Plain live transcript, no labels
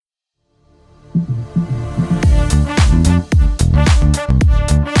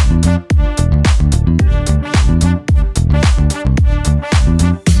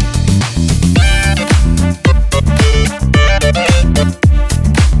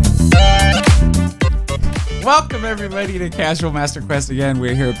Welcome everybody to Casual Master Quest again.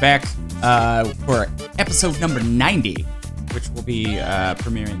 We're here back for episode number 90, which will be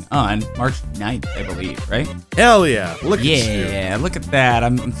premiering on March 9th, I believe, right? Hell yeah. Look at you. Yeah, look at that.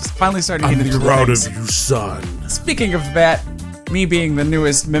 I'm finally starting to get into the proud things. of you, son. Speaking of that, me being the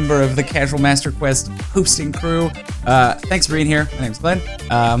newest member of the Casual Master Quest hosting crew, thanks for being here. My name's Glenn.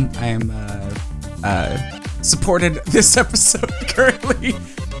 I am supported this episode currently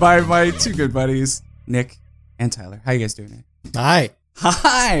by my two good buddies, Nick and Tyler. How you guys doing? Hi.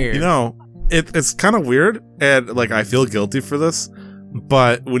 Hi. You know, it's kind of weird, and like I feel guilty for this,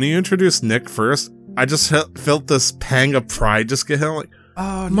 but when you introduced Nick first, I just felt this pang of pride just get him. Like,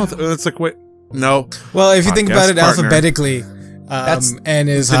 oh no. It's like, wait, no. Well, if you think about it partner. alphabetically, N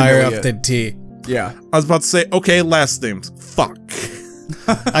is higher up than T. Yeah. I was about to say, okay, last names. Fuck.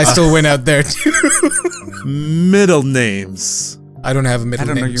 I still win out there too. Middle names. I don't have a middle I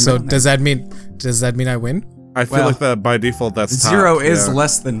don't know name, your so middle does that mean I win? I feel like that by default that's top. 0 is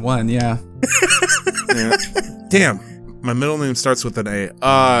less than 1, yeah. Yeah. Damn, my middle name starts with an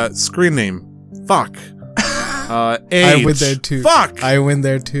A. Screen name. Fuck. Age. I win there too. Fuck. I win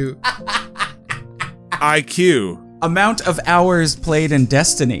there too. IQ. Amount of hours played in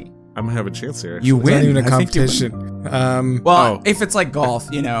Destiny. I'm gonna have a chance here. You It's win. not even a I think you win. competition. Well, if it's like golf,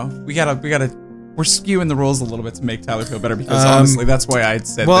 you know, we're skewing the rules a little bit to make Tyler feel better because honestly, that's why I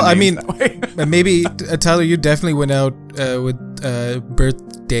said. Well, the I names mean, that way. maybe Tyler, you definitely went out with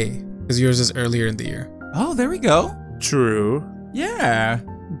birthday because yours is earlier in the year. Oh, there we go. True, Yeah.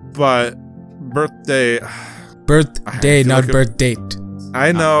 but birthday. Birthday, feel not like birth date.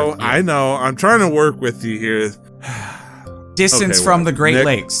 I know. I'm trying to work with you here, Distance Okay, from well, the Great Nick-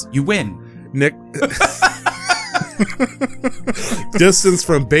 Lakes. You win. Nick. Distance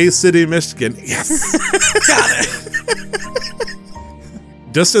from Bay City, Michigan. Yes. Got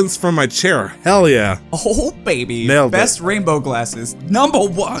it. Distance from my chair. Hell yeah. Oh, baby. Nailed it. Best rainbow glasses.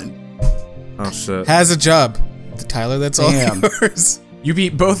 #1. Oh shit. Has a job. Tyler, that's all Damn. yours. You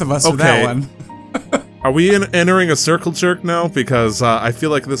beat both of us with that Okay. one. Are we entering a circle jerk now? Because I feel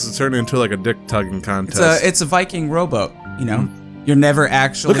like this is turning into like a dick tugging contest. It's a Viking rowboat, you know? You're never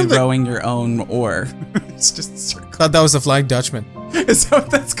actually Look at the- rowing your own oar. It's just a circle. Thought that was the Flying Dutchman. Is that what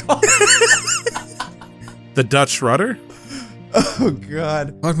that's called? The Dutch rudder. Oh,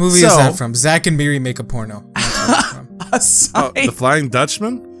 God. What movie is that from? Zack and Miri make a porno. That's where it's from. Aside The Flying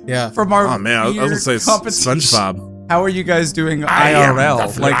Dutchman. Yeah. from our Oh man, I was gonna say competition, SpongeBob. how are you guys doing I am the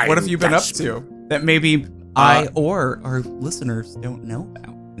IRL? Like, what have you been up Flying to that maybe I or our listeners don't know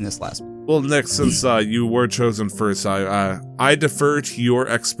about in this last one? Well, Nick, since you were chosen first, I defer to your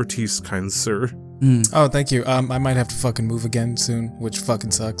expertise, kind sir. Oh, thank you. I might have to fucking move again soon, which fucking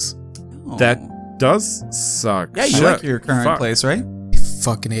sucks. Oh. That does suck. Yeah, you Shit. like your current Fuck. place, right? I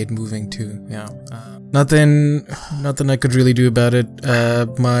fucking hate moving too. Yeah. Nothing I could really do about it.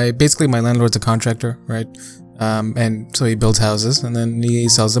 Basically my landlord's a contractor, right? And so he builds houses and then he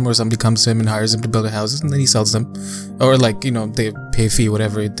sells them, or somebody comes to him and hires him to build the houses and then he sells them. Or like, you know, they pay a fee,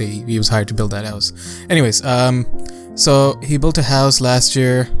 whatever, he was hired to build that house. Anyways, so he built a house last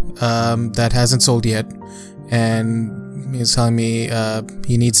year, that hasn't sold yet. And he was telling me,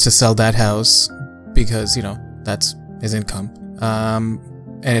 he needs to sell that house because, you know, that's his income.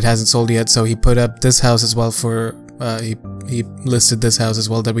 And it hasn't sold yet, so he put up this house as well for, he listed this house as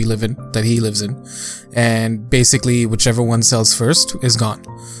well that he lives in, and basically whichever one sells first is gone.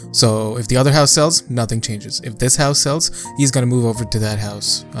 So if the other house sells, nothing changes. If this house sells, he's gonna move over to that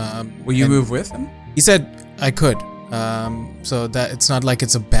house. Will you and move with him? He said I could. So that it's not like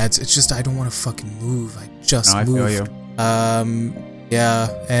it's a bad. It's just I don't want to fucking move. I just No, I moved. feel you. Yeah,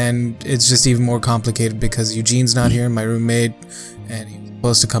 and it's just even more complicated because Eugene's not here, my roommate, and he was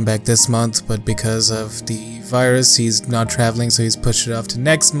supposed to come back this month, but because of the virus, he's not traveling, so he's pushed it off to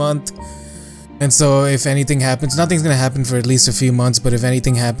next month. And so if anything happens, nothing's gonna happen for at least a few months, but if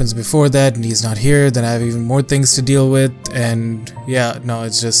anything happens before that and he's not here, then I have even more things to deal with, and yeah, no,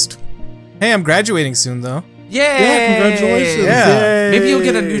 it's just... Hey, I'm graduating soon, though. Yay! Yeah, congratulations. Yeah. Maybe you'll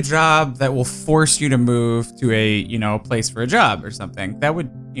get a new job that will force you to move to a, you know, place for a job or something. That would,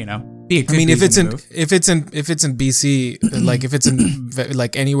 you know, be a good I mean, if reason it's to in move. if it's in BC, like if it's in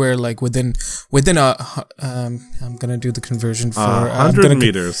like anywhere like within a I'm gonna do the conversion for 100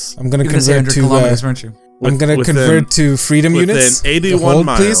 meters. I'm gonna You're gonna say convert 100 to kilometers, weren't you? I'm gonna Within- convert to freedom units. Within The 81 whole,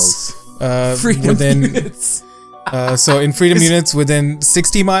 miles. please. Freedom Within units. so in freedom units within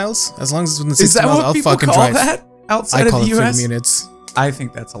 60 miles. As long as it's within 60 Is that miles, what I'll people fucking call drive. that outside I call of it the freedom U.S.? units. I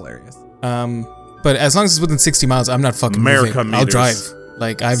think that's hilarious. But as long as it's within 60 miles, I'm not fucking America moving. I'll drive. meters.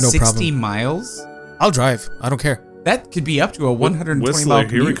 Like I have no 60 problem. miles? I'll drive. I don't care. That could be up to a 120 Whistler, mile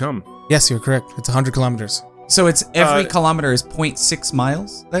here we commute. come. Yes, you're correct. It's 100 kilometers. So it's every kilometer is 0.6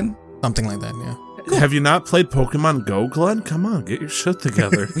 miles then? Something like that, yeah. Have you not played Pokemon Go, Glenn? Come on, get your shit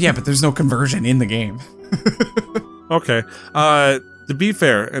together. Yeah, but there's no conversion in the game. Okay. To be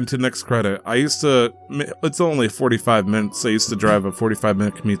fair, and to Nick's credit, it's only 45 minutes. I used to drive a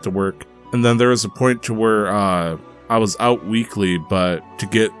 45-minute commute to work. And then there was a point to where I was out weekly, but to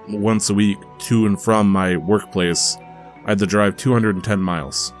get once a week to and from my workplace, I had to drive 210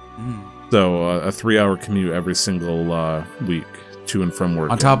 miles. So a 3-hour commute every single week to and from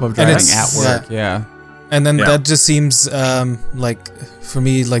work. On top of driving at work, yeah. And then that just seems like, for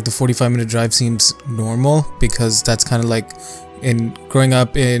me, like the 45-minute drive seems normal, because that's kind of like, in growing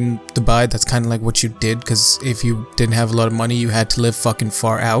up in Dubai, that's kind of like what you did, because if you didn't have a lot of money, you had to live fucking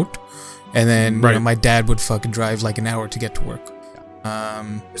far out. And then you know, my dad would fucking drive like an hour to get to work.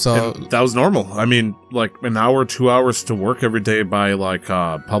 So and that was normal. I mean, like an hour, 2 hours to work every day by like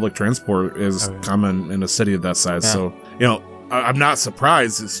public transport is common in a city of that size. Yeah. So, you know, I'm not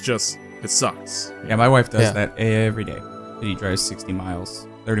surprised. It's just, it sucks. Yeah, my wife does that every day. She drives 60 miles,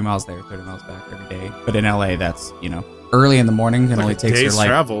 30 miles there, 30 miles back every day. But in LA, that's, you know, early in the morning. It only takes her like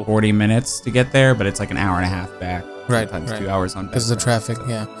travel. 40 minutes to get there, but it's like an hour and a half back. Sometimes 2 hours on. Because of the traffic,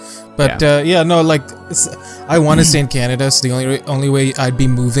 But I want to stay in Canada. So the only way I'd be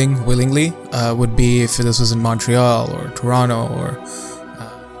moving willingly would be if this was in Montreal or Toronto or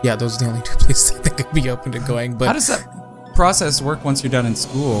those are the only two places I think I'd be open to going. But how does that process work once you're done in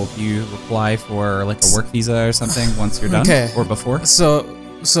school? Do you apply for like a work visa or something once you're done, or before? So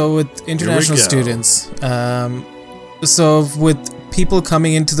with international students, so with people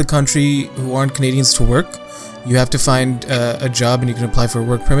coming into the country who aren't Canadians to work, you have to find a job and you can apply for a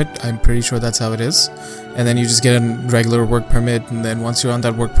work permit. I'm pretty sure that's how it is. And then you just get a regular work permit. And then once you're on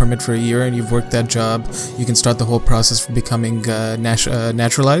that work permit for a year and you've worked that job, you can start the whole process for becoming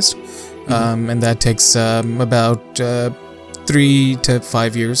naturalized. And that takes about 3 to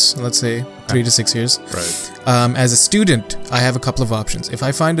 5 years, let's say 3 to 6 years. Right. As a student, I have a couple of options. If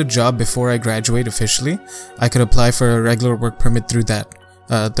I find a job before I graduate officially, I could apply for a regular work permit through that,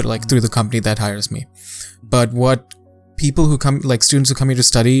 through the company that hires me. But what people who come, like students who come here to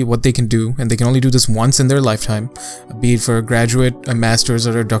study, what they can do, and they can only do this once in their lifetime, be it for a graduate, a master's,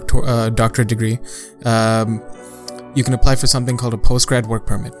 or a doctorate degree, you can apply for something called a postgrad work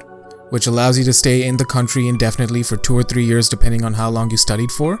permit, which allows you to stay in the country indefinitely for 2 or 3 years, depending on how long you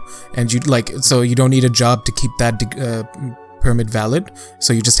studied for. And so you don't need a job to keep that permit valid.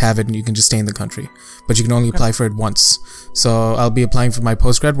 So you just have it and you can just stay in the country. But you can only apply for it once. So I'll be applying for my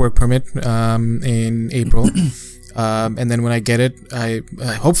postgrad work permit in April. And then when I get it,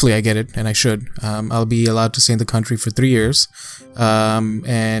 hopefully I get it, and I should. I'll be allowed to stay in the country for 3 years.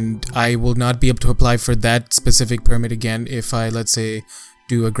 And I will not be able to apply for that specific permit again if I, let's say,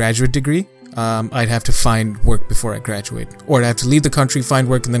 do a graduate degree. I'd have to find work before I graduate, or I'd have to leave the country, find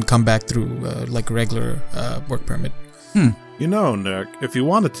work, and then come back through like a regular work permit. You know, Nick, if you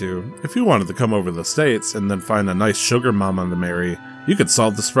wanted to come over to the States and then find a nice sugar mama to marry, you could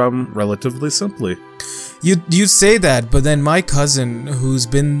solve this problem relatively simply. You say that, but then my cousin, who's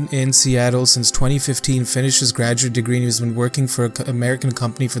been in Seattle since 2015, finished his graduate degree and he's been working for an American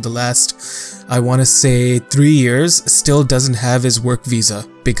company for the last, I want to say, 3 years, still doesn't have his work visa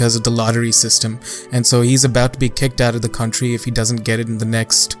because of the lottery system. And so he's about to be kicked out of the country if he doesn't get it in the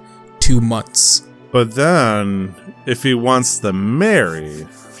next 2 months. But then, if he wants to marry...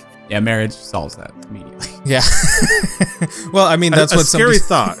 Yeah, marriage solves that immediately. Yeah. Well, I mean, that's what scary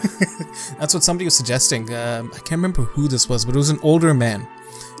thought. That's what somebody was suggesting. I can't remember who this was, but it was an older man.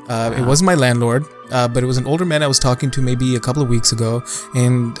 It wasn't my landlord, but it was an older man I was talking to maybe a couple of weeks ago,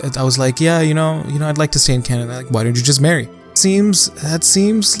 and I was like, yeah, you know, I'd like to stay in Canada. Like, why don't you just marry? That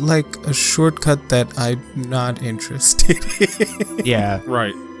seems like a shortcut that I'm not interested in. Yeah.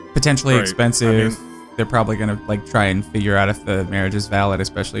 Right. Potentially expensive. They're probably gonna like try and figure out if the marriage is valid,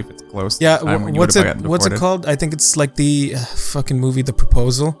 especially if it's close. Yeah, what's it called? I think it's like the fucking movie The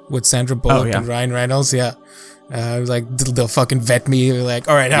Proposal with Sandra Bullock and Ryan Reynolds. Yeah, like they'll fucking vet me. Like,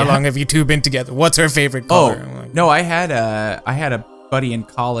 all right, how long have you two been together? What's her favorite color? Oh, no, I had a buddy in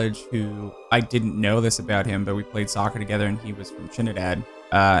college who I didn't know this about him, but we played soccer together, and he was from Trinidad.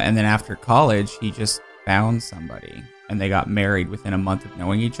 And then after college, he just found somebody, and they got married within a month of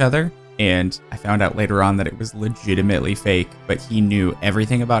knowing each other. And I found out later on that it was legitimately fake, but he knew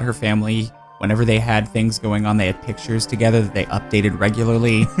everything about her family. Whenever they had things going on, they had pictures together that they updated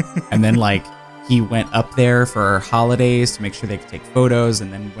regularly. And then, like, he went up there for holidays to make sure they could take photos.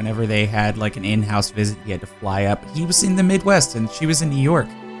 And then whenever they had, like, an in-house visit, he had to fly up. He was in the Midwest, and she was in New York.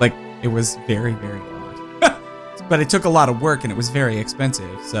 Like, it was very, very odd. But it took a lot of work, and it was very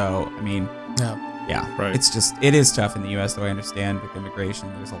expensive. So, I mean... Yeah, Right. it is tough in the U.S. though. I understand with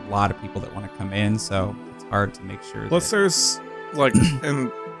immigration, there's a lot of people that want to come in, so it's hard to make sure. Plus, there's like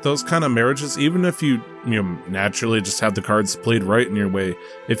in those kind of marriages, even if you naturally just have the cards played right in your way,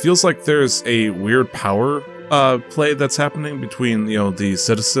 it feels like there's a weird power play that's happening between the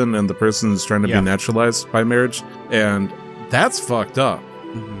citizen and the person who's trying to be naturalized by marriage, and that's fucked up.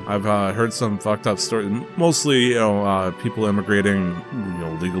 I've heard some fucked up stories, mostly people immigrating,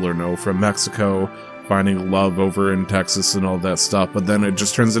 legal or no, from Mexico, finding love over in Texas and all that stuff, but then it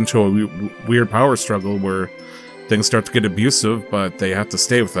just turns into a weird power struggle where things start to get abusive, but they have to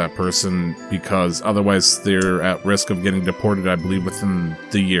stay with that person because otherwise they're at risk of getting deported, I believe, within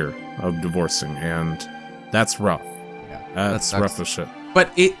the year of divorcing, and that's rough. Yeah, that's rough as shit.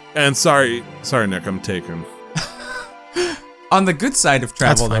 But And sorry, Nick, I'm taken. On the good side of travel,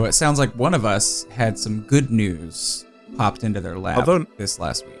 That's fine. though, it sounds like one of us had some good news popped into their lap this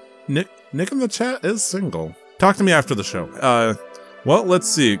last week. Nick in the chat is single. Talk to me after the show. Well, let's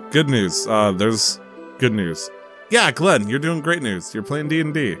see. Good news. There's good news. Yeah, Glenn, you're doing great news. You're playing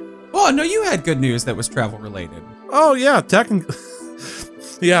D&D. Oh, no, you had good news that was travel related. Oh, yeah, technically.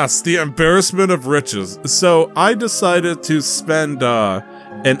 Yes, the embarrassment of riches. So I decided to spend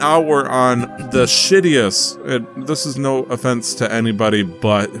an hour on the shittiest, and this is no offense to anybody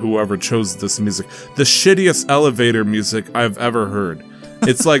but whoever chose this music, the shittiest elevator music I've ever heard.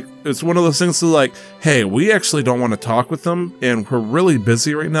 It's like, it's one of those things like, hey, we actually don't want to talk with them, and we're really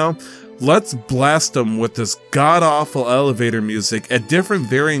busy right now. Let's blast them with this god-awful elevator music at different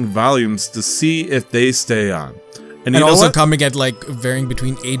varying volumes to see if they stay on. And you know also what? coming at like varying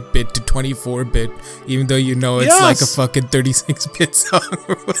between 8-bit to 24-bit, even though it's like a fucking 36-bit song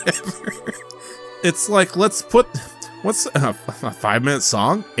or whatever. It's like, let's put, what's a 5-minute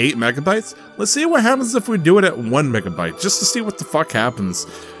song? 8 megabytes? Let's see what happens if we do it at 1 megabyte, just to see what the fuck happens.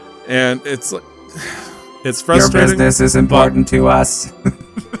 And it's like, it's frustrating. Your business is important to us.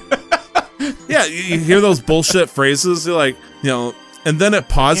 Yeah, you hear those bullshit phrases, you're like, and then it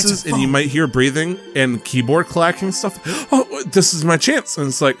pauses and you might hear breathing and keyboard clacking stuff. Oh, this is my chance. And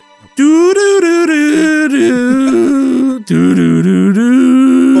it's like, do do do do do do do do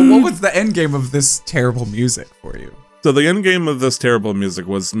do. But what was the end game of this terrible music for you? So the end game of this terrible music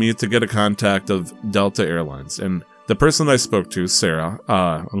was me to get a contact of Delta Airlines. And the person I spoke to, Sarah,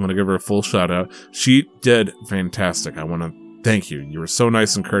 I'm going to give her a full shout out. She did fantastic. I want to thank you. You were so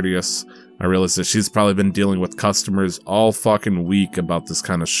nice and courteous. I realized that she's probably been dealing with customers all fucking week about this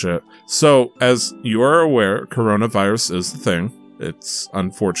kind of shit. So, as you are aware, coronavirus is the thing. It's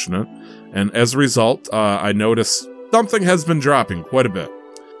unfortunate. And as a result, I noticed something has been dropping quite a bit.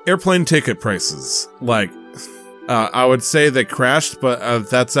 Airplane ticket prices. I would say they crashed, but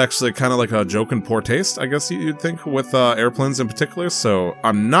that's actually kind of like a joke in poor taste, I guess you'd think, with airplanes in particular. So,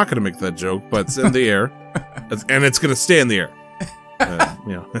 I'm not going to make that joke, but it's in the air. And it's going to stay in the air.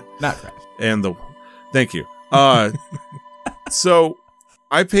 Not crash. Thank you. So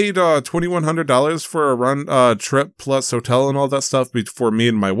I paid $2,100 for a run trip plus hotel and all that stuff for me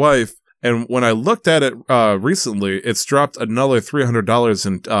and my wife. And when I looked at it recently, it's dropped another $300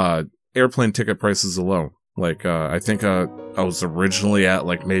 in airplane ticket prices alone. I think I was originally at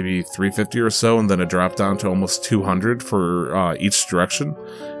like maybe $350 or so, and then it dropped down to almost $200 for each direction.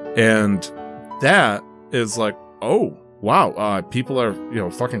 And that is like, oh, wow, people are,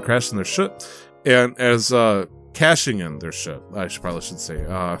 fucking crashing their shit. And as cashing in their shit, I probably should say,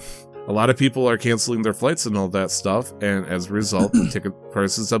 a lot of people are canceling their flights and all that stuff. And as a result, the ticket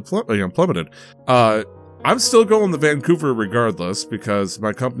prices have plummeted. I'm still going to Vancouver regardless because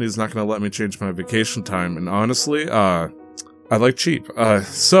my company is not going to let me change my vacation time. And honestly, I like cheap.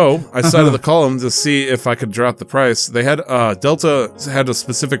 So I decided to call them to see if I could drop the price. They had, Delta had a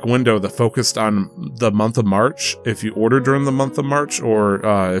specific window that focused on the month of March. If you order during the month of March, or,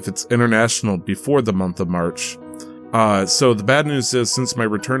 if it's international before the month of March. So the bad news is, since my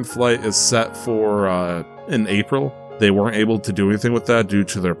return flight is set for, in April, they weren't able to do anything with that due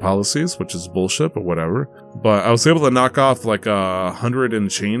to their policies, which is bullshit, but whatever. But I was able to knock off like $100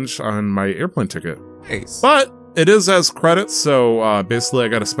 and change on my airplane ticket. Nice. But it is as credits, so basically I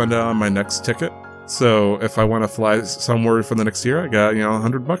got to spend it on my next ticket. So if I want to fly somewhere for the next year, I got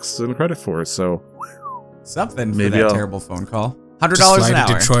 $100 in credit for it. So something maybe for that I'll terrible phone call. $100 an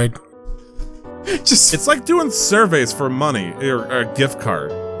hour. Detroit. It's like doing surveys for money or a gift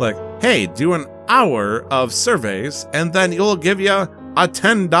card. Like, hey, do an hour of surveys, and then you'll give you a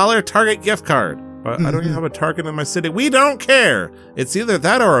 $10 Target gift card. But I don't even have a Target in my city. We don't care. It's either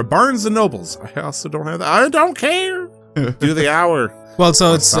that or a Barnes & Nobles. I also don't have that. I don't care. Do the hour. Well,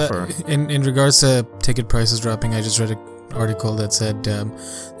 so it's in regards to ticket prices dropping. I just read article that said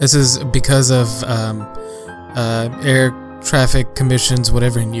this is because of air traffic commissions,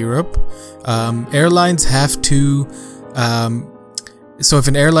 whatever, in Europe. Airlines have to. So if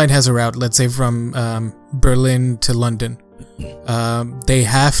an airline has a route, let's say from Berlin to London, they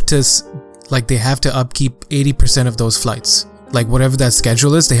have to upkeep 80% of those flights. Like whatever that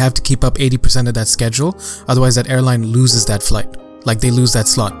schedule is, they have to keep up 80% of that schedule. Otherwise, that airline loses that flight. Like they lose that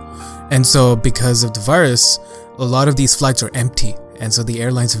slot. And so because of the virus, a lot of these flights are empty. And so the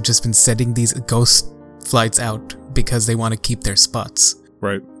airlines have just been sending these ghost flights out because they want to keep their spots.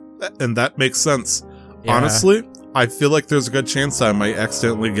 Right. And that makes sense. Yeah. Honestly, I feel like there's a good chance I might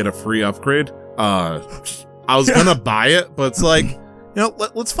accidentally get a free upgrade. I was gonna buy it, but it's like,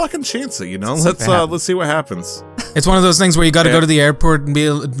 let's fucking chance it, Let's see what happens. It's one of those things where you got to go to the airport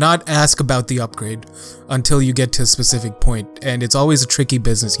and not ask about the upgrade until you get to a specific point. And it's always a tricky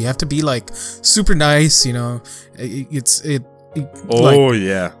business. You have to be like super nice, yeah.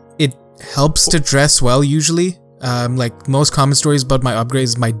 It helps to dress well usually. Like most common stories about my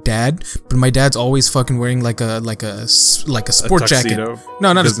upgrades, my dad, but my dad's always fucking wearing like a sport jacket.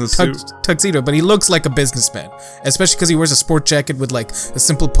 No, not a tuxedo, but he looks like a businessman, especially because he wears a sport jacket with like a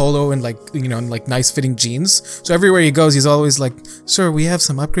simple polo and like nice fitting jeans. So everywhere he goes, he's always like, "Sir, we have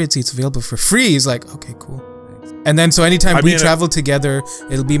some upgrade seats available for free." He's like, "Okay, cool." And then so anytime we travel together,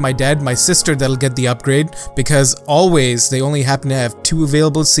 it'll be my dad, my sister that'll get the upgrade, because always they only happen to have 2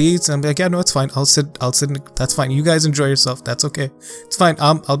 available seats. And I'm like, yeah, no, it's fine. I'll sit. That's fine. You guys enjoy yourself. That's okay. It's fine.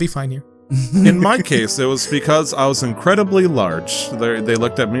 I'll be fine here. In my case, it was because I was incredibly large. They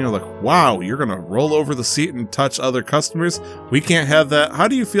looked at me and were like, wow, you're going to roll over the seat and touch other customers? We can't have that. How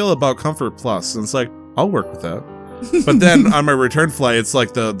do you feel about Comfort Plus? And it's like, I'll work with that. But then on my return flight, it's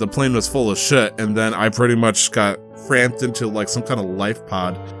like the plane was full of shit, and then I pretty much got cramped into like some kind of life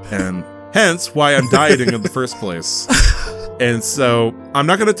pod, and hence why I'm dieting in the first place. And so I'm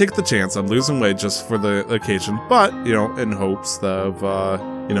not going to take the chance. I'm losing weight just for the occasion, but, in hopes of,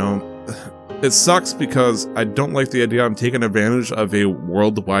 it sucks because I don't like the idea I'm taking advantage of a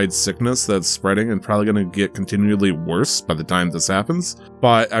worldwide sickness that's spreading and probably going to get continually worse by the time this happens.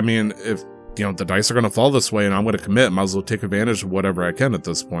 But, I mean, if the dice are going to fall this way and I'm going to commit, might as well take advantage of whatever I can at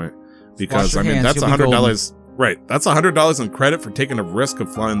this point. Because, that's $100. Right. That's $100 in credit for taking a risk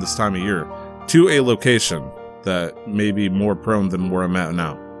of flying this time of year to a location that may be more prone than where I'm at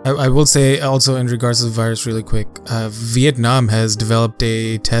now. I will say also in regards to the virus really quick, Vietnam has developed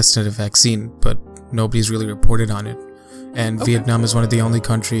a test and a vaccine, but nobody's really reported on it. And Vietnam is one of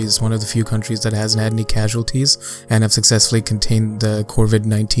the few countries that hasn't had any casualties and have successfully contained the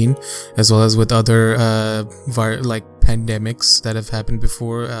COVID-19, as well as with other pandemics that have happened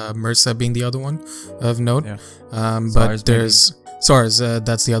before, MRSA being the other one of note. Yeah. But there's SARS,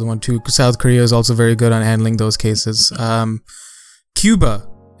 that's the other one too. South Korea is also very good on handling those cases. Cuba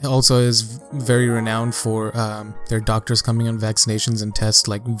also is very renowned for their doctors coming on vaccinations and tests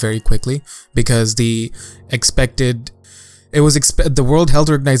like very quickly, because the World Health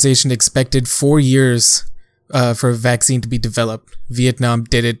Organization expected 4 years for a vaccine to be developed. Vietnam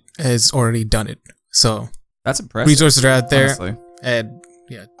has already done it. So that's impressive. Resources are out there. Honestly. And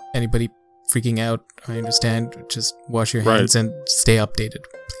yeah, anybody freaking out, I understand. Just wash your hands and stay updated,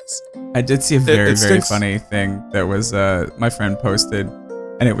 please. I did see a very funny thing that was my friend posted.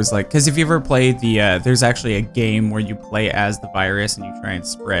 And it was like, because if you ever played there's actually a game where you play as the virus and you try and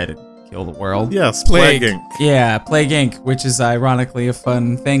spread and kill the world. Yes, Plague Inc. Yeah, Plague Inc., which is ironically a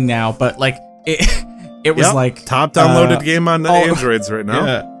fun thing now. But like, it was like top downloaded game on Androids right now.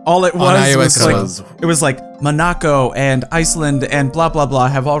 Yeah, all it was like Monaco and Iceland and blah blah blah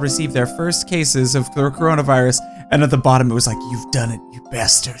have all received their first cases of the coronavirus. And at the bottom, it was like, "You've done it, you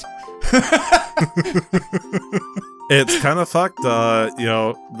bastard." It's kind of fucked,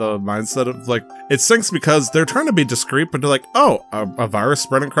 the mindset of like, it stinks because they're trying to be discreet, but they're like, oh, a virus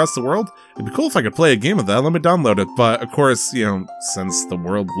spreading across the world? It'd be cool if I could play a game of that. Let me download it. But of course, since the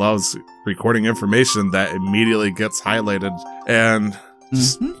world loves recording information, that immediately gets highlighted, and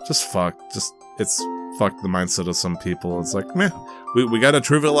it's fucked the mindset of some people. It's like, meh, we gotta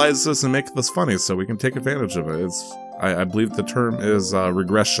trivialize this and make this funny so we can take advantage of it. I believe the term is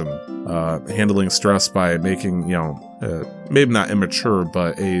regression, handling stress by making, maybe not immature,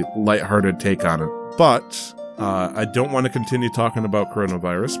 but a lighthearted take on it. But I don't want to continue talking about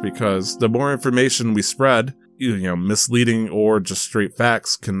coronavirus, because the more information we spread, misleading or just straight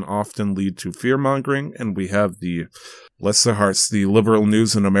facts, can often lead to fear-mongering, and we have the, bless their hearts, the liberal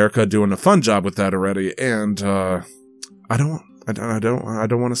news in America doing a fun job with that already, and I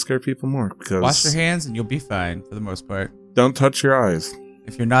don't want to scare people more, because wash your hands and you'll be fine for the most part. Don't touch your eyes.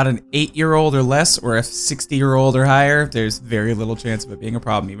 If you're not an 8-year-old or less, or a 60-year-old or higher, there's very little chance of it being a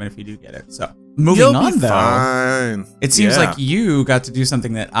problem, even if you do get it. So, moving on, though, fine. It seems like you got to do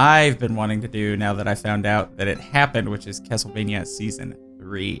something that I've been wanting to do now that I found out that it happened, which is Castlevania Season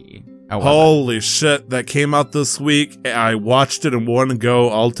 3. Holy shit, that came out this week. I watched it in one go,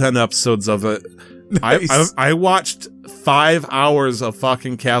 all 10 episodes of it. Nice. I watched 5 hours of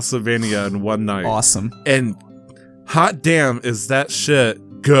fucking Castlevania in one night. Awesome. And hot damn, is that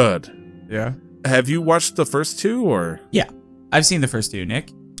shit good. Yeah. Have you watched the first 2, or? Yeah. I've seen the first 2,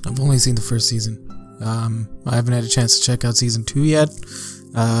 Nick. I've only seen the first season. I haven't had a chance to check out season 2 yet.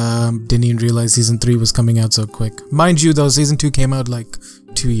 Didn't even realize season 3 was coming out so quick. Mind you, though, season 2 came out like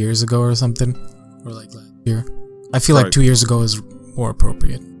 2 years ago or something, or like last year. I feel like 2 years ago is more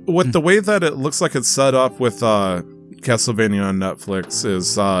appropriate. With the way that it looks like it's set up with Castlevania on Netflix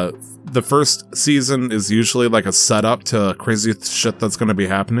is the first season is usually like a setup to crazy shit that's going to be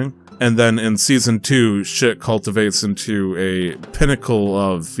happening. And then in season 2, shit cultivates into a pinnacle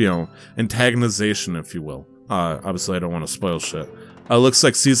of, antagonization, if you will. Obviously, I don't want to spoil shit. Looks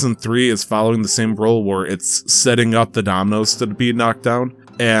like season 3 is following the same role where it's setting up the dominoes to be knocked down.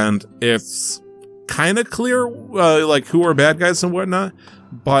 And it's kind of clear, like, who are bad guys and whatnot.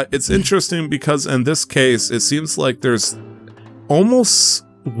 But it's interesting because in this case, it seems like there's almost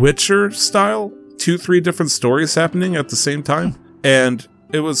Witcher style 2-3 different stories happening at the same time. And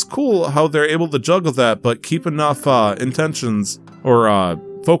it was cool how they're able to juggle that, but keep enough intentions or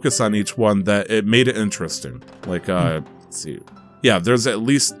focus on each one that it made it interesting. Like, let's see. Yeah, there's at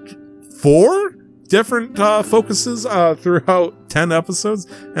least 4 different focuses throughout 10 episodes.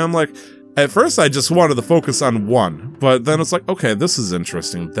 And I'm like, at first I just wanted to focus on one, but then it's like, okay, this is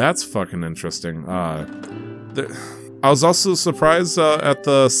interesting. That's fucking interesting. I was also surprised at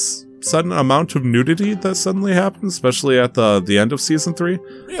the sudden amount of nudity that suddenly happened, especially at the end of season 3.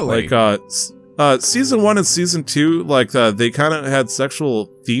 Really? Like, season 1 and season 2, like, they kind of had sexual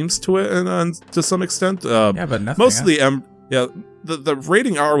themes to it, and to some extent. Yeah, but nothing. Mostly, the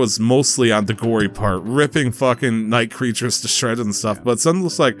rating R was mostly on the gory part, ripping fucking night creatures to shreds and stuff. Yeah. But suddenly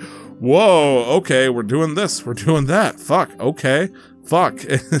it's like, whoa, okay, we're doing this, we're doing that. Fuck, okay, fuck.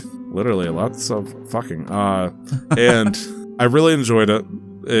 Literally, lots of fucking. And I really enjoyed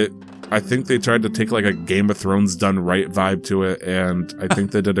it. I think they tried to take like a Game of Thrones done right vibe to it, and I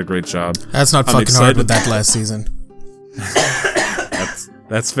think they did a great job. That's not fucking hard with that last season.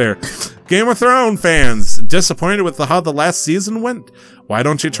 That's fair. Game of Thrones fans, disappointed with how the last season went? Why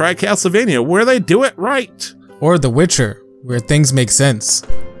don't you try Castlevania, where they do it right? Or The Witcher, where things make sense.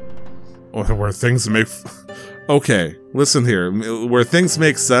 Or where things make... Okay, listen here. Where things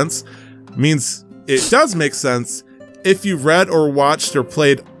make sense means it does make sense if you read or watched or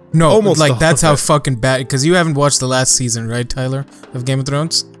played almost like that's how fucking bad... Because you haven't watched the last season, right, Tyler, of Game of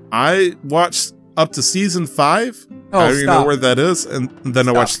Thrones? I watched up to season 5. Oh, I don't even know where that is, and then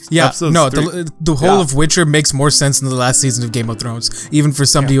I watched episodes 3. The whole of Witcher makes more sense than the last season of Game of Thrones. Even for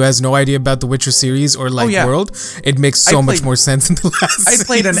somebody who has no idea about the Witcher series or world, it makes so much more sense than the last season. I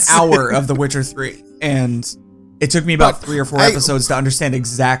played an hour of The Witcher 3, and it took me about 3 or 4 episodes to understand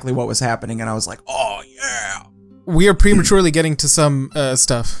exactly what was happening, and I was like, oh, yeah. We are prematurely getting to some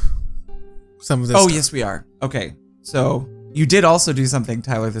stuff. Some of this stuff. Yes, we are. Okay, so you did also do something,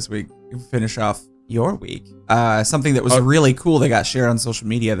 Tyler, this week. You finish off your week. Something that was really cool that got shared on social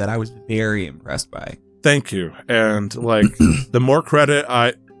media that I was very impressed by. Thank you. And like the more credit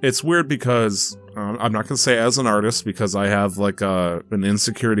it's weird because I'm not going to say as an artist because I have like an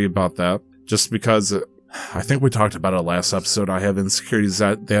insecurity about that, just because I think we talked about it last episode. I have insecurities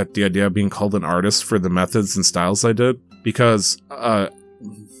that the idea of being called an artist for the methods and styles I did, because I'm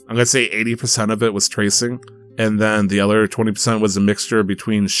going to say 80% of it was tracing. And then the other 20% was a mixture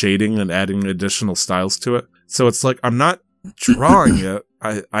between shading and adding additional styles to it. So it's like, I'm not drawing it.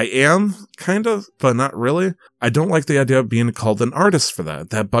 I am, kind of, but not really. I don't like the idea of being called an artist for that.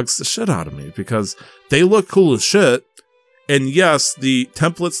 That bugs the shit out of me because they look cool as shit. And yes, the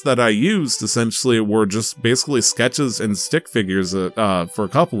templates that I used essentially were just basically sketches and stick figures for a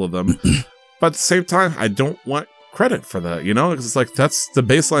couple of them. But at the same time, I don't want credit for that, because it's like that's the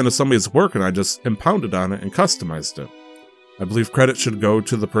baseline of somebody's work and I just impounded on it and customized it. I believe credit should go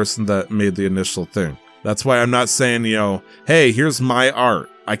to the person that made the initial thing. That's why I'm not saying, hey, here's my art.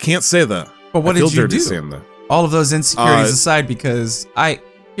 I can't say that. But what did you do? Saying that. All of those insecurities aside, because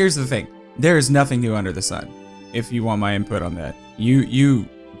here's the thing. There is nothing new under the sun. If you want my input on that. You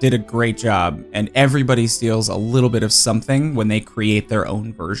did a great job, and everybody steals a little bit of something when they create their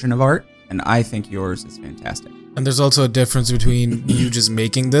own version of art, and I think yours is fantastic. And there's also a difference between you just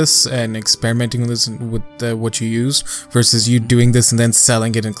making this and experimenting with this with what you use versus you doing this and then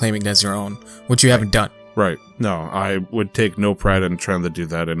selling it and claiming it as your own, which you haven't done. Right. No, I would take no pride in trying to do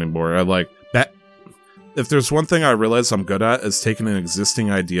that anymore. I like that. If there's one thing I realize I'm good at is taking an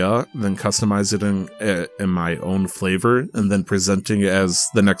existing idea, then customizing it in my own flavor, and then presenting it as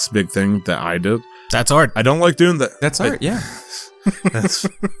the next big thing that I did. That's art. I don't like doing that. That's art, yeah.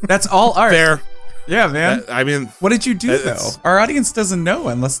 That's all art. Fair. Yeah, man. I mean, what did you do, though? Our audience doesn't know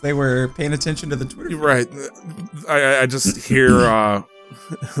unless they were paying attention to the Twitter. Right. I just hear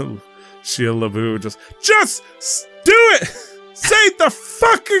Shia LaBeouf just do it! Say the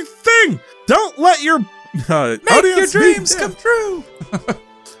fucking thing! Don't let your make your dreams come true!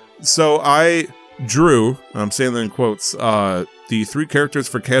 So I drew, I'm saying that in quotes, the 3 characters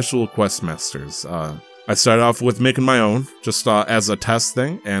for Casual Questmasters. I started off with making my own, just as a test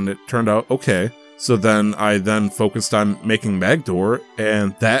thing, and it turned out okay. So then I focused on making Magdor,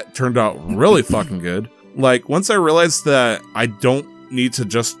 and that turned out really fucking good. Like, once I realized that I don't need to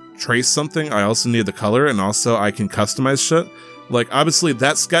just trace something, I also need the color, and also I can customize shit. Like, obviously,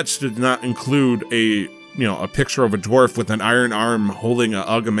 that sketch did not include a picture of a dwarf with an iron arm holding a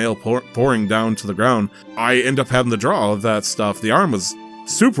Agamail pouring down to the ground. I end up having to draw all of that stuff. The arm was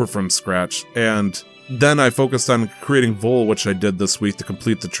super from scratch, and then I focused on creating Vol, which I did this week to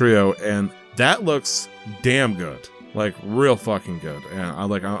complete the trio, and that looks damn good. Like, real fucking good. And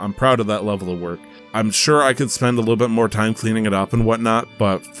I'm proud of that level of work. I'm sure I could spend a little bit more time cleaning it up and whatnot,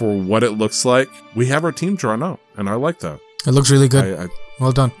 but for what it looks like, we have our team drawn out, and I like that. It looks really good.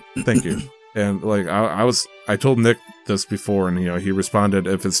 Well done. Thank you. And like I told Nick this before, and he responded,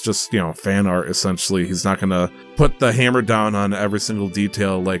 if it's just fan art, essentially, he's not gonna put the hammer down on every single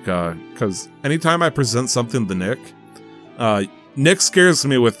detail. Like, because anytime I present something to Nick scares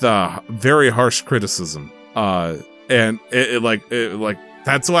me with very harsh criticism. And it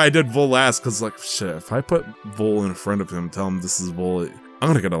that's why I did Vol last, because like shit, if I put Vol in front of him, tell him this is Vol, I'm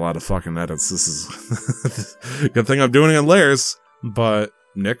gonna get a lot of fucking edits. This is good thing I'm doing it in layers. But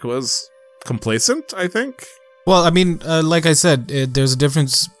Nick was complacent, I think. Well, I mean, like I said, there's a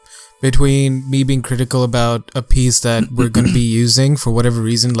difference between me being critical about a piece that we're going to be using for whatever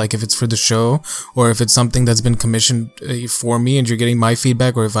reason, like if it's for the show or if it's something that's been commissioned for me and you're getting my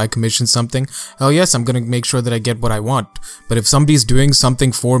feedback, or if I commission something, oh yes, I'm going to make sure that I get what I want. But if somebody's doing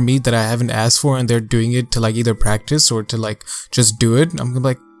something for me that I haven't asked for and they're doing it to like either practice or to like just do it, I'm going to be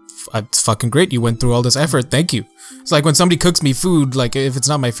like, it's fucking great. You went through all this effort. Thank you. It's like when somebody cooks me food, like if it's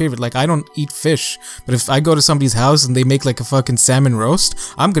not my favorite, like I don't eat fish, but if I go to somebody's house and they make like a fucking salmon roast,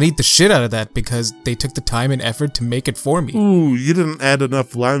 I'm gonna eat the shit out of that because they took the time and effort to make it for me. Ooh, you didn't add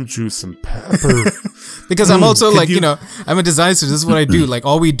enough lime juice and pepper. Because I'm also like, I'm a designer, so this is what I do. Like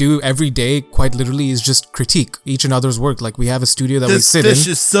all we do every day, quite literally, is just critique each another's work. Like we have a studio that we sit in. This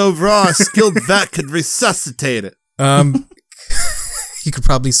fish is so raw, a skilled vet could resuscitate it. You could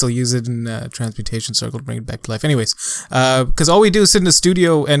probably still use it in Transmutation Circle to bring it back to life. Anyways, because all we do is sit in the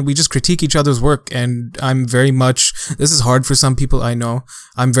studio and we just critique each other's work. And I'm very much, this is hard for some people, I know.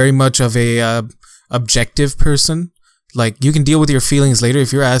 I'm very much of a objective person. Like, you can deal with your feelings later.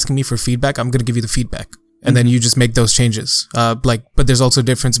 If you're asking me for feedback, I'm going to give you the feedback. And then you just make those changes. But there's also a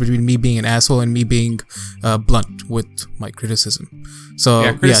difference between me being an asshole and me being blunt with my criticism. So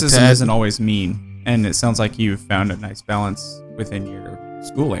yeah, criticism isn't always mean. And it sounds like you've found a nice balance within your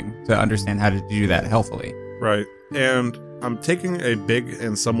schooling to understand how to do that healthily. Right. And I'm taking a big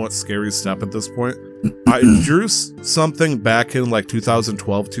and somewhat scary step at this point. I drew something back in like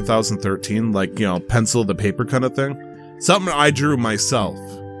 2012, 2013, like, pencil to paper kind of thing. Something I drew myself.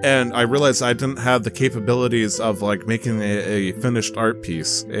 And I realized I didn't have the capabilities of like making a finished art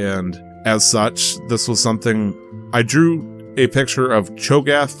piece. And as such, this was something I drew a picture of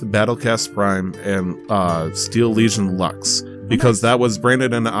Cho'Gath, Battlecast Prime, and Steel Legion Lux, because that was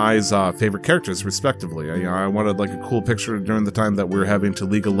Brandon and I's favorite characters, respectively. I wanted like a cool picture during the time that we were having to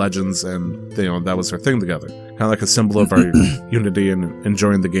League of Legends, and that was our thing together, kind of like a symbol of our unity and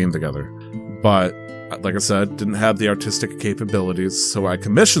enjoying the game together. But like I said, didn't have the artistic capabilities, so I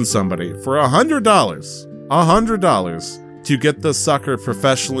commissioned somebody for $100 to get the sucker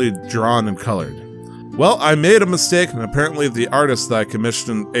professionally drawn and colored. Well, I made a mistake, and apparently the artist that I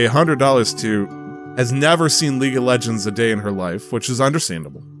commissioned $100 to has never seen League of Legends a day in her life, which is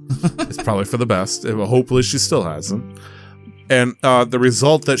understandable. It's probably for the best. Hopefully she still hasn't. And the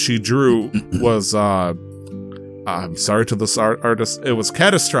result that she drew was, I'm sorry to this artist, it was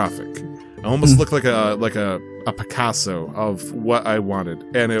catastrophic. It almost looked like a Picasso of what I wanted.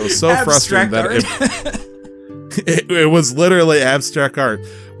 And it was so frustrating that it was literally abstract art.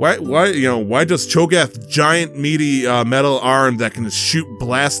 Why does Cho'Gath's giant, meaty metal arm that can shoot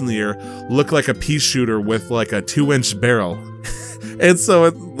blasts in the air look like a pea shooter with like a 2-inch barrel? And so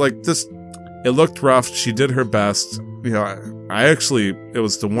it looked rough. She did her best. It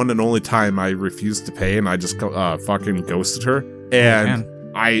was the one and only time I refused to pay, and I just fucking ghosted her. And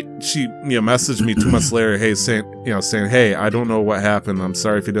she messaged me 2 months later, saying, hey, I don't know what happened. I'm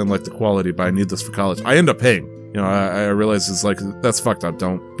sorry if you didn't like the quality, but I need this for college. I end up paying. I realized it's like, that's fucked up.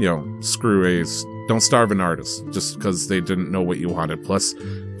 Don't starve an artist just because they didn't know what you wanted. Plus,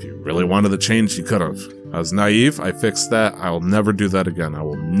 if you really wanted the change, you could have. I was naive. I fixed that. I will never do that again. I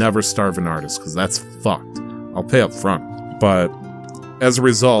will never starve an artist because that's fucked. I'll pay up front. But as a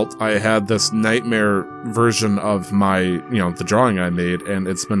result, I had this nightmare version of my, the drawing I made, and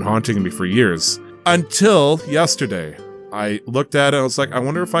it's been haunting me for years. Until yesterday. I looked at it and I was like, I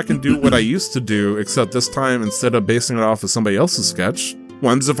wonder if I can do what I used to do, except this time, instead of basing it off of somebody else's sketch,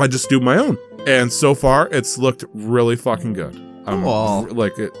 when's if I just do my own? And so far, it's looked really fucking good. Cool.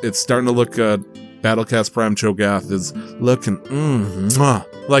 Like, it's starting to look good. Battlecast Prime Cho'Gath is looking,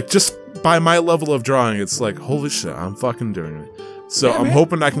 like, just by my level of drawing, it's like, holy shit, I'm fucking doing it. So yeah, I'm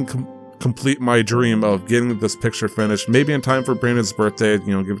hoping I can complete my dream of getting this picture finished, maybe in time for Brandon's birthday, give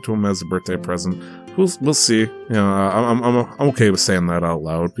it to him as a birthday present. We'll see. I'm okay with saying that out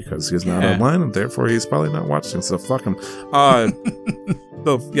loud because he's not online and therefore he's probably not watching, so fuck him.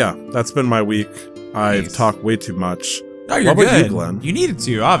 So yeah, that's been my week. I've talked way too much. No, you're good. You, Glenn? You needed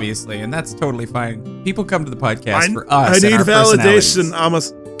to, obviously, and that's totally fine. People come to the podcast for us. I need validation.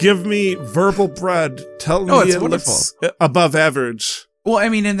 Almost give me verbal bread. Tell me it looks above average. Well, I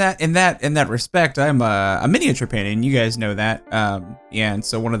mean, in that respect, I'm a miniature painting. You guys know that. And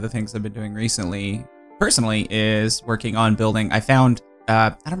so one of the things I've been doing recently, personally, is working on building. I found, I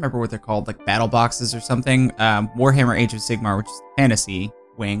don't remember what they're called, like battle boxes or something. Warhammer Age of Sigmar, which is the fantasy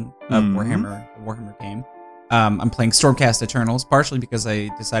wing of Warhammer, the Warhammer game. I'm playing Stormcast Eternals, partially because I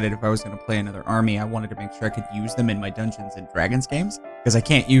decided if I was going to play another army, I wanted to make sure I could use them in my Dungeons and Dragons games, because I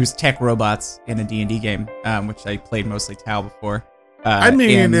can't use tech robots in a D&D game, which I played mostly Tau before.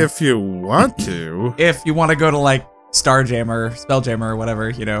 If you want to. If you want to go to, like, Starjammer, Spelljammer, or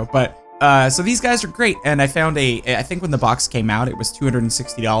whatever, But, so these guys are great, and I found I think when the box came out, it was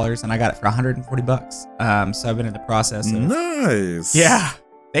 $260, and I got it for $140. So I've been in the process of... Nice! Yeah.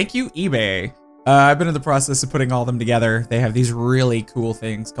 Thank you, eBay. I've been in the process of putting all of them together. They have these really cool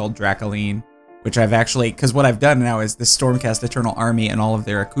things called Dracoline, which I've actually... Because what I've done now is the Stormcast Eternal Army and all of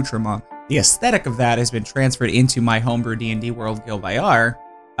their accoutrements. The aesthetic of that has been transferred into my homebrew D&D world, Gil-Bayar,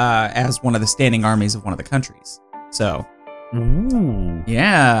 as one of the standing armies of one of the countries. So,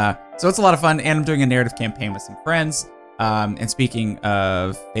 yeah. So it's a lot of fun, and I'm doing a narrative campaign with some friends. And speaking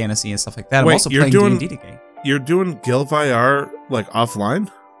of fantasy and stuff like that, I'm also playing D&D today. You're doing Gil-Bayar, like, offline?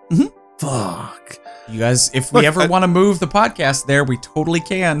 Mm-hmm. Fuck. You guys, if we ever want to move the podcast there, we totally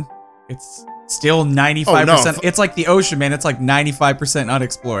can. It's still 95%. Oh, no. It's like the ocean, man. It's like 95%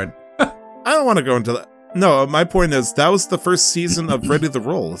 unexplored. I don't want to go into that. No, my point is that was the first season of Ready to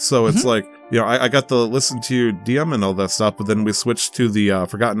Roll. So it's like, I got to listen to you DM and all that stuff, but then we switched to the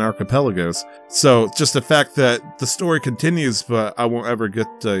Forgotten Archipelagos. So just the fact that the story continues, but I won't ever get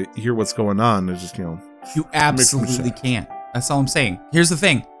to hear what's going on. It's just, You absolutely can't. That's all I'm saying. Here's the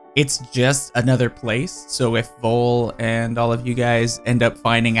thing. It's just another place. So if Vol and all of you guys end up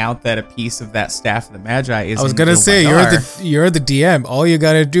finding out that a piece of that Staff of the Magi is, I was gonna say you're the DM. All you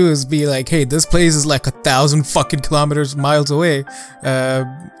gotta do is be like, hey, this place is like 1,000 fucking miles away.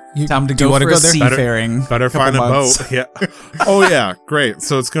 Time to go for a seafaring. Better find a boat. Yeah. Oh yeah, great.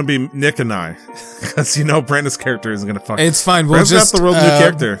 So it's gonna be Nick and I, because Brandon's character isn't gonna fuck. It's fine. We'll just got the real new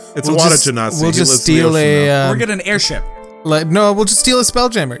character. It's a Wada Genasi. We'll just steal we'll get an airship. We'll just steal a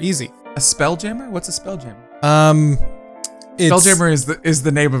Spelljammer. Easy. A Spelljammer? What's a Spelljammer? Spelljammer is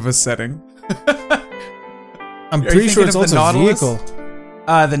the name of a setting. I'm pretty sure it's also a vehicle.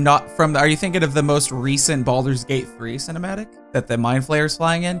 Are you thinking of the most recent Baldur's Gate 3 cinematic that the Mind Flayer's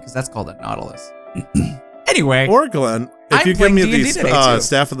flying in? Because that's called a Nautilus. Anyway. Or Glenn, if you give me the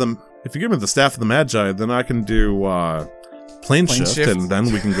Staff of the Magi, then I can do plane shift, and then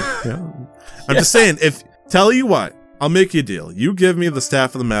we can go. Yeah. I'm just saying, tell you what. I'll make you a deal. You give me the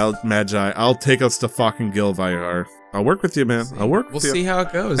Staff of the Magi, I'll take us to fucking Gil-Bayar. I'll work with you, man. I'll work with you. We'll see how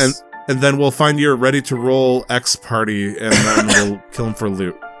it goes. And then we'll find your ready-to-roll X party, and then we'll kill him for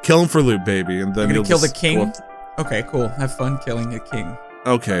loot. Kill him for loot, baby. And then you're gonna kill the king? Okay, cool. Have fun killing a king.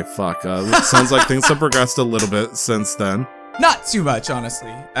 Okay, fuck. Sounds like things have progressed a little bit since then. Not too much,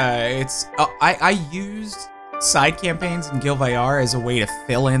 honestly. I used side campaigns in Gil-Bayar as a way to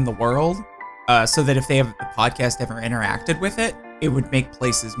fill in the world. So that if they have the podcast ever interacted with it, it would make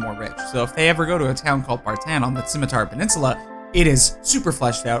places more rich. So if they ever go to a town called Bartan on the Scimitar Peninsula, it is super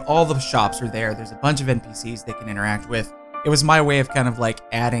fleshed out. All the shops are there. There's a bunch of NPCs they can interact with. It was my way of kind of like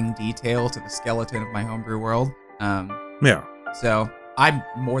adding detail to the skeleton of my homebrew world. Yeah. So I'm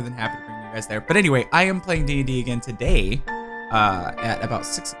more than happy to bring you guys there. But anyway, I am playing D&D again today at about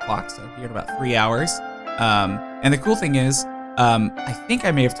 6 o'clock, so here in about 3 hours. And the cool thing is, I think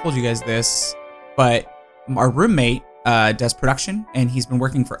I may have told you guys this, but our roommate does production, and he's been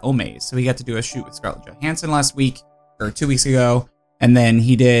working for Omaze. So he got to do a shoot with Scarlett Johansson last week, or 2 weeks ago, and then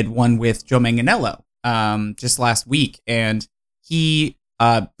he did one with Joe Manganiello just last week. And he,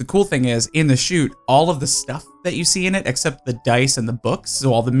 the cool thing is, in the shoot, all of the stuff that you see in it, except the dice and the books,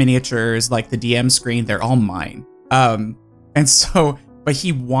 so all the miniatures, like the DM screen, they're all mine. And so, but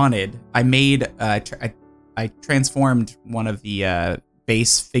he wanted, I made, I transformed one of the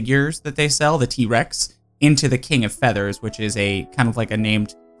base figures that they sell, the T-Rex, into the King of Feathers, which is a kind of like a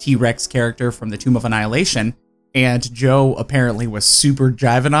named T-Rex character from the Tomb of Annihilation. And Joe apparently was super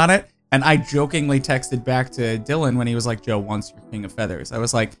jiving on it. And I jokingly texted back to Dylan when he was like, Joe wants your King of Feathers. I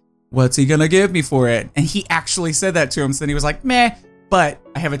was like, what's he gonna give me for it? And he actually said that to him. So then he was like, meh, but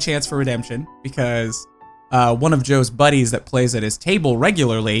I have a chance for redemption because one of Joe's buddies that plays at his table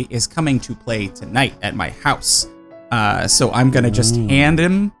regularly is coming to play tonight at my house. So I'm gonna just hand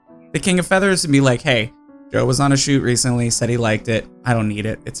him the King of Feathers and be like, hey, Joe was on a shoot recently, said he liked it. I don't need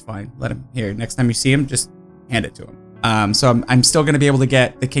it. It's fine. Let him here. Next time you see him, just hand it to him. So I'm still going to be able to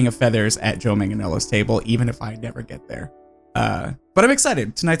get the King of Feathers at Joe Manganiello's table, even if I never get there. But I'm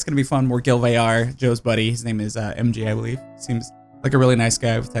excited. Tonight's going to be fun. We're Gil Vayar, Joe's buddy. His name is MG, I believe. Seems like a really nice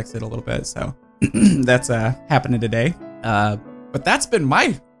guy. We've texted a little bit, so that's happening today. But that's been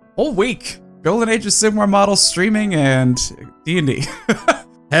my whole week. Golden Age of Sigmar models, streaming, and D&D.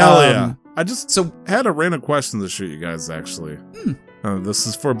 Hell yeah. I just had a random question to shoot you guys, actually. This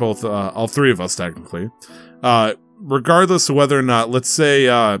is for both, all three of us, technically. Regardless of whether or not, let's say,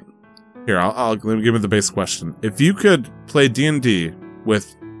 here, let me give you the base question. If you could play D&D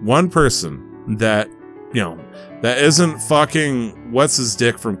with one person that, you know, that isn't fucking what's his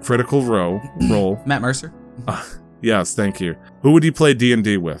dick from Critical Role. Matt Mercer. Yes, thank you. Who would you play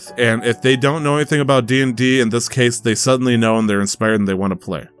D&D with? And if they don't know anything about D&D, in this case, they suddenly know and they're inspired and they want to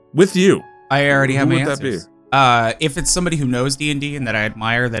play. With you. I already have my Who would answers. that be? If it's somebody who knows D&D and that I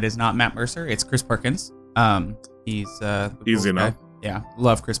admire that is not Matt Mercer, it's Chris Perkins. He's the easy enough. Guy. Yeah,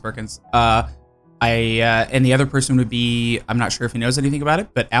 love Chris Perkins. And the other person would be, I'm not sure if he knows anything about it,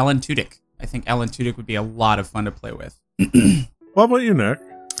 but Alan Tudyk. I think Alan Tudyk would be a lot of fun to play with. What about you, Nick?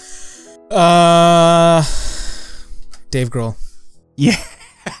 Dave Grohl. Yeah.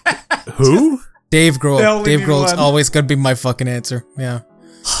 Who? Dave Grohl. Dave Grohl's one. always gonna be my fucking answer. Yeah.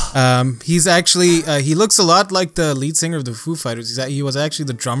 He's actually he looks a lot like the lead singer of the Foo Fighters. He was actually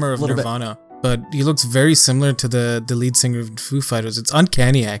the drummer of Nirvana, but he looks very similar to the lead singer of the Foo Fighters. It's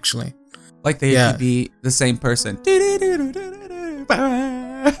uncanny, actually. Like they could be the same person.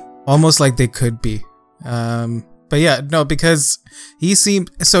 Almost like they could be. But yeah, no, because he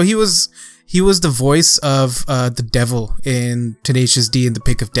was the voice of the devil in Tenacious D and the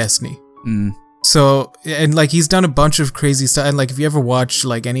Pick of Destiny. So, and like he's done a bunch of crazy stuff, and like if you ever watch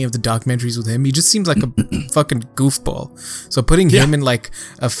like any of the documentaries with him, he just seems like a fucking goofball. So putting him in like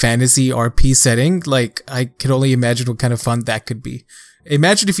a fantasy RP setting, like I could only imagine what kind of fun that could be.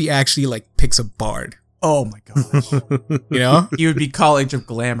 Imagine if he actually like picks a bard. Oh my gosh. You know? He would be College of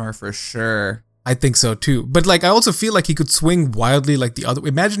Glamour for sure. I think so too. But like I also feel like he could swing wildly like the other.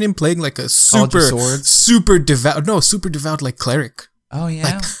 Imagine him playing like a super devout like cleric. Oh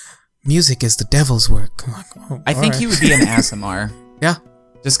yeah. Like, music is the devil's work. Like, I think he would be an ASMR. Yeah.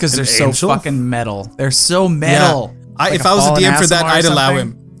 Just because they're angel? so fucking metal. They're so metal. Yeah. Like if I was a DM for that, ASMR or I'd allow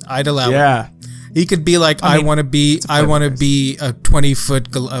something? him. I'd allow him. Yeah. He could be like, I want to be a 20-foot.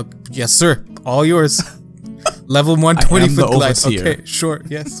 Yes, sir. All yours. Level 1, 20-foot glide. Okay, sure.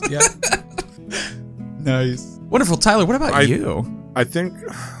 Yes. Yeah. Nice. Wonderful, Tyler. What about you? I think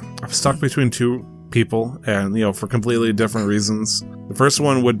I'm stuck between two people, and you know, for completely different reasons. The first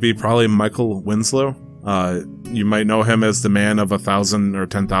one would be probably Michael Winslow. You might know him as the man of 1,000 or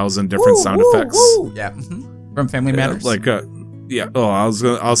 10,000 different sound effects. Yeah. From Family Matters. Yeah. Oh, I was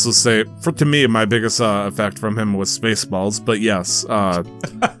gonna also say, to me, my biggest effect from him was Spaceballs. But yes, I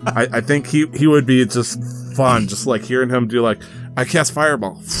think he would be just fun, just like hearing him do like, I cast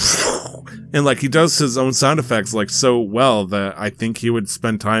Fireball. And like he does his own sound effects like so well that I think he would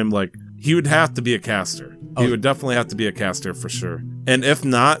spend time like he would have to be a caster. He would definitely have to be a caster for sure. And if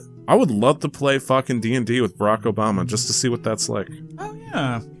not, I would love to play fucking D&D with Barack Obama just to see what that's like. Oh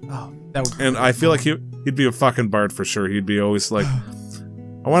yeah. Oh, That would And I feel like he'd be a fucking bard for sure. He'd be always like,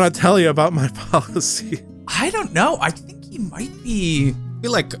 I want to tell you about my policy. I don't know. I think he might be. I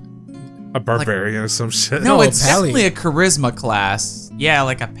feel like A barbarian or some shit. No, No, it's Pally. definitely a charisma class. Yeah,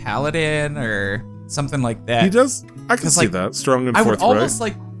 like a paladin or something like that. He does. I can 'Cause, see like, that. Strong and I would forthright. almost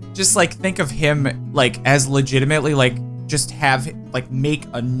just think of him like as legitimately just have make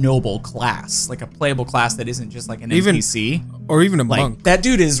a noble class, like a playable class that isn't just like an Even- NPC. or even a Like monk. that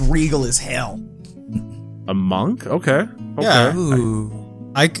dude is regal as hell. A monk? Okay. Yeah. Ooh.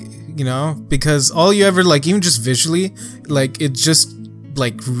 Because all you ever even just visually, it just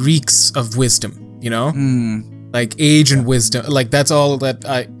reeks of wisdom, like age and wisdom. That's all that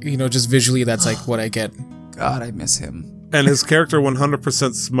I, just visually, that's what I get. God, I miss him. And his character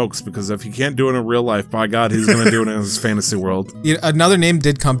 100% smokes, because if he can't do it in real life, by God, he's going to do it in his fantasy world. Another name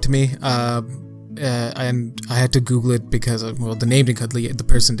did come to me, and I had to Google it because, the name didn't come, the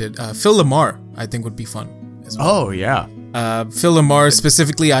person did. Phil Lamar, I think, would be fun as well. Oh yeah. Phil Lamar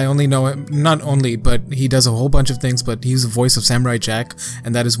specifically, I only know him, not only, but he does a whole bunch of things, but he's the voice of Samurai Jack,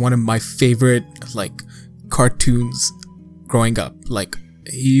 and that is one of my favorite, cartoons growing up.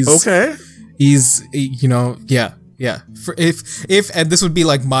 He's... Okay. He's, yeah. For and this would be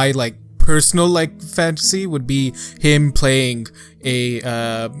my personal fantasy would be him playing a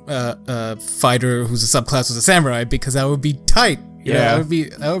fighter who's a subclass of a samurai, because that would be tight. You know,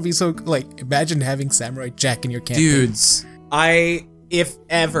 that would be so imagine having Samurai Jack in your campaign. Dudes, if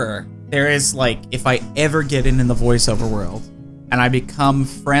I ever get in the voiceover world and I become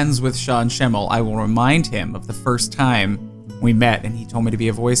friends with Sean Schemmel, I will remind him of the first time we met and he told me to be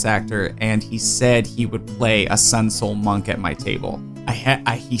a voice actor, and he said he would play a Sun Soul monk at my table.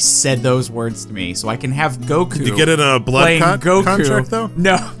 He said those words to me, so I can have Goku. Did you get in a blood playing Goku. contract, though?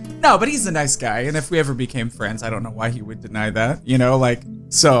 No, but he's a nice guy, and if we ever became friends, I don't know why he would deny that.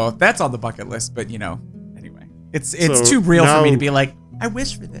 So that's on the bucket list. But anyway, it's So too real for me now- to be like, I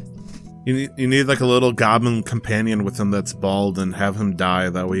wish for this. You need a little goblin companion with him that's bald, and have him die.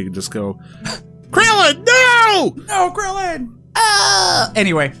 That way you can just go, Krillin, no! No, Krillin.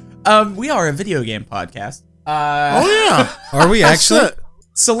 Anyway, we are a video game podcast. Oh, yeah. Are we actually? Shit.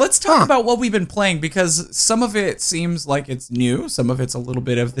 So let's talk about what we've been playing, because some of it seems like it's new, some of it's a little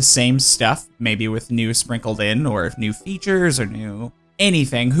bit of the same stuff, maybe with new sprinkled in, or new features, or new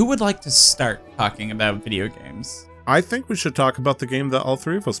anything. Who would like to start talking about video games? I think we should talk about the game that all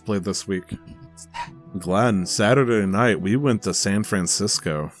three of us played this week. Glenn, Saturday night, we went to San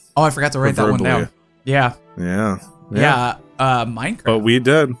Francisco. Oh, I forgot to write that one down. Yeah. Yeah. Minecraft. But we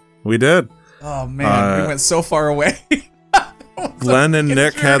did. Oh man, we went so far away. Glenn and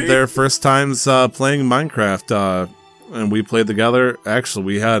Nick had their first times playing Minecraft, and we played together. Actually,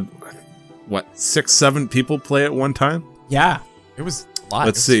 we had 6-7 people play at one time. Yeah, it was a lot.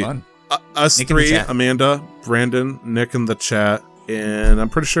 Let's It was see. fun. Us Nick in the three, chat. Amanda, Brandon, Nick in the chat, and I'm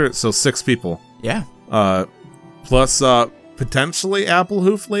pretty sure 6 people. Yeah. Plus potentially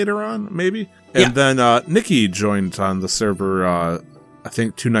Applehoof later on, maybe. And then Nikki joined on the server, I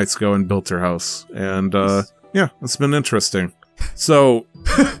think 2 nights ago, and built her house. And yeah, it's been interesting. So,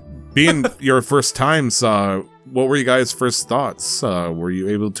 being your first times, what were you guys' first thoughts? Were you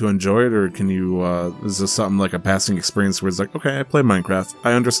able to enjoy it, or can you, is this something like a passing experience where it's like, okay, I play Minecraft,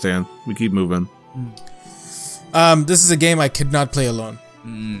 I understand, we keep moving? This is a game I could not play alone.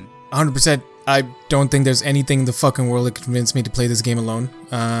 100%. I don't think there's anything in the fucking world that could convince me to play this game alone.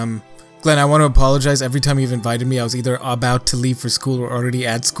 Glenn, I want to apologize. Every time you've invited me, I was either about to leave for school or already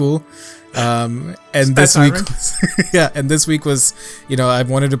at school. And this week, and this week was, I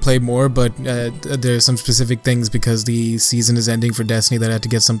wanted to play more, but there's some specific things because the season is ending for Destiny that I had to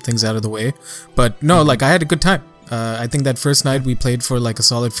get some things out of the way. But no, I had a good time. I think that first night we played for a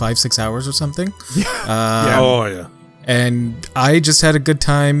solid 5-6 hours or something. Oh yeah. And I just had a good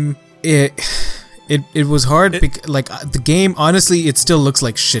time. It was hard because the game, honestly, it still looks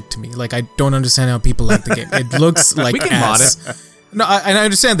like shit to me. I don't understand how people like the game. It looks like We can ass. mod it. No, I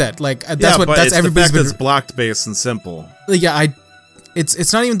understand that. That's But that's it's everybody's the fact been. it's blocked based and simple. Yeah,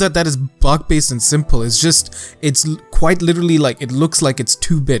 it's not even that is block based and simple. It's just quite literally it looks like it's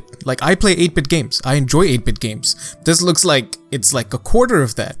 2-bit. I play 8-bit games. I enjoy 8-bit games. This looks like it's a quarter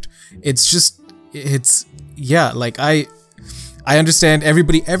of that. I understand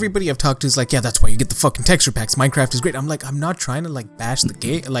everybody I've talked to is yeah, that's why you get the fucking texture packs. Minecraft is great. I'm I'm not trying to bash the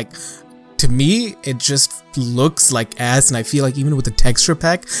game. To me, it just looks like ass, and I feel like even with the texture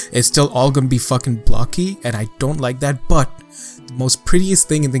pack, it's still all gonna be fucking blocky, and I don't like that. But the most prettiest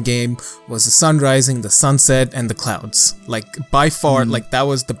thing in the game was the sun rising, the sunset, and the clouds. By far, that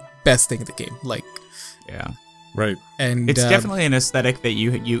was the best thing in the game. Yeah. Right. And It's definitely an aesthetic that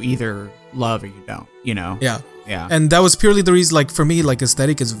you either love or you don't, you know? yeah. Yeah. And that was purely the reason, like, for me, like,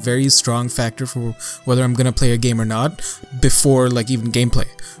 aesthetic is a very strong factor for whether I'm gonna play a game or not before, like, even gameplay,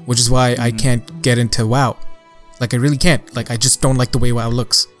 which is why I can't get into WoW. Like, I really can't. Like, I just don't like the way WoW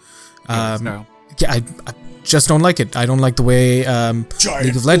looks. No. Yeah, I just don't like it. I don't like the way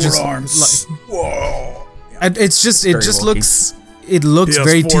League of Legends. Whoa. It's just, it Very just bulky. looks. It looks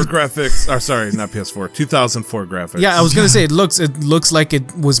very. PS4 graphics. Or sorry, not PS4. 2004 graphics. Yeah, I was gonna say it looks like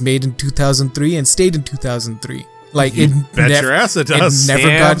it was made in 2003 and stayed in 2003. Like it Bet your ass it does. It never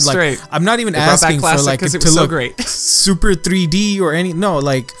Damn got straight. like. I'm not even They brought back asking for classic like 'cause it it to was so look great. super 3D or any. No,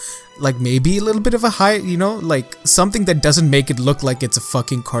 like maybe a little bit of a high. You know, like something that doesn't make it look like it's a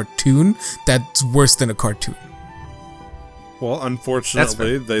fucking cartoon. That's worse than a cartoon. Well,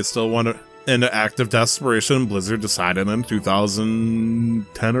 unfortunately, they still want to. In an act of desperation, Blizzard decided in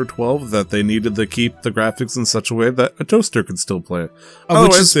 2010 or 12 that they needed to keep the graphics in such a way that a toaster could still play it.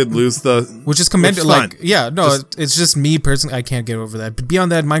 Otherwise, they'd lose the... Which is commended. Which is Like, fine. yeah, no, it's just me personally. I can't get over that. But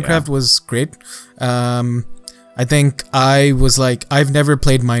beyond that, Minecraft was great. I think I was like, I've never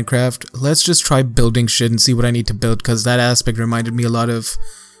played Minecraft. Let's just try building shit and see what I need to build, because that aspect reminded me a lot of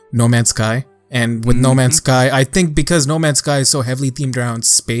No Man's Sky. And with No Man's Sky, I think because No Man's Sky is so heavily themed around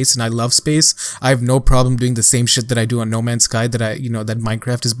space, and I love space, I have no problem doing the same shit that I do on No Man's Sky that that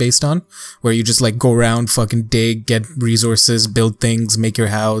Minecraft is based on, where you just like go around, fucking dig, get resources, build things, make your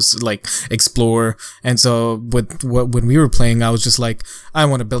house, like explore. And so when we were playing, I was just like, I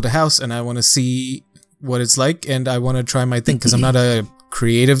want to build a house and I want to see what it's like, and I want to try my thing, because I'm not a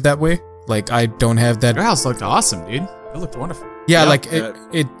creative that way. Like, I don't have that. Your house looked awesome, dude. It looked wonderful. Yeah, Yep. like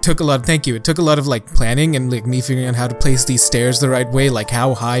it took a lot. Thank you. It took a lot of like planning and like me figuring out how to place these stairs the right way. Like,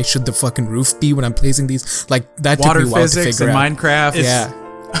 how high should the fucking roof be when I'm placing these? Like, that Water took me a while to physics figure and out. Minecraft. Yeah,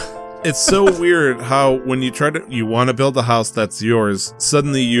 It's so weird how when you want to build a house that's yours,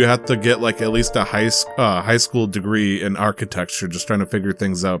 suddenly you have to get like at least a high school degree in architecture just trying to figure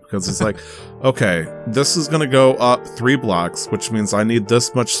things out, because it's like, okay, this is going to go up 3 blocks, which means I need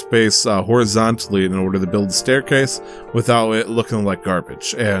this much space horizontally in order to build a staircase without it looking like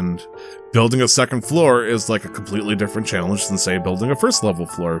garbage. And building a second floor is like a completely different challenge than, say, building a first level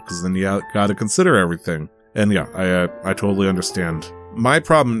floor, because then you got to consider everything. And yeah, I totally understand. My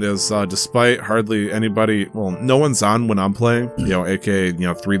problem is, despite hardly anybody, well, no one's on when I'm playing, aka,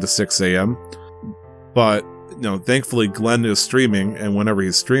 3 to 6 a.m. But, thankfully Glenn is streaming, and whenever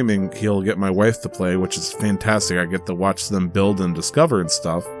he's streaming, he'll get my wife to play, which is fantastic. I get to watch them build and discover and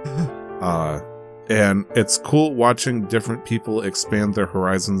stuff. And it's cool watching different people expand their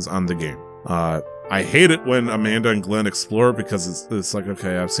horizons on the game. I hate it when Amanda and Glenn explore, because it's like,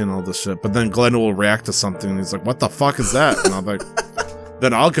 okay, I've seen all this shit, but then Glenn will react to something and he's like, what the fuck is that? And I'm like,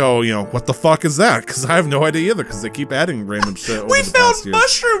 then I'll go, what the fuck is that? Because I have no idea either, because they keep adding random shit over We the past found years.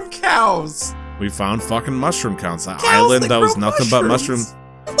 mushroom cows. We found fucking mushroom cows. An island that was grow nothing but mushrooms.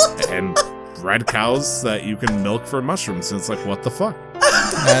 mushrooms and red cows that you can milk for mushrooms. And it's like, what the fuck?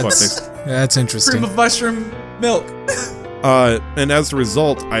 that's Stream interesting. of mushroom milk. And as a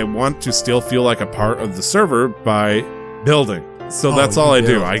result, I want to still feel like a part of the server by building. So that's all I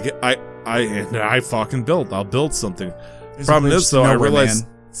do. build. I fucking build. I'll build something. There's Problem a bridge is, to though, I nowhere, realized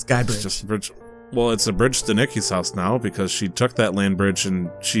man. Sky bridge. it's just a bridge. Well, it's a bridge to Nikki's house now, because she took that land bridge and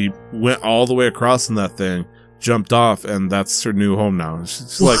she went all the way across in that thing, jumped off, and that's her new home now.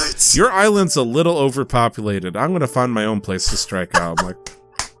 She's like, What? your island's a little overpopulated. I'm gonna find my own place to strike out. I'm like,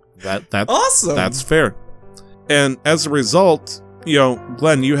 that's Awesome. That's fair. And as a result,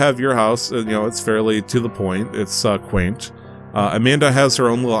 Glenn, you have your house. It's fairly to the point. It's quaint. Amanda has her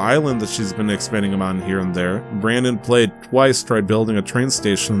own little island that she's been expanding on here and there. Brandon played twice, tried building a train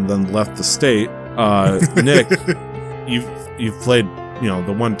station, then left the state. Nick, you've played,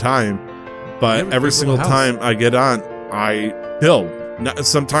 the one time, but Yeah, every a single little house. time I get on, I build.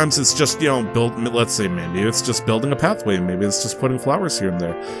 Sometimes it's just, build, let's say maybe it's just building a pathway. Maybe it's just putting flowers here and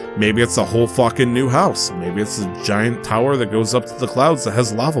there. Maybe it's a whole fucking new house. Maybe it's a giant tower that goes up to the clouds that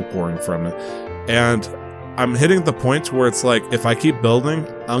has lava pouring from it. And I'm hitting the point where it's like, if I keep building,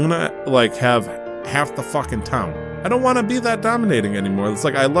 I'm gonna have half the fucking town. I don't want to be that dominating anymore. It's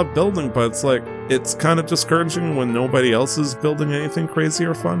like, I love building, but it's like, it's kind of discouraging when nobody else is building anything crazy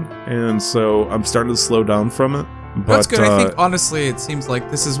or fun. And so I'm starting to slow down from it. But, That's good. I think, honestly, it seems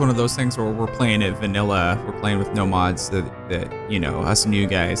like this is one of those things where we're playing it vanilla. We're playing with no mods that us new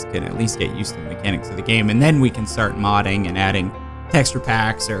guys can at least get used to the mechanics of the game. And then we can start modding and adding texture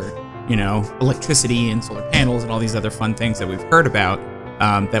packs or, electricity and solar panels and all these other fun things that we've heard about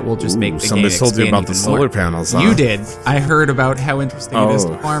that will just make the game somebody told you expand about the even solar more. panels, huh? You did. I heard about how interesting it is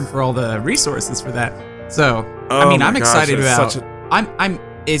to Oh. farm for all the resources for that. So, Oh I mean, my I'm gosh, excited it's about. such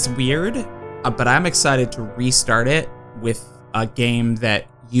It's weird, but I'm excited to restart it with a game that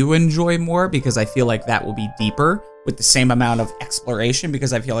you enjoy more because I feel like that will be deeper with the same amount of exploration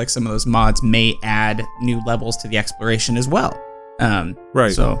because I feel like some of those mods may add new levels to the exploration as well.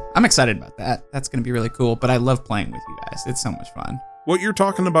 Right. So I'm excited about that. That's going to be really cool, but I love playing with you guys. It's so much fun. What you're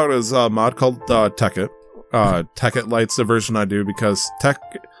talking about is a mod called Tekkit. Tekkit Lite's the version I do because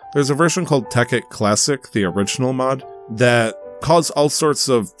there's a version called Tekkit Classic, the original mod, that cause all sorts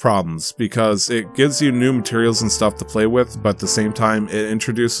of problems because it gives you new materials and stuff to play with, but at the same time, it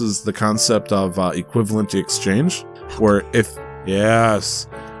introduces the concept of equivalent exchange, where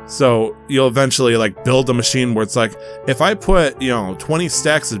so you'll eventually like build a machine where it's like, if I put, 20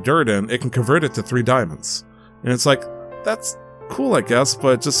 stacks of dirt in, it can convert it to 3 diamonds. And it's like, that's cool, I guess,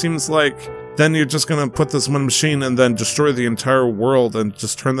 but it just seems like then you're just going to put this one machine and then destroy the entire world and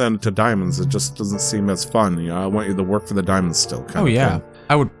just turn that into diamonds. It just doesn't seem as fun. I want you to work for the diamonds still. Oh, yeah.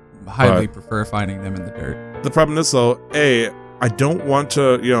 I would highly prefer finding them in the dirt. The problem is, though, I don't want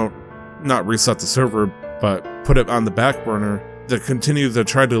to, not reset the server, but put it on the back burner to continue to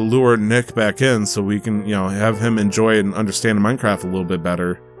try to lure Nick back in so we can, have him enjoy and understand Minecraft a little bit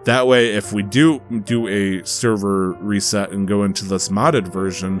better. That way, if we do a server reset and go into this modded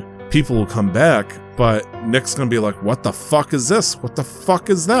version, people will come back, but Nick's gonna be like, what the fuck is this? What the fuck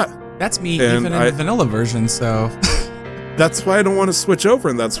is that? That's me even in the vanilla version, so... That's why I don't want to switch over,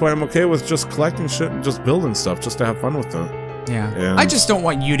 and that's why I'm okay with just collecting shit and just building stuff, just to have fun with it. Yeah. And I just don't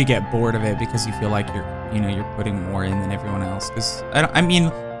want you to get bored of it because you feel like you're putting more in than everyone else. Because, I mean,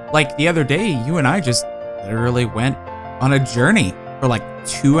 like the other day, you and I just literally went on a journey for like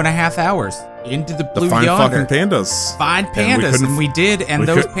 2.5 hours into the blue find yonder. Fucking pandas. Find pandas, and we did, and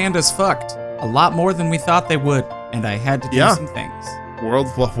those pandas fucked a lot more than we thought they would, and I had to do some things. World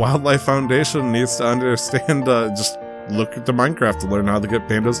Wildlife Foundation needs to understand, just look at the Minecraft to learn how to get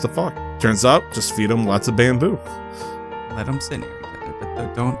pandas to fuck. Turns out, just feed them lots of bamboo. Let them sit near each other,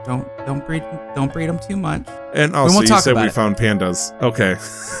 but don't breed them too much. And also, you said we found pandas. Okay.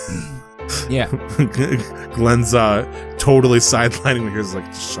 Yeah. Glenn's totally sidelining me. He's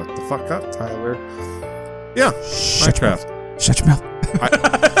like, shut the fuck up, Tyler. Yeah, Minecraft. Shut your mouth.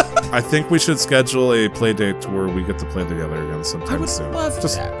 I think we should schedule a play date to where we get to play together again sometime soon. I would love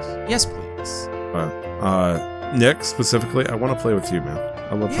that. Yes, please. Nick, specifically, I want to play with you, man.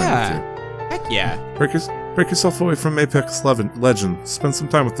 I love playing with you. Heck yeah. Break yourself away from Apex Legend. Spend some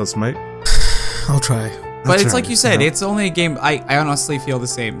time with us, mate. I'll try. But it's like you said, it's only a game. I honestly feel the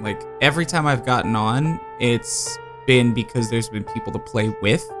same. Like every time I've gotten on, it's been because there's been people to play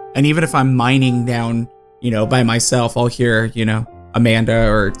with. And even if I'm mining down, by myself, I'll hear, Amanda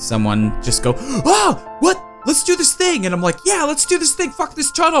or someone just go, "Oh, what? Let's do this thing." And I'm like, "Yeah, let's do this thing. Fuck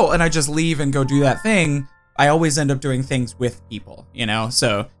this tunnel." And I just leave and go do that thing. I always end up doing things with people,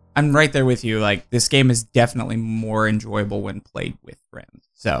 So I'm right there with you. Like this game is definitely more enjoyable when played with friends.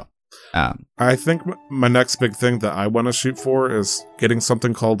 So. I think my next big thing that I want to shoot for is getting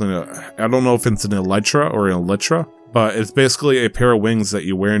something called I don't know if it's an elytra or an elytra, but it's basically a pair of wings that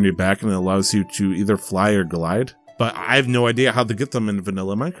you wear on your back and it allows you to either fly or glide. But I have no idea how to get them in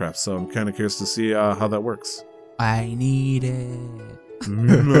vanilla Minecraft, so I'm kind of curious to see how that works. I need it.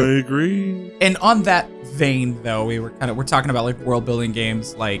 I agree. And on that vein, though, we're talking about like world building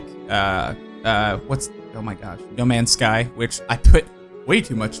games like No Man's Sky, which I put way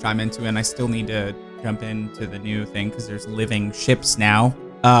too much time into, and I still need to jump into the new thing because there's living ships now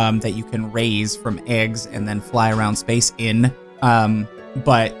that you can raise from eggs and then fly around space in.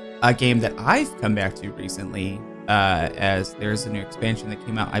 But a game that I've come back to recently, as there's a new expansion that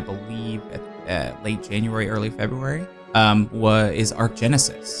came out, I believe at late January, early February, is Ark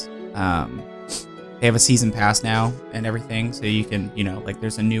Genesis. They have a season pass now and everything, so you can,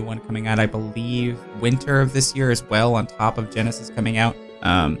 there's a new one coming out, I believe, winter of this year as well, on top of Genesis coming out.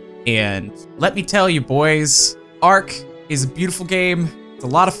 And let me tell you, boys, Ark is a beautiful game. It's a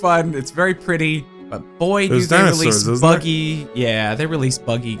lot of fun. It's very pretty, but boy, do they release buggy. Yeah, they release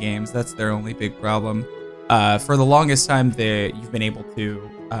buggy games. That's their only big problem. For the longest time, you've been able to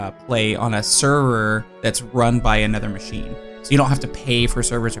play on a server that's run by another machine. So you don't have to pay for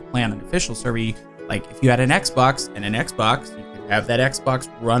servers or play on an official server. Like, if you had an Xbox, you could have that Xbox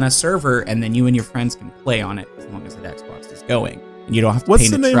run a server, and then you and your friends can play on it as long as that Xbox is going. And you don't have to pay What's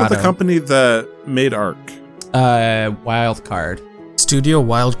the name of the company that made Ark? Wildcard. Studio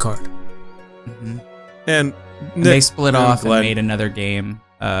Wildcard. Mm-hmm. And they split off and made another game,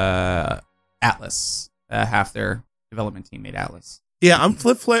 Atlas. Half their development team made Atlas. Yeah, I'm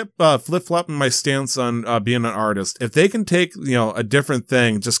flip-flopping my stance on being an artist. If they can take, a different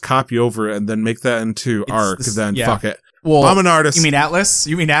thing, just copy over it and then make that into art, then fuck it. Well, I'm an artist. You mean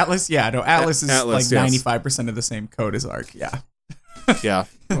Atlas? Yeah, no, Atlas is Atlas, like yes. 95% of the same code as Arc. Yeah. Yeah.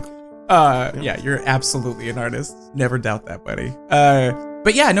 Yeah, you're absolutely an artist. Never doubt that, buddy.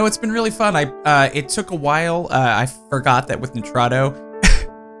 But yeah, no, it's been really fun. It took a while. I forgot that with Nitrado,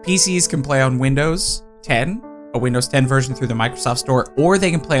 PCs can play on Windows 10, a Windows 10 version through the Microsoft Store, or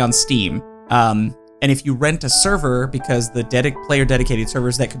they can play on Steam. And if you rent a server, because the player dedicated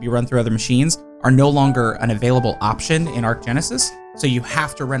servers that could be run through other machines are no longer an available option in Arc Genesis, so you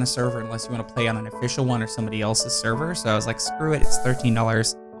have to rent a server unless you want to play on an official one or somebody else's server. So I was like, screw it, it's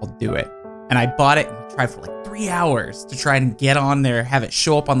 $13, I'll do it. And I bought it and we tried for like 3 hours to try and get on there, have it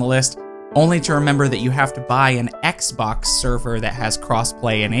show up on the list, only to remember that you have to buy an Xbox server that has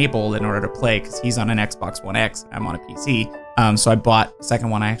crossplay enabled in order to play, because he's on an Xbox One X, I'm on a PC. So I bought the second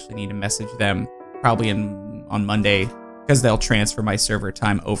one. I actually need to message them probably on Monday, because they'll transfer my server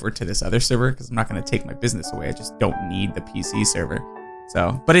time over to this other server, because I'm not going to take my business away. I just don't need the PC server.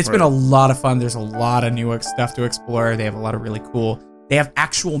 So, but it's been a lot of fun. There's a lot of new stuff to explore. They have a lot of really cool. They have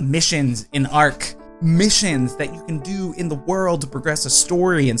actual missions in Arc. Missions that you can do in the world to progress a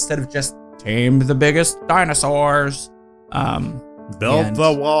story instead of just tame the biggest dinosaurs. Build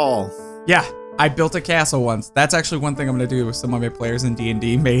the wall. Yeah, I built a castle once. That's actually one thing I'm going to do with some of my players in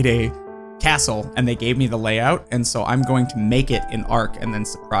D&D. Made a castle and they gave me the layout, and so I'm going to make it in Arc and then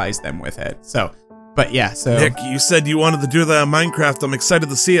surprise them with it. So, but yeah, so Nick, you said you wanted to do that on Minecraft. I'm excited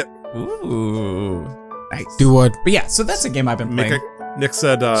to see it. Ooh, nice. Do what? But yeah, so that's a game I've been playing. Nick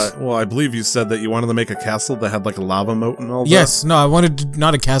said, I believe you said that you wanted to make a castle that had like a lava moat and all that. Yes, no, I wanted to,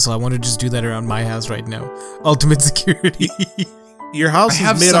 not a castle. I wanted to just do that around my house right now. Ultimate security. Your house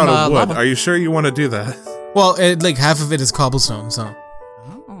is made out of wood. Are you sure you want to do that? Well, like half of it is cobblestone, so.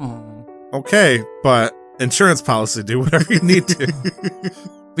 Oh. Okay, but insurance policy, do whatever you need to.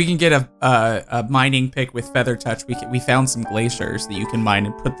 We can get a mining pick with Feather Touch. We found some glaciers that you can mine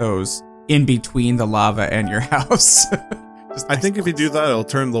and put those in between the lava and your house. I think if you do that, it'll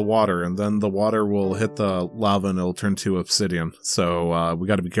turn the water, and then the water will hit the lava and it'll turn to obsidian. So we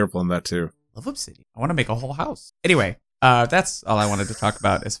got to be careful on that too. Love obsidian. I want to make a whole house. Anyway, that's all I wanted to talk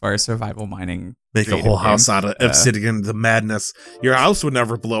about as far as survival mining. Make a whole house out of obsidian, the madness. Your house would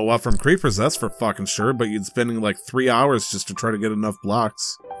never blow up from creepers, that's for fucking sure, but you'd spending like 3 hours just to try to get enough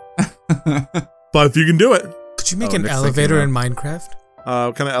blocks. But if you can do it. Could you make an elevator in Minecraft?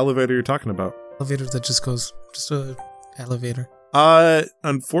 What kind of elevator are you talking about? Elevator that just goes, just a elevator.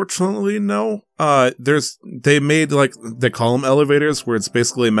 Unfortunately, no. They made like, they call them elevators, where it's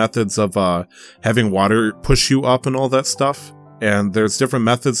basically methods of having water push you up and all that stuff. And there's different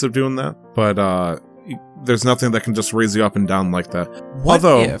methods of doing that, but there's nothing that can just raise you up and down like that.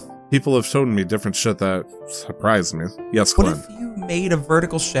 Although people have shown me different shit that surprised me. Yes, Glenn. What if you made a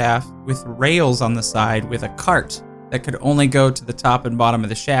vertical shaft with rails on the side with a cart that could only go to the top and bottom of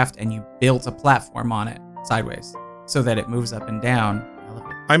the shaft, and you built a platform on it sideways so that it moves up and down?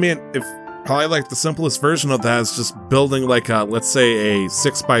 I mean, if probably like the simplest version of that is just building like a, let's say a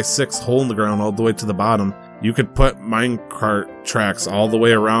 6x6 hole in the ground all the way to the bottom. You could put minecart tracks all the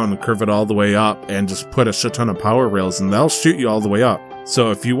way around and curve it all the way up and just put a shit ton of power rails, and they'll shoot you all the way up.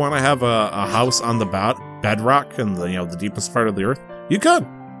 So if you want to have a house on the bedrock and the deepest part of the earth, you could.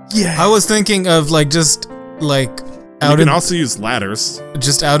 Yeah. I was thinking of like just like out. You can also use ladders.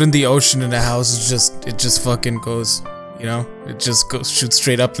 Just out in the ocean in a house, it just fucking goes. It just shoots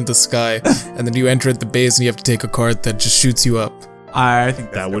straight up into the sky, and then you enter at the base and you have to take a cart that just shoots you up. I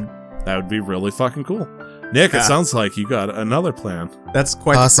think that would be really fucking cool. Nick, It sounds like you got another plan. That's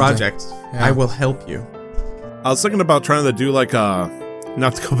quite the project. Yeah. I will help you. I was thinking about trying to do like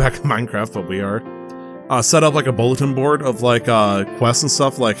not to go back to Minecraft, but we are. Set up like a bulletin board of like quests and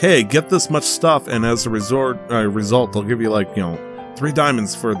stuff, like, hey, get this much stuff, and as a result, they'll give you like, 3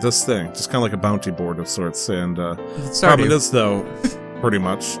 diamonds for this thing. Just kind of like a bounty board of sorts. And problem is, though, pretty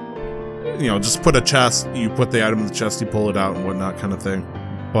much, just put a chest, you put the item in the chest, you pull it out and whatnot kind of thing.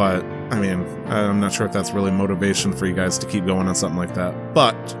 But, I mean, I'm not sure if that's really motivation for you guys to keep going on something like that.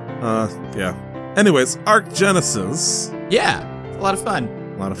 But, yeah. Anyways, Arc Genesis. Yeah, it's a lot of fun.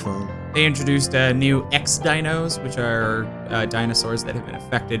 A lot of fun. They introduced new X-Dinos, which are dinosaurs that have been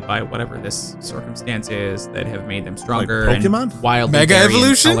affected by whatever this circumstance is that have made them stronger. Like Pokemon? And wildly Mega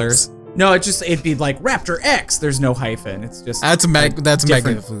Evolutions? Colors. No, it'd be like Raptor X. There's no hyphen. It's just that's Mega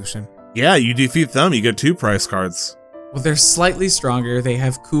Evolution. Yeah, you defeat them, you get 2 prize cards. Well, they're slightly stronger. They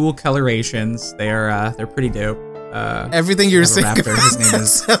have cool colorations. They're pretty dope. Everything you're saying Raptor, his name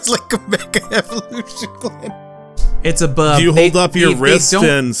is sounds like a Mega Evolution, Glenn. It's a bub. Do you hold up your wrist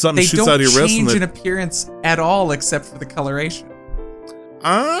and something shoots out of your wrist? They don't change in appearance at all except for the coloration.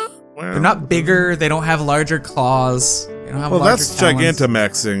 Well, they're not bigger. They don't have larger claws. They don't have larger that's talons.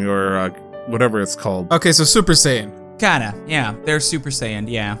 Gigantamaxing or whatever it's called. Okay, so Super Saiyan. Kinda, yeah. They're Super Saiyan,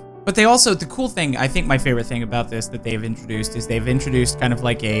 yeah. But they also, the cool thing, I think my favorite thing about this that they've introduced is they've introduced kind of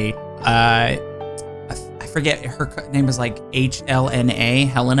like I forget, her name is like HLNA,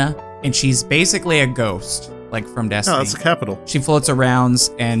 Helena, and she's basically a ghost, like from Destiny. No, that's a capital. She floats around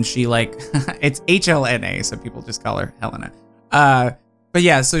and she like, it's HLNA, so people just call her Helena. But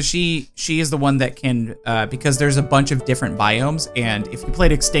yeah, so she is the one that can, because there's a bunch of different biomes, and if you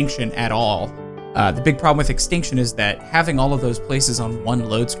played Extinction at all, the big problem with Extinction is that having all of those places on one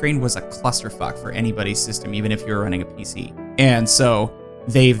load screen was a clusterfuck for anybody's system, even if you were running a PC. And so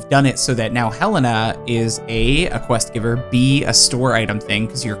they've done it so that now Helena is A, a quest giver, B, a store item thing,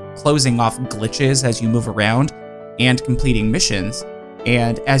 because you're closing off glitches as you move around and completing missions.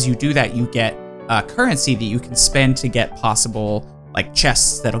 And as you do that, you get currency that you can spend to get possible like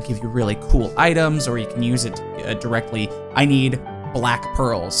chests that'll give you really cool items, or you can use it directly. I need black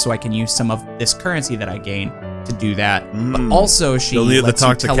pearls, so I can use some of this currency that I gain to do that. But also You'll need to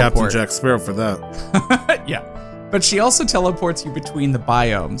talk to teleport. Captain Jack Sparrow for that. Yeah. But she also teleports you between the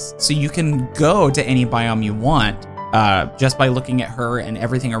biomes, so you can go to any biome you want just by looking at her, and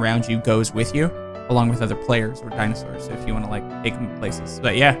everything around you goes with you, along with other players or dinosaurs, so if you want to like take them places.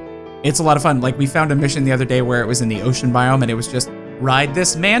 But yeah, it's a lot of fun. Like, we found a mission the other day where it was in the ocean biome, and it was just ride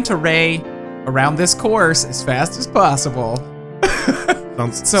this manta ray around this course as fast as possible.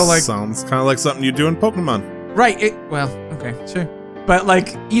 Sounds kind of like something you do in Pokemon. Right. Well, okay, sure. But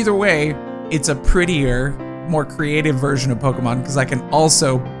like, either way, it's a prettier, more creative version of Pokemon, because I can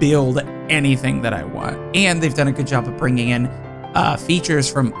also build anything that I want. And they've done a good job of bringing in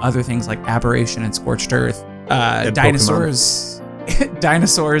features from other things like Aberration and Scorched Earth, dinosaurs,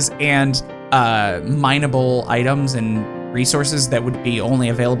 dinosaurs, and mineable items and resources that would be only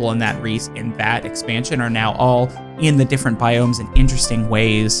available in that expansion are now all in the different biomes in interesting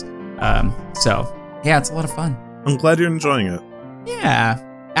ways. So yeah, it's a lot of fun. I'm glad you're enjoying it. Yeah.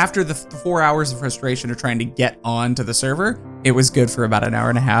 After the 4 hours of frustration of trying to get onto the server, it was good for about an hour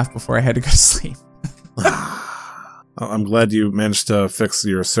and a half before I had to go to sleep. I'm glad you managed to fix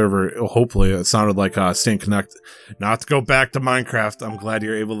your server. Hopefully, it sounded like staying connected. Not to go back to Minecraft, I'm glad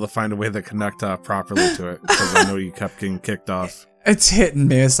you're able to find a way to connect properly to it, because I know you kept getting kicked off. It's hit and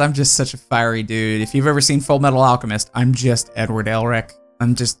miss. I'm just such a fiery dude. If you've ever seen Full Metal Alchemist, I'm just Edward Elric.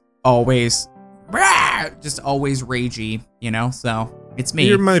 I'm just always ragey, you know? So, it's me.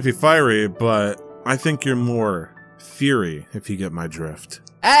 You might be fiery, but I think you're more Fury, if you get my drift.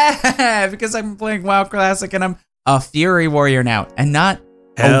 Because I'm playing WoW Classic and I'm a Fury Warrior now, and not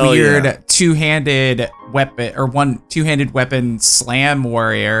Hell a weird yeah. two-handed weapon slam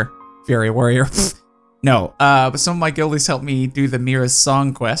warrior, Fury Warrior. No, but some of my guildies helped me do the Mira's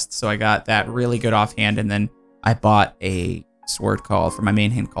Song quest, so I got that really good offhand, and then I bought a sword for my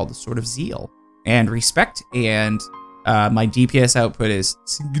main hand called the Sword of Zeal and Respect, and my DPS output is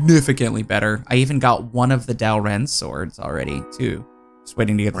significantly better. I even got one of the Dalren swords already, too. Just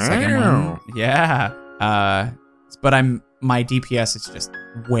waiting to get the second one. Yeah. But my DPS is just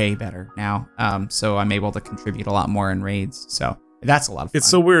way better now. So I'm able to contribute a lot more in raids. So that's a lot of fun. It's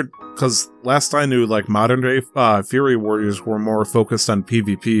so weird, because last I knew, like, modern day Fury Warriors were more focused on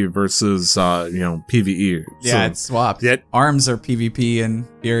PvP versus, PvE. Yeah, it's swapped. Arms are PvP and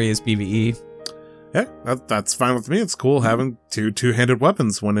Fury is PvE. Yeah, that's fine with me. It's cool having two-handed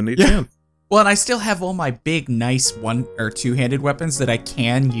weapons, one in each hand. Well, and I still have all my big, nice one or two-handed weapons that I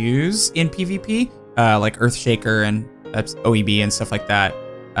can use in PvP, like Earthshaker and OEB and stuff like that.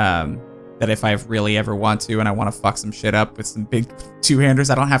 That if I really ever want to and I want to fuck some shit up with some big two-handers,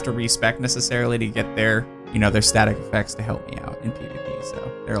 I don't have to respec necessarily to get their static effects to help me out in PvP.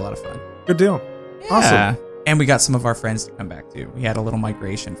 So they're a lot of fun. Good deal. Yeah. Awesome. And we got some of our friends to come back too. We had a little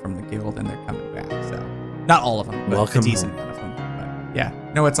migration from the guild, and they're coming back. So not all of them, but Welcome a decent home. amount of them. But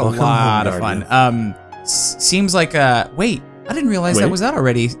yeah, no, it's a Welcome lot home, of fun. Guardian. Seems like wait, I didn't realize that was out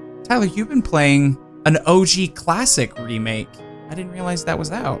already. Tyler, you've been playing an OG classic remake. I didn't realize that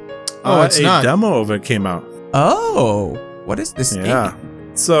was out. Oh, it's not. A demo of it came out. Oh, what is this Yeah.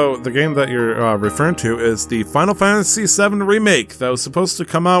 game? So the game that you're referring to is the Final Fantasy VII Remake that was supposed to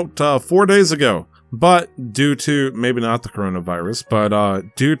come out 4 days ago. But due to, maybe not the coronavirus,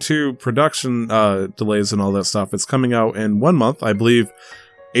 but due to production delays and all that stuff, it's coming out in 1 month, I believe,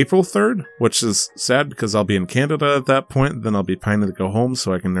 April 3rd, which is sad because I'll be in Canada at that point. Then I'll be planning to go home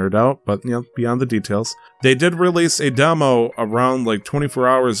so I can nerd out, but beyond the details. They did release a demo around like 24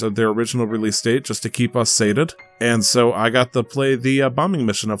 hours of their original release date just to keep us sated. And so I got to play the bombing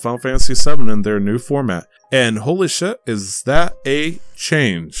mission of Final Fantasy VII in their new format. And holy shit, is that a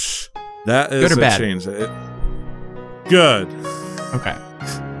change? That is Good or a bad? change. Good. Okay.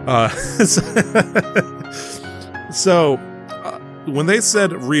 So, when they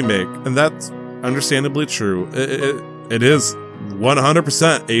said remake, and that's understandably true, it is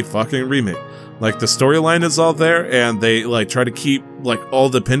 100% a fucking remake. Like, the storyline is all there, and they, like, try to keep, like, all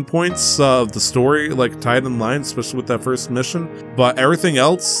the pinpoints of the story, like, tied in line, especially with that first mission. But everything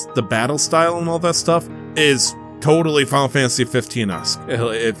else, the battle style and all that stuff, is totally Final Fantasy 15-esque.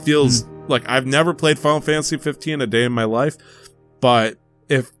 It feels like I've never played Final Fantasy 15 a day in my life, but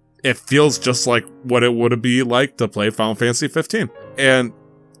it feels just like what it would be like to play Final Fantasy 15. And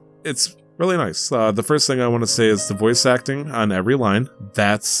it's really nice. The first thing I want to say is the voice acting on every line.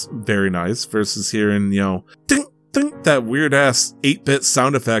 That's very nice versus hearing, ding, ding, that weird ass 8-bit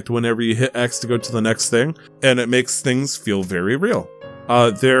sound effect whenever you hit X to go to the next thing. And it makes things feel very real.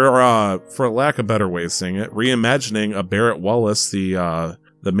 They're, for lack of better way of saying it, reimagining a Barrett Wallace, the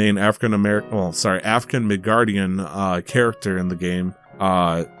main African Midgardian character in the game,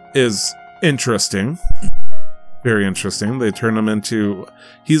 is interesting. Very interesting. They turn him into...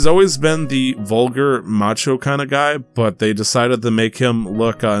 He's always been the vulgar, macho kind of guy, but they decided to make him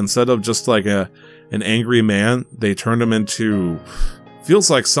look, instead of just like an angry man, they turned him into... Feels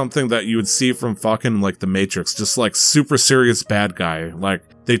like something that you would see from fucking, like, The Matrix. Just, like, super serious bad guy. Like,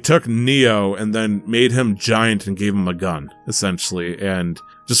 they took Neo and then made him giant and gave him a gun, essentially. And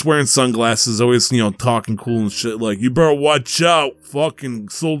just wearing sunglasses, always, talking cool and shit. Like, you better watch out, fucking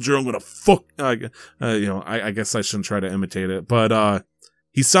soldier, I'm gonna fuck... I guess I shouldn't try to imitate it. But,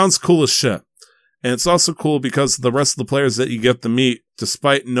 he sounds cool as shit. And it's also cool because the rest of the players that you get to meet,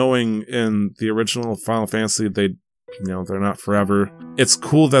 despite knowing in the original Final Fantasy they're not forever. It's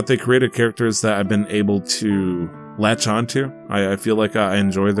cool that they created characters that I've been able to latch onto. I feel like I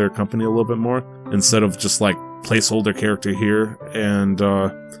enjoy their company a little bit more instead of just like placeholder character here. And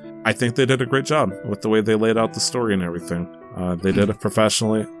I think they did a great job with the way they laid out the story and everything. They did it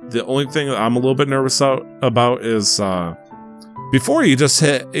professionally. The only thing I'm a little bit nervous about is before you just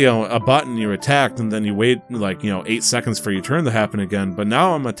hit a button, you're attacked, and then you wait 8 seconds for your turn to happen again. But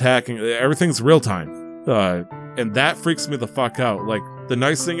now I'm attacking. Everything's real time. And that freaks me the fuck out. Like, the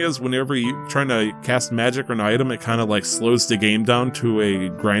nice thing is, whenever you're trying to cast magic or an item, it kind of, like, slows the game down to a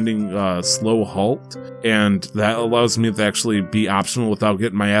grinding, slow halt. And that allows me to actually be optional without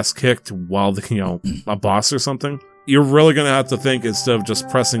getting my ass kicked while, a boss or something. You're really gonna have to think instead of just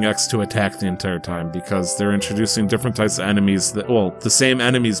pressing X to attack the entire time, because they're introducing different types of enemies the same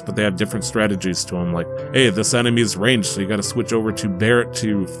enemies, but they have different strategies to them. Like, hey, this enemy's ranged, so you gotta switch over to Barrett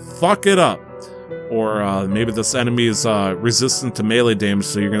to fuck it up. Or maybe this enemy is resistant to melee damage,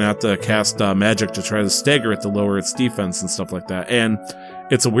 so you're going to have to cast magic to try to stagger it to lower its defense and stuff like that. And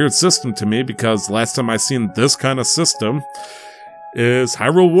it's a weird system to me, because last time I seen this kind of system is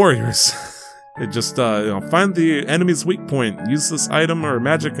Hyrule Warriors. It just, find the enemy's weak point, use this item or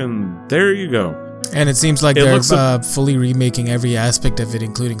magic, and there you go. And it seems like they're fully remaking every aspect of it,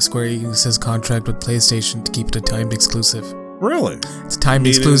 including Square Enix's contract with PlayStation to keep it a timed exclusive. Really? It's timed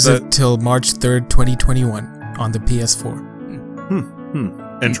exclusive till March 3rd, 2021 on the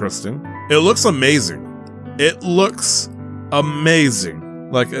PS4. Interesting. It looks amazing.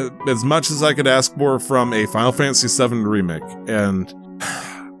 Like, as much as I could ask for from a Final Fantasy VII remake. And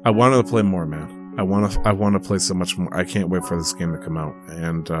I wanted to play more, man. I want to play so much more. I can't wait for this game to come out.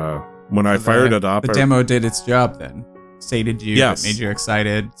 And when I fired it up... The demo did its job then. Sated you, yes. It made you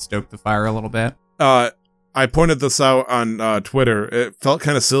excited, stoked the fire a little bit. I pointed this out on Twitter. It felt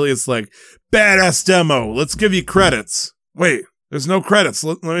kind of silly. It's like, badass demo. Let's give you credits. Wait, there's no credits.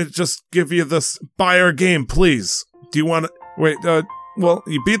 Let me just give you this. Buy our game, please. Do you want to... Wait, well,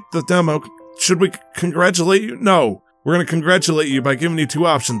 you beat the demo. Should we congratulate you? No. We're going to congratulate you by giving you two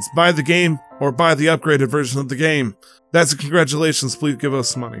options. Buy the game or buy the upgraded version of the game. That's a congratulations. Please give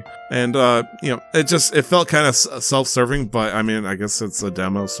us money. And, it felt kind of self-serving, but I mean, I guess it's a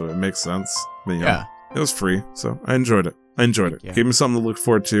demo, so it makes sense. But, yeah. It was free, so I enjoyed it. Yeah. Gave me something to look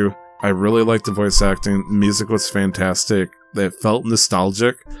forward to. I really liked the voice acting. Music was fantastic. It felt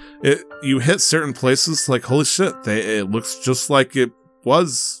nostalgic. You hit certain places like, holy shit, it looks just like it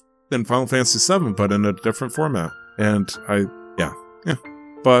was in Final Fantasy VII, but in a different format. And yeah.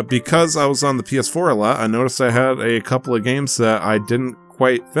 But because I was on the PS4 a lot, I noticed I had a couple of games that I didn't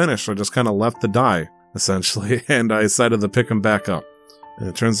quite finish. I just kind of left to die, essentially, and I decided to pick them back up. And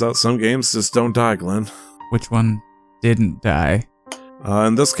it turns out some games just don't die, Glenn. Which one didn't die?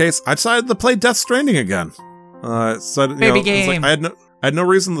 In this case, I decided to play Death Stranding again. Baby game. I had no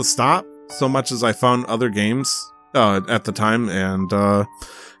reason to stop so much as I found other games at the time, and I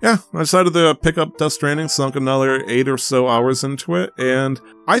decided to pick up Death Stranding, sunk another 8 or so hours into it, and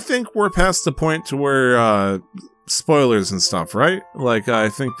I think we're past the point to where spoilers and stuff, right? Like, I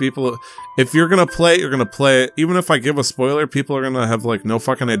think people, if you're gonna play it, you're gonna play it. Even if I give a spoiler, people are gonna have like no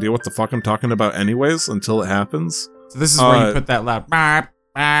fucking idea what the fuck I'm talking about anyways until it happens. So this is where you put that loud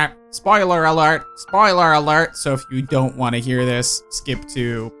spoiler alert, spoiler alert. So if you don't want to hear this, skip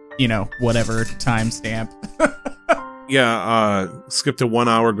to, whatever timestamp. Skip to 1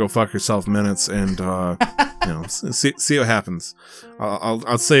 hour, go fuck yourself minutes, and see what happens.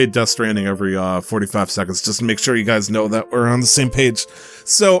 I'll say Death Stranding every 45 seconds just to make sure you guys know that we're on the same page.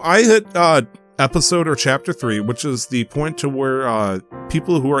 So I hit episode or chapter 3, which is the point to where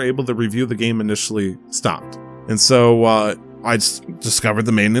people who are able to review the game initially stopped. And so I just discovered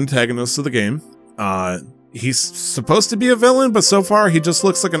the main antagonist of the game. He's supposed to be a villain, but so far he just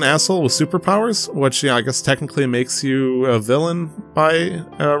looks like an asshole with superpowers, which I guess technically makes you a villain by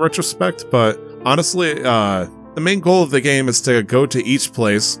retrospect. But honestly, the main goal of the game is to go to each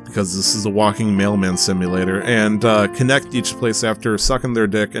place, because this is a walking mailman simulator, and connect each place after sucking their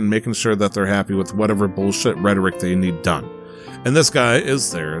dick and making sure that they're happy with whatever bullshit rhetoric they need done. And this guy is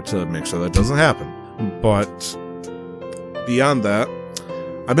there to make sure that doesn't happen. But beyond that,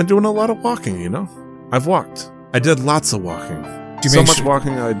 I've been doing a lot of walking, I've walked. I did lots of walking. So much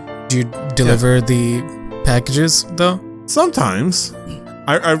walking. Do you deliver the packages though? Sometimes.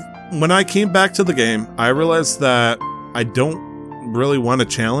 When I came back to the game, I realized that I don't really want a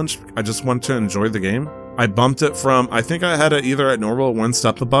challenge. I just want to enjoy the game. I bumped it from, I think I had it either at normal or one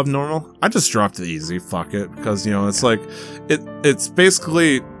step above normal. I just dropped it easy. Fuck it. Because, it's like, it's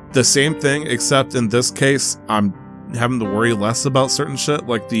basically the same thing, except in this case, I'm having to worry less about certain shit,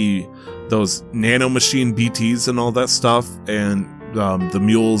 like those nanomachine BTs and all that stuff, and the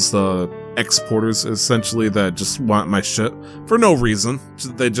mules, the exporters, essentially, that just want my shit for no reason.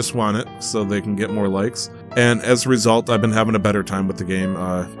 They just want it so they can get more likes. And as a result, I've been having a better time with the game.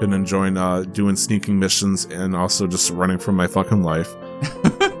 Been enjoying doing sneaking missions and also just running for my fucking life.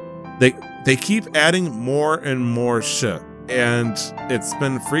 They keep adding more and more shit. And it's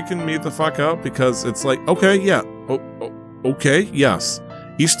been freaking me the fuck out, because it's like, okay, yeah, okay, yes.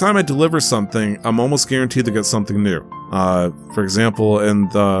 Each time I deliver something, I'm almost guaranteed to get something new. For example, in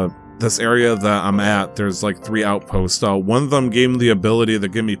this area that I'm at, there's like 3 outposts. One of them gave me the ability to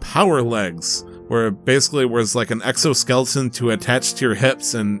give me power legs, where it basically was like an exoskeleton to attach to your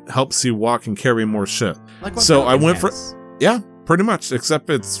hips and helps you walk and carry more shit. Like what so I went has. Pretty much, except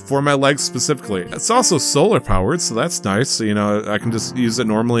it's for my legs specifically. It's also solar powered, so that's nice. So, I can just use it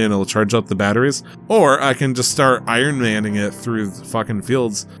normally and it'll charge up the batteries. Or I can just start Iron Manning it through the fucking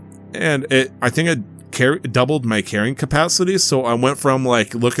fields. And I think it doubled my carrying capacity. So I went from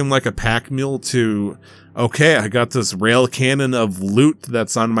like looking like a pack mule to, okay, I got this rail cannon of loot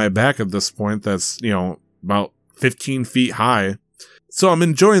that's on my back at this point that's, about 15 feet high. So I'm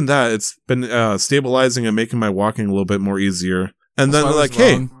enjoying that. It's been stabilizing and making my walking a little bit more easier. And then like,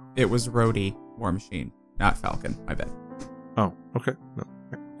 hey, it was Rhodey War Machine, not Falcon. My bad. Oh, okay. No,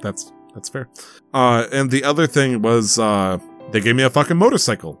 that's fair. And the other thing was they gave me a fucking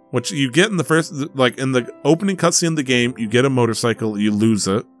motorcycle, which you get in the first, like in the opening cutscene of the game, you get a motorcycle, you lose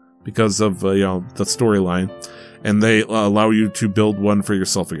it because of the storyline, and they allow you to build one for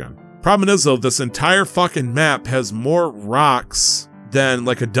yourself again. Problem is though, this entire fucking map has more rocks than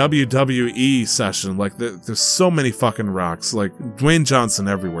like a WWE session. Like there's so many fucking rocks, like Dwayne Johnson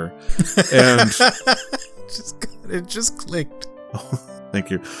everywhere. And it just clicked. Oh,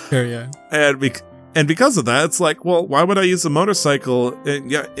 thank you. Yeah. And because of that, it's like, well, why would I use a motorcycle?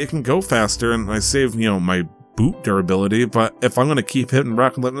 It can go faster and I save, my boot durability, but if I'm going to keep hitting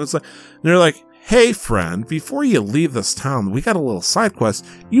rock, it's like, they're like, hey friend, before you leave this town, we got a little side quest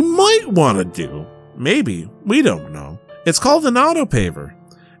you might want to do. Maybe. We don't know. It's called an autopaver.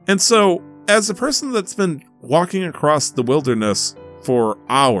 And so, as a person that's been walking across the wilderness for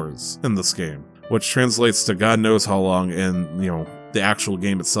hours in this game, which translates to God knows how long in, the actual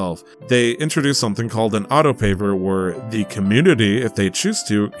game itself, they introduce something called an autopaver, where the community, if they choose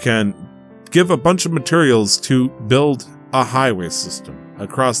to, can give a bunch of materials to build a highway system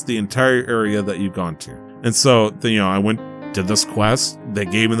across the entire area that you've gone to. And so, I went did this quest. They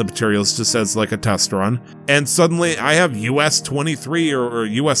gave me the materials just as like a test run. And suddenly I have US 23 or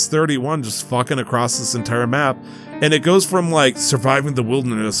US 31 just fucking across this entire map. And it goes from like surviving the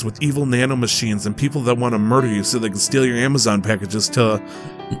wilderness with evil nanomachines and people that want to murder you so they can steal your Amazon packages to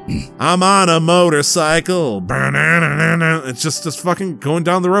I'm on a motorcycle. It's just fucking going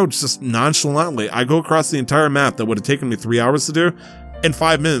down the road just nonchalantly. I go across the entire map that would have taken me 3 hours to do. In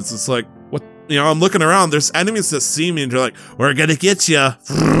 5 minutes, it's like, what? You know, I'm looking around. There's enemies that see me and they're like, we're gonna get you.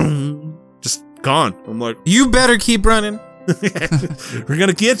 Just gone. I'm like, You better keep running. we're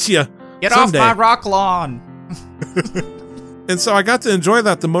gonna get you. Get someday. off my rock lawn. And so I got to enjoy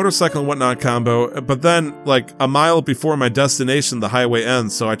the motorcycle and whatnot combo, but then, like, a mile before my destination, the highway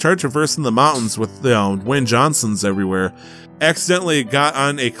ends, so I tried traversing the mountains with, Wayne Johnsons everywhere. Accidentally got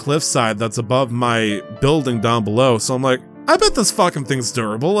on a cliffside that's above my building down below, so I'm like, I bet this fucking thing's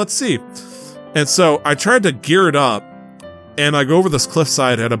durable, let's see. And so I tried to gear it up, and I go over this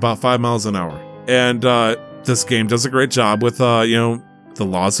cliffside at about 5 miles an hour. And this game does a great job with, the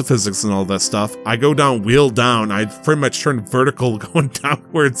laws of physics and all that stuff. I go down, wheel down. I pretty much turn vertical going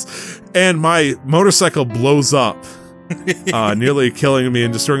downwards, and my motorcycle blows up, nearly killing me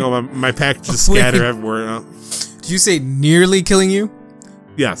and destroying all my packages scatter everywhere. Did you say nearly killing you?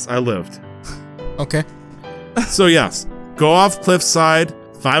 Yes, I lived. Okay. So yes, go off cliffside,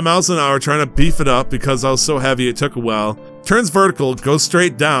 5 miles an hour, trying to beef it up because I was so heavy it took a while. Turns vertical, goes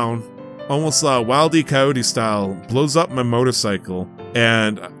straight down, almost Wild E. Coyote style, blows up my motorcycle.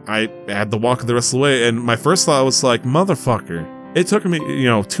 And I had to walk the rest of the way, and my first thought was like, motherfucker, it took me,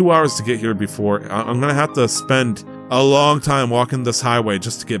 2 hours to get here before. I'm gonna have to spend a long time walking this highway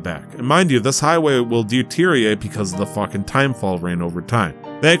just to get back. And mind you, this highway will deteriorate because of the fucking timefall rain over time.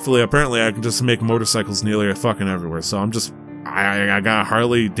 Thankfully, apparently, I can just make motorcycles nearly fucking everywhere, so I got a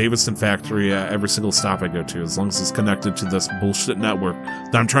Harley Davidson factory at every single stop I go to, as long as it's connected to this bullshit network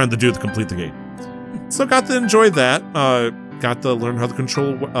that I'm trying to do to complete the game. So got to enjoy that. Got to learn how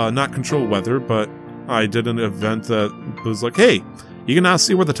to not control weather, but I did an event that was like, hey, you can now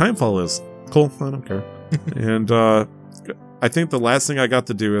see where the timefall is. Cool, I don't care. And I think the last thing I got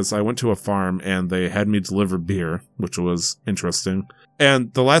to do is I went to a farm and they had me deliver beer, which was interesting.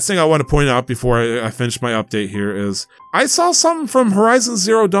 And the last thing I want to point out before I finish my update here is I saw something from Horizon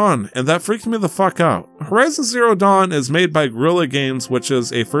Zero Dawn, and that freaked me the fuck out. Horizon Zero Dawn is made by Guerrilla Games, which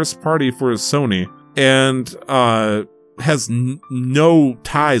is a first party for Sony, and has no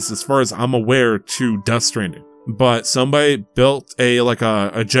ties, as far as I'm aware, to Death Stranding. But somebody built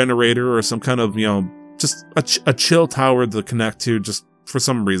a generator or some kind of, just a chill tower to connect to just for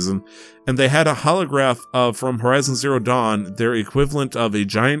some reason. And they had a holograph of, from Horizon Zero Dawn, their equivalent of a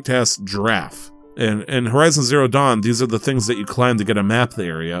giant-ass giraffe. And in Horizon Zero Dawn, these are the things that you climb to get a map of the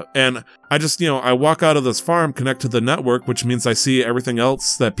area. And I just, I walk out of this farm, connect to the network, which means I see everything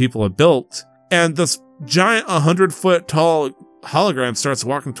else that people have built. And this giant 100-foot tall hologram starts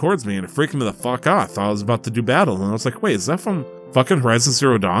walking towards me, and it freaked me the fuck out. I thought I was about to do battle, and I was like, wait, is that from fucking Horizon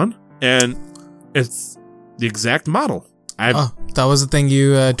Zero Dawn? And it's the exact model. That was the thing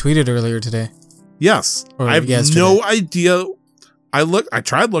you tweeted earlier today. Yes. I have no idea. I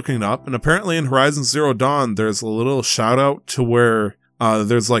tried looking it up, and apparently in Horizon Zero Dawn, there's a little shout out to where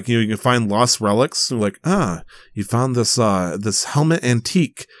there's you can find lost relics. Like, you found this helmet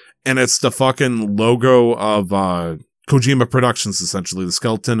antique. And it's the fucking logo of Kojima Productions, essentially. The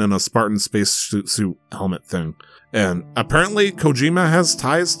skeleton and a Spartan space suit helmet thing. And apparently Kojima has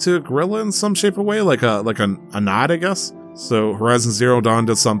ties to Guerrilla in some shape or way, like a nod, I guess. So Horizon Zero Dawn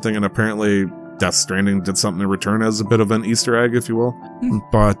did something, and apparently Death Stranding did something in return as a bit of an Easter egg, if you will.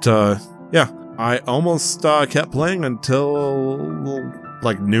 But, yeah, I almost kept playing until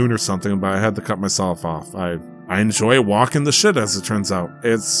noon or something, but I had to cut myself off. I enjoy walking the shit, as it turns out.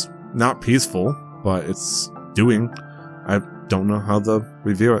 It's not peaceful, but it's doing. I don't know how to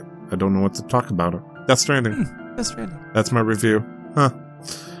review it. I don't know what to talk about it. Death Stranding. Death Stranding. That's my review. What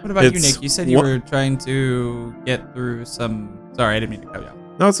about you, Nick? You said you were trying to get through some... Sorry, I didn't mean to cut you off.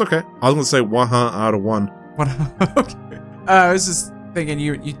 No, it's okay. I was going to say 1 out of 1. Okay. I was just thinking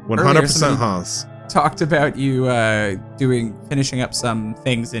you 100% Haas. Talked about you finishing up some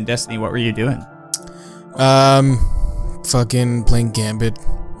things in Destiny. What were you doing? Fucking playing Gambit,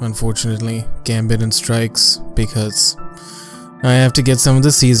 unfortunately. Gambit and Strikes, because I have to get some of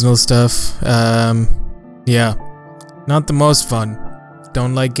the seasonal stuff. Yeah. Not the most fun.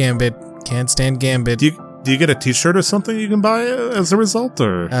 Don't like Gambit. Can't stand Gambit. Do you get a t-shirt or something you can buy as a result,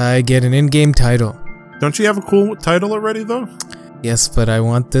 or? I get an in-game title. Don't you have a cool title already, though? Yes, but I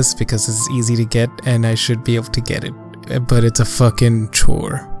want this because it's easy to get, and I should be able to get it. But it's a fucking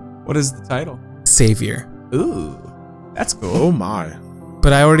chore. What is the title? Savior. Ooh. That's cool. Oh my.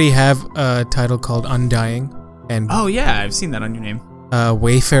 But I already have a title called Undying and Oh yeah, I've seen that on your name.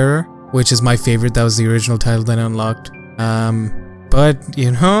 Wayfarer, which is my favorite. That was the original title that I unlocked. But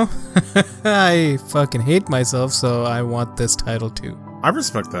you know, I fucking hate myself, so I want this title too. I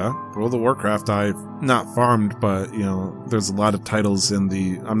respect that. World of Warcraft, I've not farmed, but, you know, there's a lot of titles in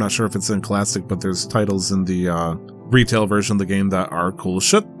the... I'm not sure if it's in Classic, but there's titles in the retail version of the game that are cool as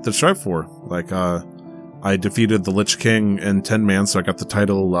shit to strive for. Like, I defeated the Lich King in 10-man, so I got the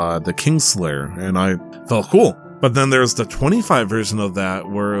title the Kingslayer, and I felt cool. But then there's the 25 version of that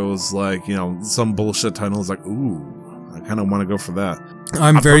where it was like, you know, some bullshit title is like, ooh, I kind of want to go for that.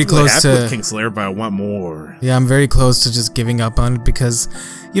 I'm very close to with Kingslayer, but I want more. Yeah, I'm very close to just giving up on it because,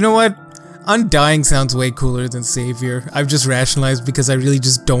 you know what? Undying sounds way cooler than Savior. I've just rationalized because I really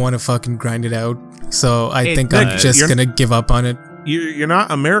just don't want to fucking grind it out. So I think I'm just gonna give up on it. You're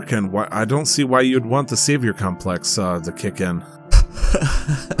not American. Why? I don't see why you'd want the Savior complex to kick in.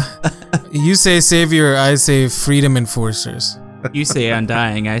 You say Savior, I say Freedom Enforcers. You say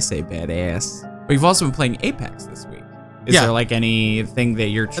Undying, I say Badass. But you've also been playing Apex this week. Is there like anything that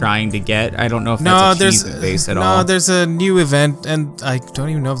you're trying to get? I don't know if that's achievement based at all. No, there's a new event, and I don't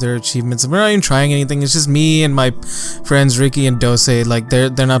even know if there are achievements. We're not even trying anything. It's just me and my friends Ricky and Dose. Like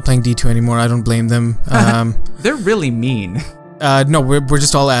they're not playing D2 anymore. I don't blame them. They're really mean. No, we're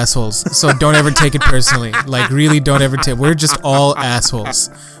just all assholes. So don't ever take it personally. Like really, don't ever take. We're just all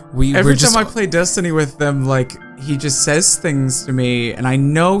assholes. Every time I play Destiny with them, like he just says things to me, and I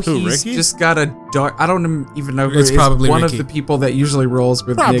know he's just got a dark. I don't even know who it's probably one Ricky. of the people that usually rolls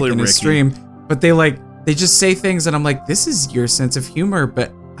with Nick in his stream. But they just say things, and I'm like, this is your sense of humor,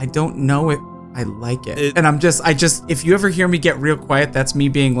 but I don't know if I like it. And I just, if you ever hear me get real quiet, that's me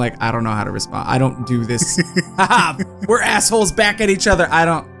being like, I don't know how to respond. I don't do this. Haha, we're assholes back at each other.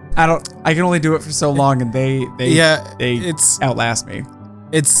 I can only do it for so long, and they outlast me.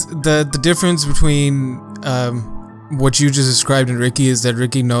 It's the difference between what you just described and Ricky is that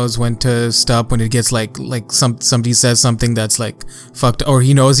Ricky knows when to stop when it gets like somebody says something that's like fucked, or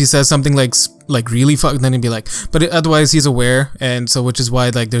he knows he says something like really fucked, then he'd be like, but otherwise he's aware, and so which is why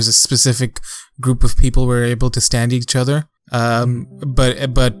like there's a specific group of people where we're able to stand each other. But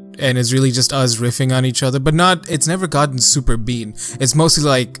it's really just us riffing on each other, but it's never gotten super bean. It's mostly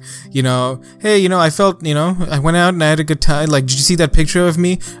like, you know, hey, you know, I felt, you know, I went out and I had a good time. Like, did you see that picture of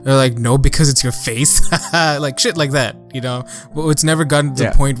me? Or like, no, because it's your face. Like shit like that, you know, but it's never gotten to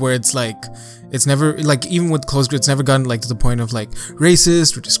the point where it's like, it's never like, even with close groups, it's never gotten like to the point of like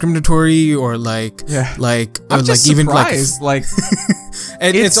racist or discriminatory or like, I'm just even surprised, like,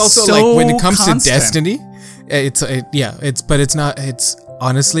 and it's also so like when it comes constant. to Destiny, it's not,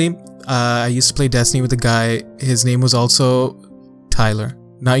 honestly, I used to play Destiny with a guy, his name was also Tyler.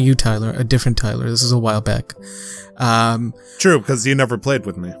 Not you, Tyler, a different Tyler. This is a while back. True, because you never played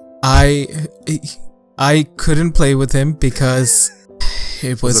with me. I couldn't play with him because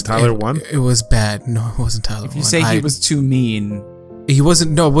was it Tyler 1? It was bad. No, it wasn't Tyler 1. If you say he was too mean... He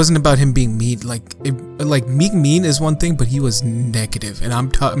wasn't. No, it wasn't about him being mean. Being mean is one thing, but he was negative, and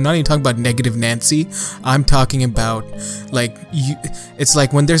I'm not even talking about negative Nancy. I'm talking about like you. It's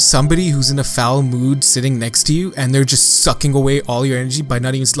like when there's somebody who's in a foul mood sitting next to you, and they're just sucking away all your energy by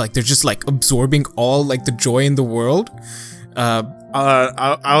not even like they're just like absorbing all like the joy in the world. I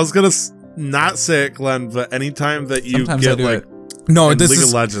was gonna not say it, Glenn, but anytime that you Sometimes get I do like no, this League is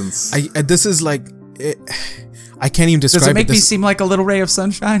of Legends. This is like. I can't even describe it. Does it make me seem like a little ray of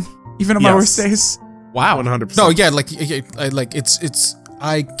sunshine, even on my worst days? Wow, 100%. No, yeah, like it's.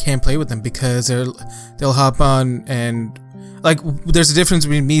 I can't play with them because they'll hop on and like there's a difference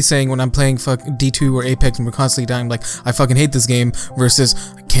between me saying when I'm playing D2 or Apex and we're constantly dying like I fucking hate this game versus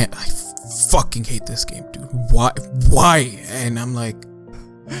I fucking hate this game, dude. Why? And I'm like,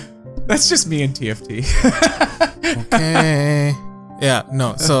 that's just me and TFT. okay. Yeah,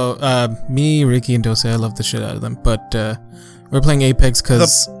 no, so, me, Ricky, and Dose, I love the shit out of them, but, we're playing Apex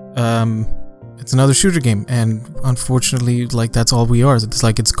because, it's another shooter game, and unfortunately, like, that's all we are. It's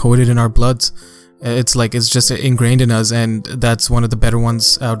like, it's coded in our bloods. It's like, it's just ingrained in us, and that's one of the better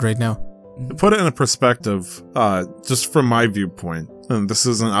ones out right now. To put it in a perspective, just from my viewpoint, and this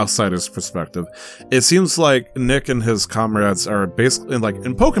is an outsider's perspective, it seems like Nick and his comrades are basically, like,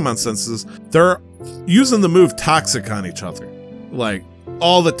 in Pokemon senses, they're using the move Toxic on each other. Like,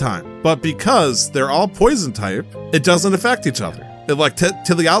 all the time. But because they're all poison type, it doesn't affect each other. like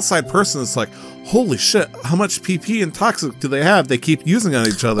to the outside person, it's like, holy shit, how much PP and toxic do they have? They keep using on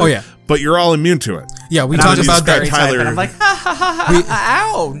each other. Oh, yeah. But you're all immune to it. Yeah, we And I'm talk just about that. stereotyping, and I'm like, ha ha ha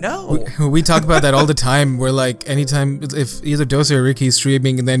ha, ow, no. We talk about that all the time. We're like, anytime if either Dose or Ricky is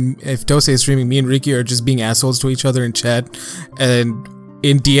streaming, and then if Dose is streaming, me and Ricky are just being assholes to each other in chat, and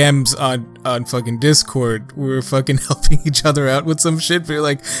in DMs on fucking Discord, we're fucking helping each other out with some shit. We're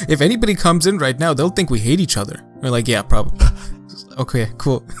like, if anybody comes in right now, they'll think we hate each other. We're like, yeah, probably. Okay,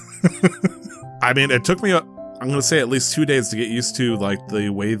 cool. I mean, it took me, I'm going to say, at least 2 days to get used to, like, the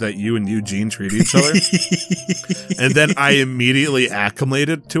way that you and Eugene treat each other. And then I immediately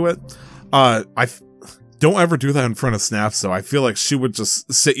acclimated to it. Don't ever do that in front of Snaps, though. I feel like she would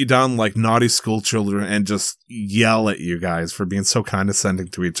just sit you down like naughty school children and just yell at you guys for being so condescending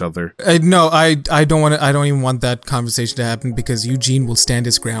to each other. No, I don't want to. I don't even want that conversation to happen because Eugene will stand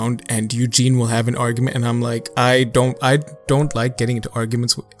his ground and Eugene will have an argument, and I'm like, I don't like getting into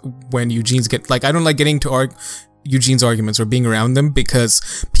arguments when Eugene's I don't like getting into Eugene's arguments or being around them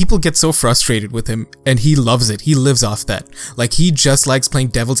because people get so frustrated with him and he loves it. He lives off that. Like, he just likes playing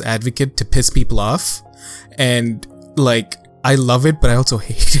devil's advocate to piss people off. And like, I love it, but I also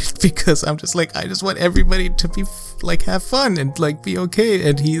hate it because I'm just like, I just want everybody to be like, have fun and like be okay.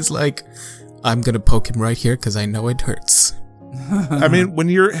 And he's like, I'm gonna poke him right here because I know it hurts. I mean, when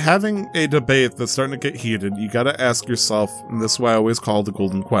you're having a debate that's starting to get heated, you gotta ask yourself, and this is why I always call the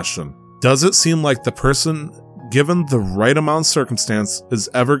golden question, does it seem like the person, given the right amount of circumstance, is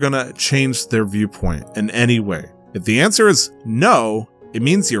ever gonna change their viewpoint in any way? If the answer is no, it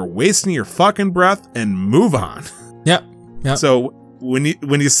means you're wasting your fucking breath and move on. Yep. So when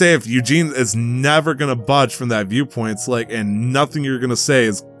you say if Eugene is never gonna budge from that viewpoint, it's like, and nothing you're gonna say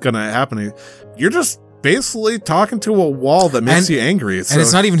is gonna happen, you're just basically talking to a wall that makes you angry. So and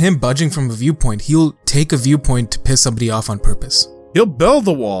it's not even him budging from a viewpoint. He'll take a viewpoint to piss somebody off on purpose. he'll build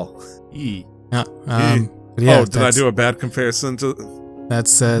the wall. Yeah. Did I do a bad comparison to?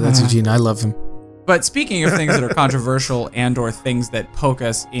 That's Eugene. I love him. But speaking of things that are controversial and or things that poke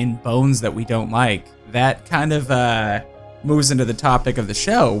us in bones that we don't like, that kind of moves into the topic of the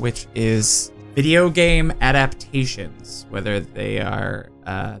show, which is video game adaptations, whether they are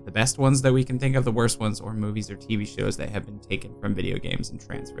the best ones that we can think of, the worst ones, or movies or TV shows that have been taken from video games and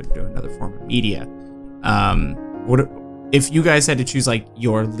transferred to another form of media. If you guys had to choose like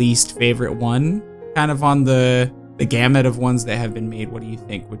your least favorite one, kind of on the gamut of ones that have been made, what do you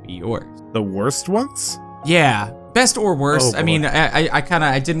think would be yours? The worst ones? Yeah, best or worst. Oh, I mean,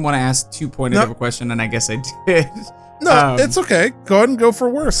 I didn't want to ask too pointed of a question, and I guess I did. No, it's okay. Go ahead and go for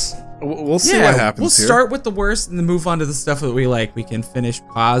worse. We'll see what happens. We'll here. start with the worst and then move on to the stuff that we like. We can finish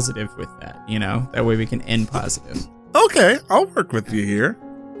positive with that, That way we can end positive. Okay, I'll work with you here.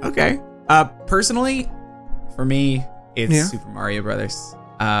 Okay. Personally, for me, it's Super Mario Brothers.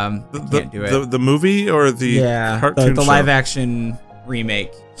 Can't do it. The movie or the cartoon the show? live action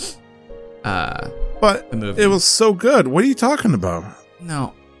remake. But the movie. It was so good. What are you talking about?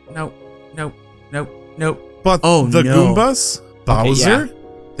 No. But the Goombas? Bowser? Okay,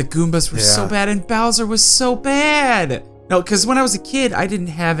 the Goombas were so bad, and Bowser was so bad. No, because when I was a kid, I didn't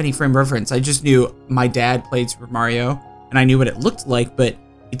have any frame reference. I just knew my dad played Super Mario, and I knew what it looked like, but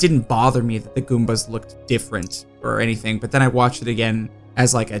it didn't bother me that the Goombas looked different or anything. But then I watched it again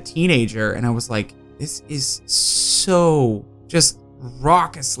as like a teenager, and I was like, this is so just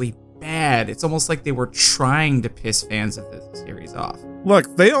raucously bad. It's almost like they were trying to piss fans of this series off.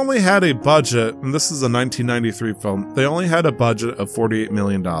 Look, they only had a budget, and this is a 1993 film, they only had a budget of $48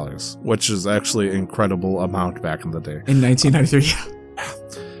 million, which is actually an incredible amount back in the day. In 1993,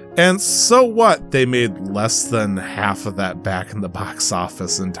 And so what? They made less than half of that back in the box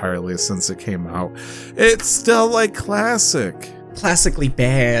office entirely since it came out. It's still like classic. Classically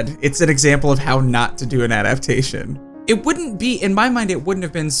bad. It's an example of how not to do an adaptation. It wouldn't be, in my mind, it wouldn't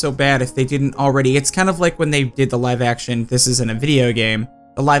have been so bad if they didn't already. It's kind of like when they did the live action, this isn't a video game,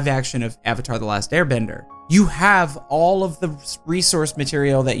 the live action of Avatar The Last Airbender. You have all of the resource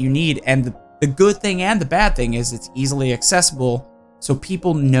material that you need, and the good thing and the bad thing is it's easily accessible, so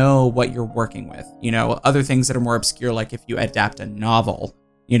people know what you're working with. Other things that are more obscure, like if you adapt a novel,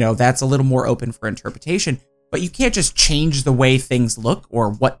 that's a little more open for interpretation. But you can't just change the way things look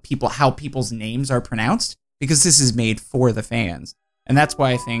or how people's names are pronounced, because this is made for the fans. And that's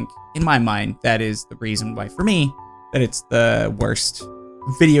why I think, in my mind, that is the reason why, for me, that it's the worst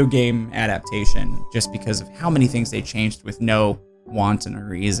video game adaptation, just because of how many things they changed with no wanton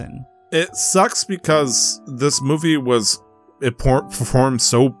reason. It sucks because this movie performed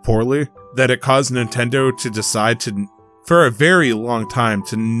so poorly that it caused Nintendo to decide to for a very long time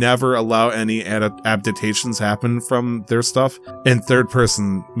to never allow any adaptations happen from their stuff in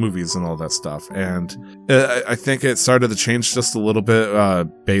third-person movies and all that stuff. And I think it started to change just a little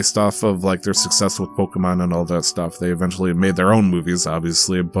bit based off of like their success with Pokemon and all that stuff. They eventually made their own movies,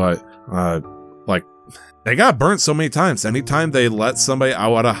 obviously, but like they got burnt so many times. Anytime they let somebody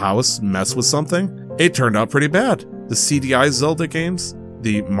out of house mess with something, it turned out pretty bad. The CDI Zelda games,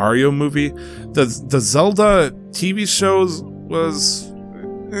 the Mario movie, the Zelda TV shows was...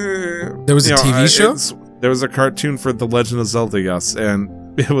 There was a TV show? There was a cartoon for The Legend of Zelda, yes,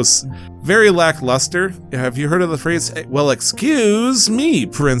 and it was very lackluster. Have you heard of the phrase, well, excuse me,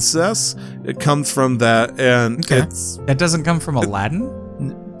 princess? It comes from that, and it's... That doesn't come from Aladdin?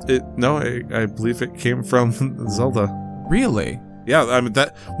 No, I believe it came from Zelda. Really? Yeah, I mean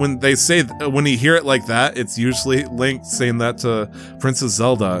that when you hear it like that, it's usually Link saying that to Princess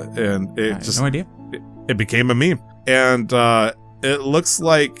Zelda, and I had no idea. It became a meme, and it looks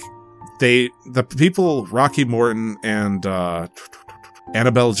like the people, Rocky Morton and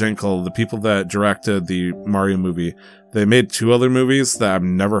Annabelle Jankel, the people that directed the Mario movie, they made 2 other movies that I've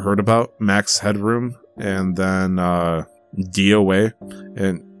never heard about: Max Headroom and then DOA,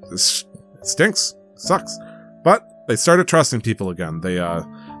 and it stinks, sucks, but they started trusting people again.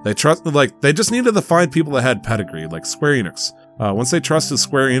 They trusted, like, they just needed to find people that had pedigree, like Square Enix. Once they trusted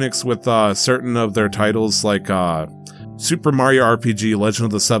Square Enix with certain of their titles, like Super Mario RPG, Legend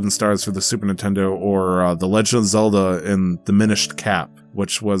of the Seven Stars for the Super Nintendo, or The Legend of Zelda in the Minish Cap,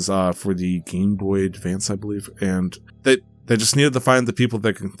 which was for the Game Boy Advance, I believe, and they just needed to find the people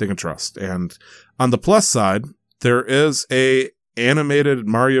they can trust. And on the plus side, there is a animated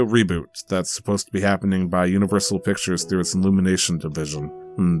Mario reboot that's supposed to be happening by Universal Pictures through its Illumination division.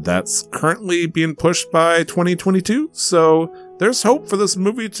 And that's currently being pushed by 2022, so there's hope for this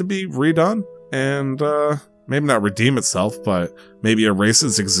movie to be redone and maybe not redeem itself, but maybe erase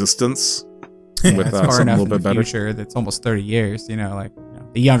its existence with something a little bit better. Future that's almost 30 years, the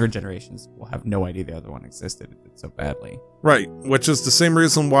younger generations will have no idea the other one existed. It did so badly. Right, which is the same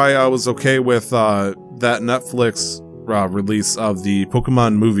reason why I was okay with that Netflix release of the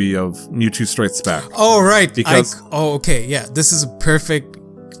Pokemon movie of Mewtwo Strikes Back. Oh, right. Because okay, yeah. This is a perfect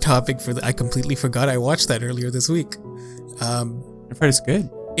topic I completely forgot I watched that earlier this week. I've heard it's good.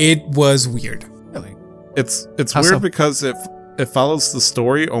 It was weird. Really? It's How weird so? because it follows the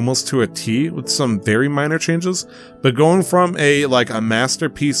story almost to a T with some very minor changes, but going from a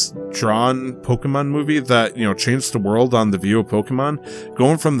masterpiece drawn Pokemon movie that, changed the world on the view of Pokemon,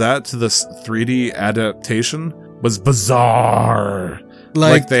 going from that to this 3D adaptation was bizarre.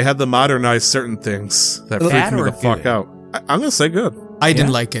 Like they had to modernize certain things that freaked me the fuck out. I'm gonna say good. I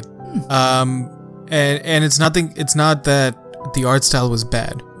didn't like it. And it's not that the art style was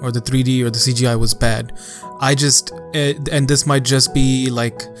bad or the 3D or the CGI was bad. I just and this might just be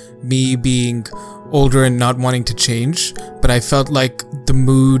like me being older and not wanting to change, but I felt like the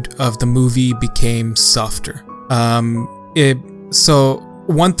mood of the movie became softer. So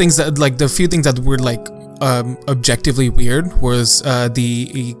one things that the few things that were objectively weird was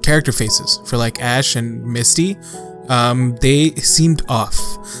the character faces for Ash and Misty. They seemed off.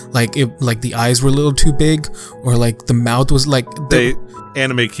 The eyes were a little too big, or the mouth was they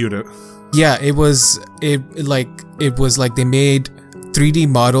anime cued it. Yeah, it was they made 3D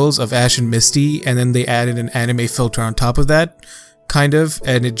models of Ash and Misty, and then they added an anime filter on top of that, kind of,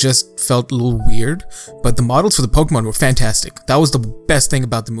 and it just felt a little weird. But the models for the Pokemon were fantastic. That was the best thing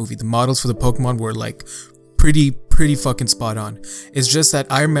about the movie. The models for the Pokemon were pretty fucking spot on. It's just that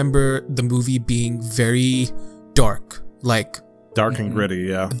I remember the movie being very dark, dark and gritty,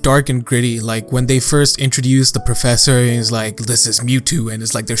 yeah. Dark and gritty, when they first introduced the professor, and he's like, this is Mewtwo, and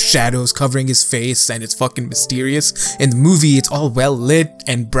it's there's shadows covering his face, and it's fucking mysterious. In the movie, it's all well lit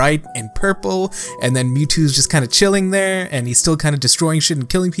and bright and purple, and then Mewtwo's just kind of chilling there, and he's still kind of destroying shit and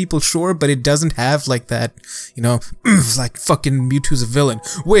killing people, sure, but it doesn't have that, fucking Mewtwo's a villain,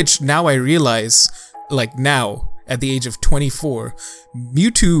 which now I realize, now, at the age of 24,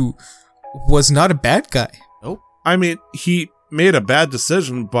 Mewtwo was not a bad guy. Nope. I mean, he made a bad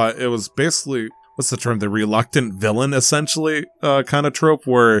decision, but it was basically, what's the term, the reluctant villain, essentially, kind of trope,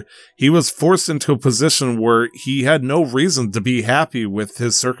 where he was forced into a position where he had no reason to be happy with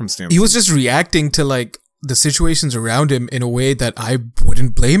his circumstances. He was just reacting to, the situations around him in a way that I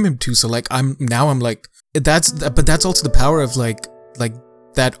wouldn't blame him to, so, I'm like, but that's also the power of,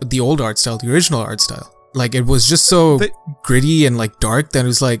 that, the old art style, the original art style. It was just so gritty and, dark that it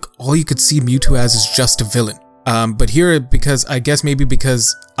was, all you could see Mewtwo as is just a villain. But here, because I guess maybe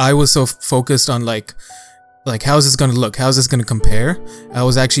because I was so focused on like, how's this gonna look? How's this gonna compare? I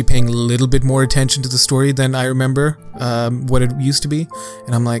was actually paying a little bit more attention to the story than I remember what it used to be,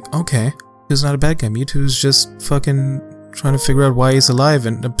 and I'm like, okay, he's not a bad guy. Mewtwo's just fucking trying to figure out why he's alive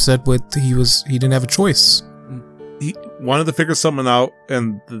and upset with he didn't have a choice. He wanted to figure something out,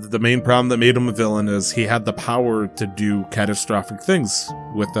 and the main problem that made him a villain is he had the power to do catastrophic things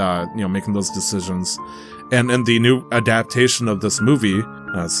with, making those decisions. And in the new adaptation of this movie,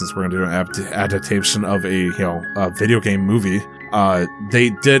 since we're going to do an adaptation of a video game movie, they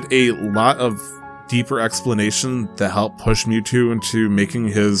did a lot of deeper explanation to help push Mewtwo into making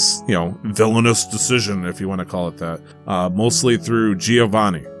his, villainous decision, if you want to call it that, mostly through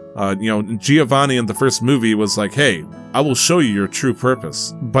Giovanni. Giovanni in the first movie was like, hey, I will show you your true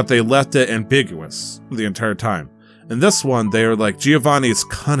purpose, but they left it ambiguous the entire time. In this one, they are like, Giovanni's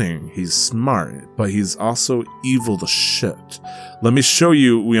cunning, he's smart, but he's also evil to shit. Let me show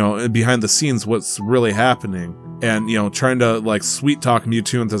you, behind the scenes what's really happening. And, trying to, like, sweet talk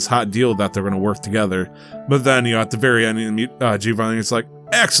Mewtwo into this hot deal that they're going to work together. But then, at the very end, Giovanni's like,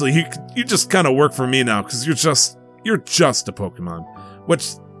 actually, you just kind of work for me now, because you're just a Pokemon.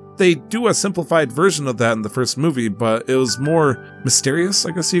 Which, they do a simplified version of that in the first movie, but it was more mysterious,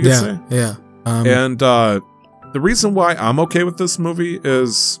 I guess you could say. Yeah. And, the reason why I'm okay with this movie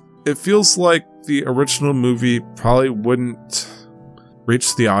is it feels like the original movie probably wouldn't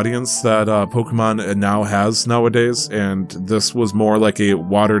reach the audience that Pokemon now has nowadays, and this was more like a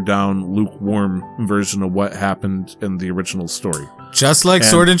watered-down, lukewarm version of what happened in the original story. Just like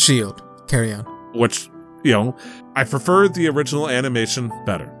Sword and Shield. Carry on. Which, I prefer the original animation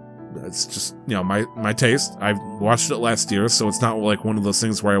better. It's just, my taste. I watched it last year, so it's not like one of those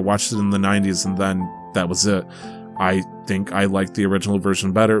things where I watched it in the 90s and then that was it. I think I like the original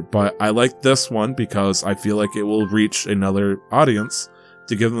version better, but I like this one because I feel like it will reach another audience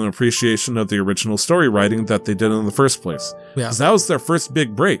to give them an appreciation of the original story writing that they did in the first place. Yeah. Because that was their first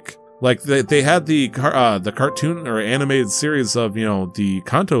big break. Like, they had the cartoon or animated series of, the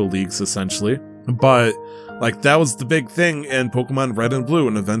Kanto Leagues, essentially. But, like, that was the big thing in Pokemon Red and Blue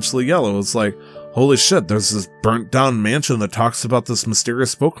and eventually Yellow. It's like, holy shit, there's this burnt down mansion that talks about this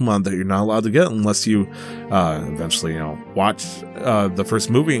mysterious Pokemon that you're not allowed to get unless you eventually, watch the first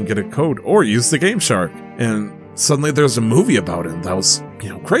movie and get a code or use the Game Shark. And suddenly there's a movie about it. And that was,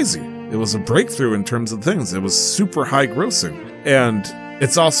 crazy. It was a breakthrough in terms of things. It was super high grossing. And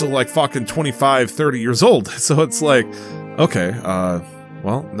it's also like fucking 25, 30 years old. So it's like, okay,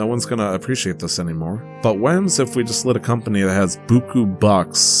 well, no one's gonna appreciate this anymore. But when's if we just let a company that has buku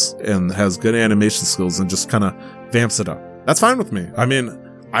bucks and has good animation skills and just kind of vamps it up? That's fine with me. I mean,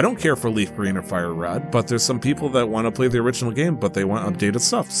 I don't care for Leaf Green or Fire Red, but there's some people that want to play the original game, but they want updated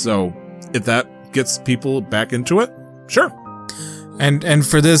stuff. So if that gets people back into it, sure. And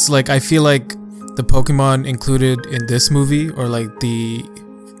for this, like, I feel like the Pokemon included in this movie, or like the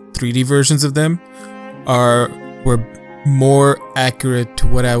 3D versions of them, were more accurate to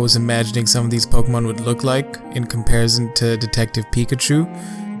what I was imagining some of these Pokemon would look like in comparison to Detective Pikachu.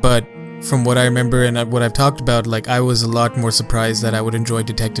 But from what I remember and what I've talked about, like, I was a lot more surprised that I would enjoy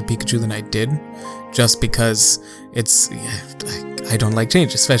Detective Pikachu than I did, just because I don't like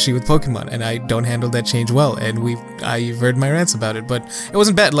change, especially with Pokemon, and I don't handle that change well. And you've heard my rants about it, but it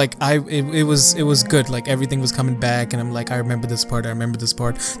wasn't bad. Like, it was good. Like, everything was coming back, and I'm like, I remember this part. There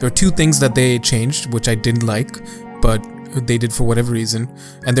were two things that they changed, which I didn't like, but they did for whatever reason,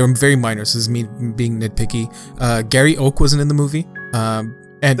 and they were very minor. So this is me being nitpicky. Gary Oak wasn't in the movie,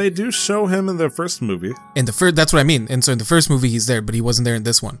 and they do show him in the first movie. That's what I mean. And so in the first movie he's there, but he wasn't there in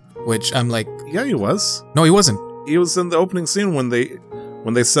this one. Which I'm like, yeah, he was. No, he wasn't. He was in the opening scene when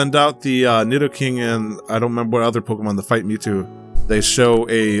they send out the Nidoking and I don't remember what other Pokemon to fight Mewtwo. They show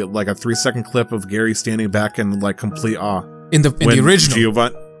a 3-second clip of Gary standing back in like complete awe. In the original.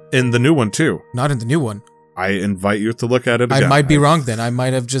 In the new one too. Not in the new one. I invite you to look at it again. I might be wrong then. I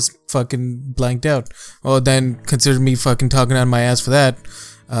might have just fucking blanked out. Well, then consider me fucking talking out of my ass for that.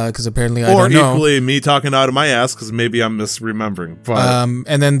 Because apparently I don't know. Or equally me talking out of my ass because maybe I'm misremembering. But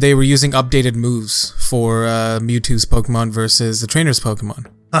and then they were using updated moves for Mewtwo's Pokemon versus the trainer's Pokemon.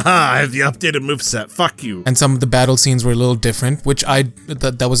 Haha, I have the updated moveset. Fuck you. And some of the battle scenes were a little different, which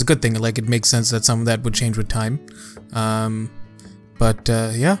that was a good thing. Like, it makes sense that some of that would change with time. But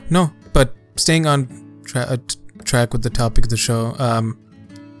staying on track with the topic of the show,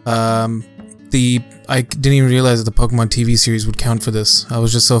 I didn't even realize that the Pokemon TV series would count for this. I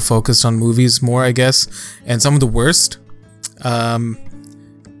was just so focused on movies more, I guess. And some of the worst. The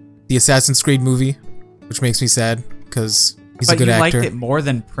Assassin's Creed movie, which makes me sad because he's a good actor. But you liked it more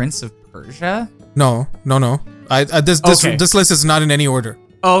than Prince of Persia? No. This list is not in any order.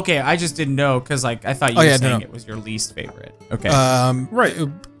 Oh, okay. I just didn't know because like I thought you Oh, were yeah, saying no. it was your least favorite. Okay. Right.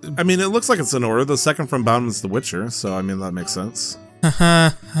 I mean, it looks like it's in order. The second from bottom is The Witcher, so I mean that makes sense.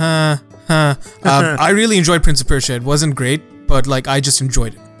 I really enjoyed Prince of Persia. It wasn't great, but like I just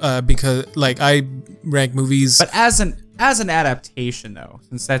enjoyed it because like I rank movies. But as an adaptation though,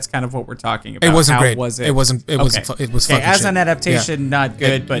 since that's kind of what we're talking about, it wasn't how great. was it? It wasn't. It was. Okay. It was Okay, fucking as shit. an adaptation, not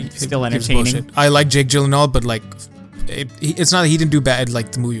good, but still it was entertaining. bullshit. I like Jake Gyllenhaal, but like, it's not that he didn't do bad.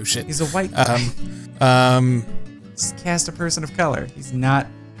 Like the movie was shit. He's a white guy. Just cast a person of color. He's not.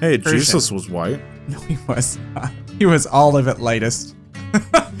 Hey, Persian. Jesus was white. No, he was. He was olive at lightest.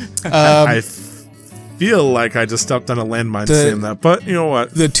 I feel like I just stepped on a landmine saying that, but you know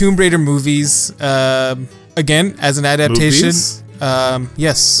what? The Tomb Raider movies, again, as an adaptation. Movies?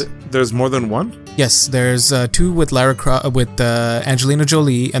 Yes. There's more than one? Yes, there's two with Angelina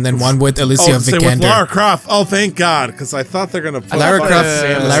Jolie, and then one with Alicia Say with Vikander. Lara Croft. Oh, thank God, because I thought they're gonna put Lara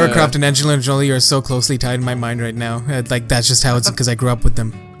fucking Croft, and Angelina Jolie are so closely tied in my mind right now. Like that's just how it's because I grew up with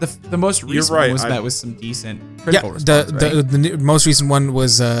them. The most recent right, one was I- met with some decent Yeah, critical response, right? the most recent one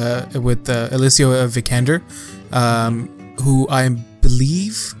was with Alicia Vikander, who I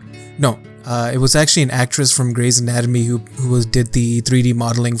believe it was actually an actress from Grey's Anatomy who did the 3D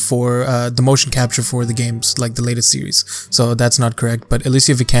modeling for the motion capture for the games, like the latest series. So that's not correct. But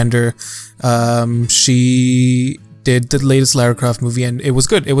Alicia Vikander, she did the latest Lara Croft movie, and it was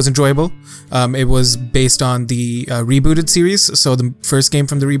good. It was enjoyable. It was based on the rebooted series, so the first game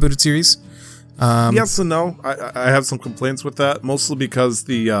from the rebooted series. Yes and no. I have some complaints with that, mostly because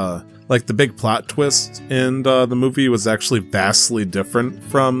the big plot twist in the movie was actually vastly different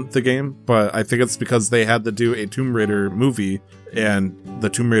from the game. But I think it's because they had to do a Tomb Raider movie, and the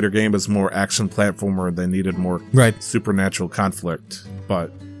Tomb Raider game is more action platformer. They needed more supernatural conflict.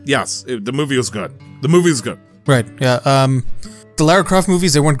 But yes, the movie was good. The movie was good. Right. Yeah. The Lara Croft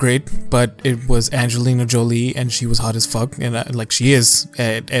movies, they weren't great, but it was Angelina Jolie, and she was hot as fuck, and like she is,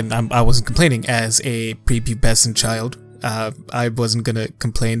 and I wasn't complaining as a prepubescent child. I wasn't gonna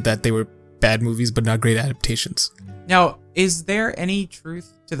complain that they were bad movies, but not great adaptations. Now, is there any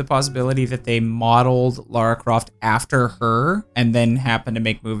truth to the possibility that they modeled Lara Croft after her and then happened to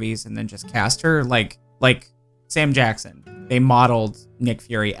make movies and then just cast her? Like Sam Jackson. They modeled Nick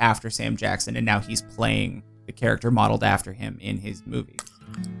Fury after Sam Jackson, and now he's playing the character modeled after him in these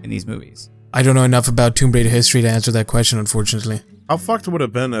movies. I don't know enough about Tomb Raider history to answer that question, unfortunately. How fucked would it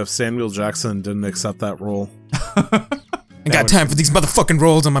have been if Samuel Jackson didn't accept that role? I got time for these motherfucking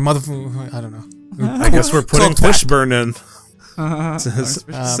roles on my I don't know. I guess we're putting Cloak that. Fishburne in.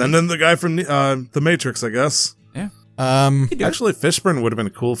 Send in the guy from The Matrix, I guess. Yeah. Actually, Fishburne would have been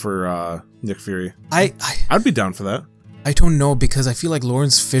cool for Nick Fury. I'd be down for that. I don't know, because I feel like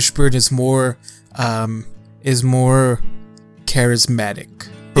Lawrence Fishburne is more charismatic.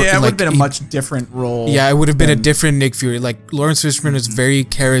 Yeah, it would Like, have been a much different role. Yeah, it would have been a different Nick Fury. Like Lawrence Fishburne is very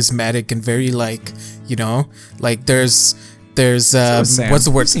charismatic and very like, like there's Sam, what's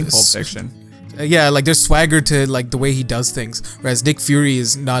the word? you've seen Pulp Fiction. Yeah, like there's swagger to like the way he does things. Whereas Nick Fury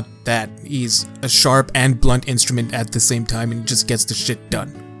is not that. He's a sharp and blunt instrument at the same time, and just gets the shit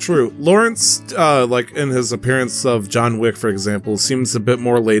done. True. Lawrence, like in his appearance of John Wick, for example, seems a bit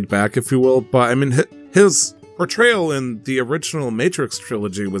more laid back, if you will. But I mean, his portrayal in the original Matrix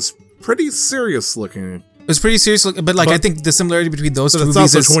trilogy was pretty serious looking. It was pretty serious, but I think the similarity between those two But it's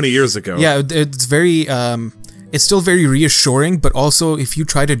movies also is 20 years ago. Yeah, it's very it's still very reassuring, but also if you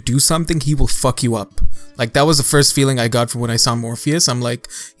try to do something, he will fuck you up. Like that was the first feeling I got from when I saw Morpheus. I'm like,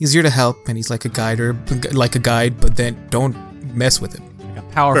 he's here to help, and he's like a guide, but then don't mess with him. Like a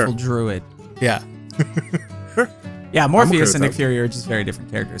powerful druid. Yeah. Yeah, Morpheus and with Nick Fury are just very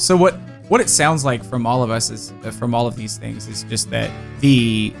different characters. So what it sounds like from all of us is from all of these things is just that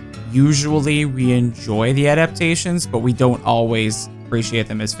usually we enjoy the adaptations, but we don't always appreciate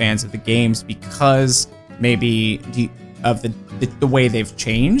them as fans of the games because maybe of the way they've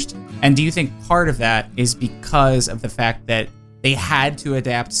changed. And do you think part of that is because of the fact that they had to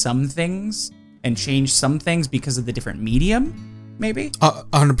adapt some things and change some things because of the different medium? Maybe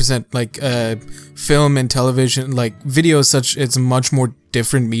 100%. Like film and television, like video as such, it's a much more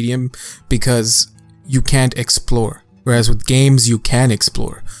different medium because you can't explore. Whereas with games, you can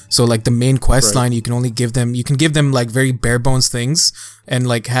explore. So like the main quest line, you can give them like very bare bones things and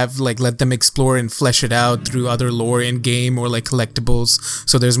like let them explore and flesh it out through other lore in game or like collectibles.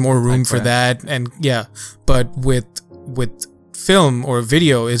 So there's more room for that. And yeah, but with film or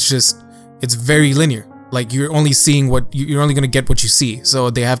video, it's very linear. Like you're only seeing you're only gonna get what you see. So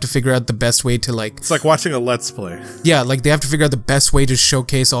they have to figure out the best way to like. It's like watching a Let's Play. Yeah, like they have to figure out the best way to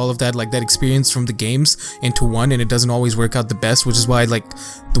showcase all of that, like that experience from the games into one, and it doesn't always work out the best, which is why like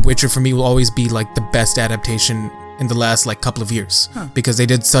The Witcher for me will always be like the best adaptation in the last like couple of years, because they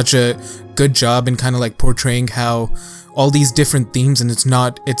did such a good job in kind of like portraying how all these different themes, and it's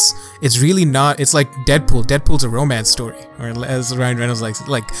really not, it's like Deadpool's a romance story, or as Ryan Reynolds likes it,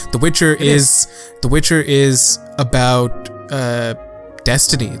 like The Witcher is about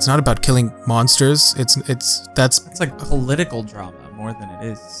destiny. It's not about killing monsters. It's like political drama more than it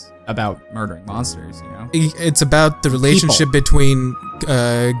is about murdering monsters, you know? It's about the relationship between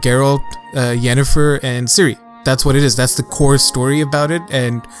Geralt, Yennefer, and Ciri. That's what it is. That's the core story about it,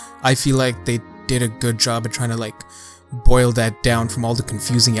 and I feel like they did a good job at trying to like boil that down from all the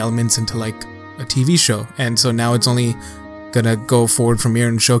confusing elements into like a TV show. And so now it's only gonna go forward from here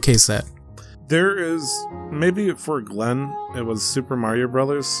and showcase that. There is, maybe for Glenn, it was Super Mario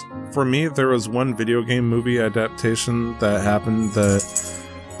Brothers. For me, there was one video game movie adaptation that happened that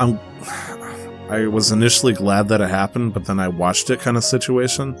I was initially glad that it happened, but then I watched it kind of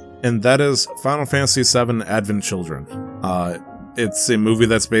situation. And that is Final Fantasy VII Advent Children. It's a movie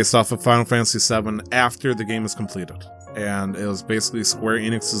that's based off of Final Fantasy VII after the game is completed. And it was basically Square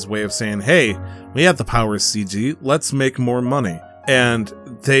Enix's way of saying, hey, we have the power of CG, let's make more money. And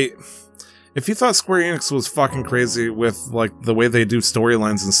if you thought Square Enix was fucking crazy with like the way they do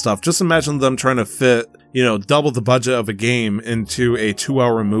storylines and stuff, just imagine them trying to fit, double the budget of a game into a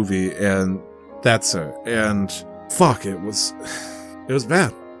 2-hour movie, and that's it. And fuck, it was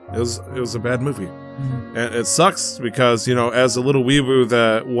bad. It was a bad movie. Mm-hmm. And it sucks because, as a little weeboo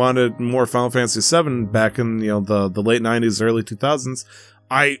that wanted more Final Fantasy VII back in, the late 90s, early 2000s,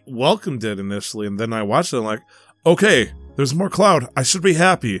 I welcomed it initially, and then I watched it and like, okay, there's more Cloud. I should be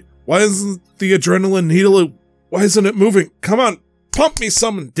happy. Why isn't the adrenaline needle, why isn't it moving? Come on, pump me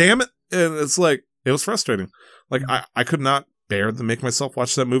some, damn it. And it's like, it was frustrating. Like, I could not bear to make myself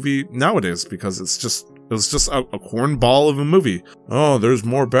watch that movie nowadays because it was just a cornball of a movie. Oh, there's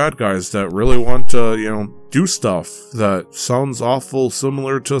more bad guys that really want to, do stuff that sounds awful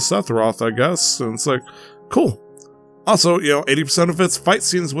similar to Sephiroth, I guess. And it's like, cool. Also, 80% of it's fight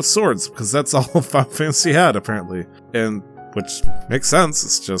scenes with swords, because that's all Final Fantasy had, apparently. And, which makes sense,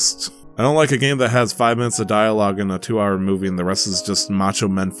 it's just, I don't like a game that has 5 minutes of dialogue in a 2-hour movie and the rest is just macho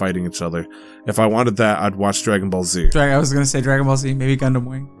men fighting each other. If I wanted that, I'd watch Dragon Ball Z. I was gonna say Dragon Ball Z, maybe Gundam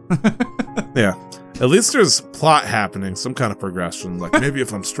Wing. Yeah. At least there's plot happening, some kind of progression, like maybe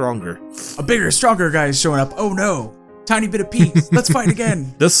if I'm stronger. A bigger, stronger guy is showing up. Oh no. Tiny bit of peace. Let's fight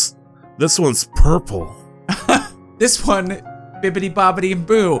again. This one's purple. This one, bibbity bobbity and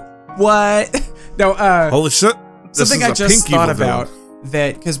boo. What? No, holy shit. Something I just thought about,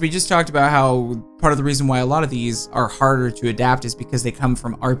 that, because we just talked about how part of the reason why a lot of these are harder to adapt is because they come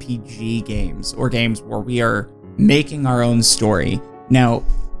from RPG games, or games where we are making our own story. Now,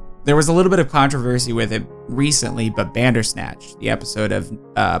 there was a little bit of controversy with it recently, but Bandersnatch, the episode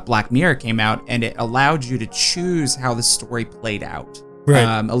of Black Mirror, came out, and it allowed you to choose how the story played out,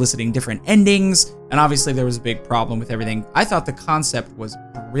 right. Eliciting different endings, and obviously there was a big problem with everything. I thought the concept was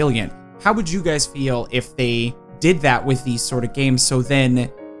brilliant. How would you guys feel if they did that with these sort of games? So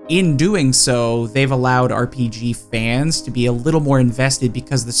then, in doing so, they've allowed RPG fans to be a little more invested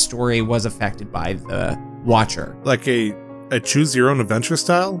because the story was affected by the watcher. Like a choose your own adventure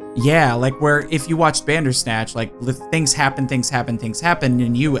style? Yeah, like where if you watched Bandersnatch, like things happen,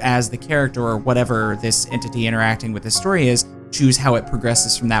 and you as the character or whatever this entity interacting with the story is, choose how it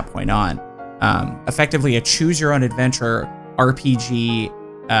progresses from that point on. Effectively a choose your own adventure RPG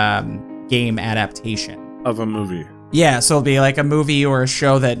game adaptation of a movie. Yeah, so it'll be like a movie or a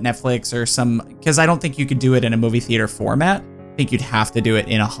show that Netflix or because I don't think you could do it in a movie theater format. I think you'd have to do it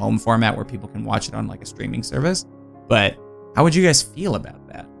in a home format where people can watch it on like a streaming service. But how would you guys feel about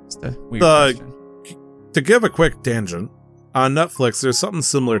that? It's the weird question. To give a quick tangent, on Netflix, there's something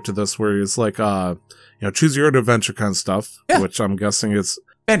similar to this where it's like, choose your own adventure kind of stuff, which I'm guessing is,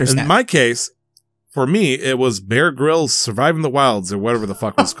 in my case, for me, it was Bear Grylls Surviving the Wilds or whatever the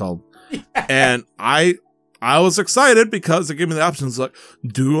fuck it was called. And I was excited because it gave me the options like,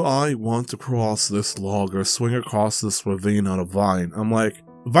 do I want to cross this log or swing across this ravine on a vine? I'm like,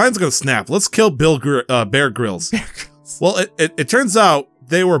 the vine's gonna snap. Let's kill Bear Grylls. Well, it turns out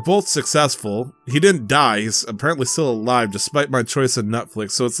they were both successful. He didn't die. He's apparently still alive despite my choice of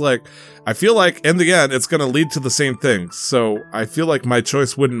Netflix. So it's like, I feel like in the end, it's going to lead to the same thing. So I feel like my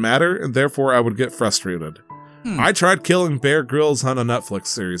choice wouldn't matter and therefore I would get frustrated. I tried killing Bear Grylls on a Netflix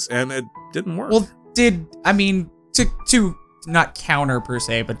series and it didn't work. Well, to not counter per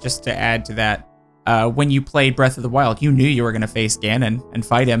se, but just to add to that, when you played Breath of the Wild, you knew you were going to face Ganon and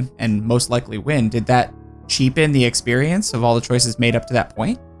fight him and most likely win. Did that cheapen the experience of all the choices made up to that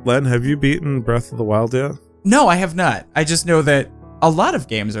point? Len, have you beaten Breath of the Wild yet? No, I have not. I just know that a lot of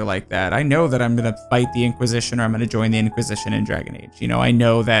games are like that. I know that I'm going to fight the Inquisition or I'm going to join the Inquisition in Dragon Age. You know, I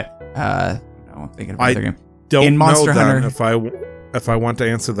know that, I'm thinking of another game. Don't In Monster know then Hunter- if I want to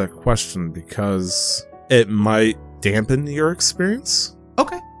answer that question because it might dampen your experience.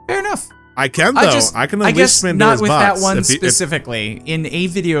 Okay, fair enough. I can though. I can I unleash guess not Pandora's with box. that one If you- if- specifically. In a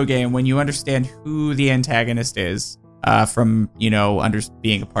video game, when you understand who the antagonist is, from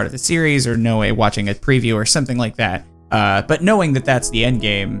being a part of the series or watching a preview or something like that, but knowing that that's the end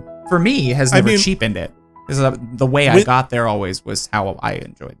game for me has never cheapened it. Because the way I got there always was how I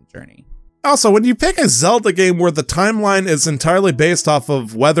enjoyed the journey. Also, when you pick a Zelda game where the timeline is entirely based off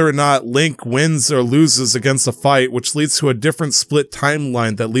of whether or not Link wins or loses against a fight, which leads to a different split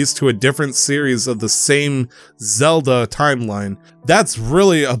timeline that leads to a different series of the same Zelda timeline, that's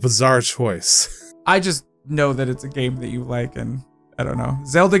really a bizarre choice. I just know that it's a game that you like, and I don't know.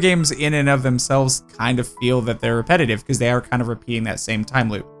 Zelda games in and of themselves kind of feel that they're repetitive because they are kind of repeating that same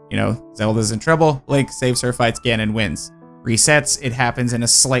time loop. You know, Zelda's in trouble, Link saves her, fights Ganon, wins. Resets, it happens in a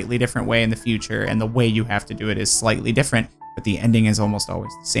slightly different way in the future, and the way you have to do it is slightly different, but the ending is almost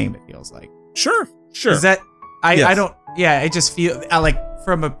always the same, it feels like. Sure. Is that, I Yes. don't, yeah, I just feel,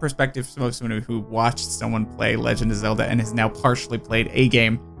 from a perspective of someone who watched someone play Legend of Zelda and has now partially played a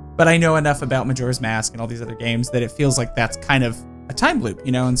game, but I know enough about Majora's Mask and all these other games that it feels like that's kind of a time loop,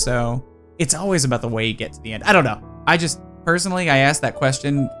 you know, and so it's always about the way you get to the end. I don't know. I just, personally, I asked that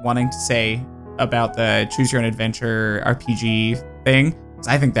question wanting to say about the choose your own adventure RPG thing, because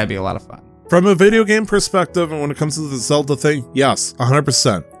I think that'd be a lot of fun. From a video game perspective, and when it comes to the Zelda thing, yes,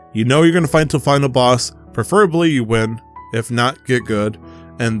 100%. You know you're going to fight the final boss. Preferably you win. If not, get good.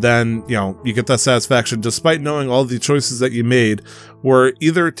 And then, you get that satisfaction despite knowing all the choices that you made were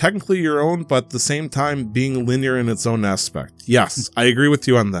either technically your own, but at the same time being linear in its own aspect. Yes, I agree with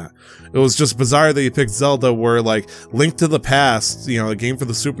you on that. It was just bizarre that you picked Zelda where, Link to the Past, a game for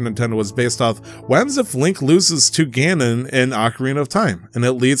the Super Nintendo was based off, what happens if Link loses to Ganon in Ocarina of Time? And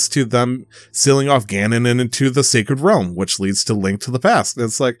it leads to them sealing off Ganon and into the Sacred Realm, which leads to Link to the Past. And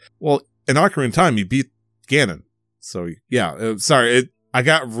it's like, well, in Ocarina of Time, you beat Ganon. So, yeah, I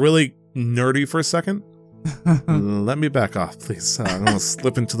got really nerdy for a second. Let me back off, please. I'm going to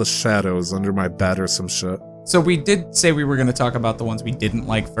slip into the shadows under my bed or some shit. So we did say we were going to talk about the ones we didn't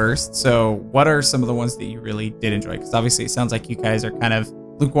like first. So what are some of the ones that you really did enjoy? Because obviously it sounds like you guys are kind of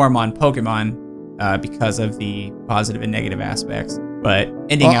lukewarm on Pokemon because of the positive and negative aspects. But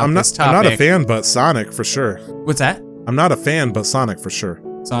ending out this topic... I'm not a fan, but Sonic for sure. What's that? I'm not a fan, but Sonic for sure.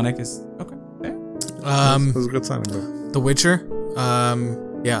 Sonic is... Okay. Fair. It was a good Sonic movie. The Witcher.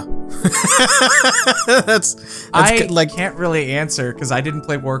 Yeah. I can't really answer because I didn't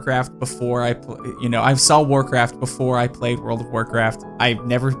play Warcraft before I saw Warcraft before I played World of Warcraft. I've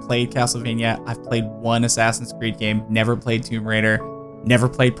never played Castlevania. I've played one Assassin's Creed game, never played Tomb Raider, never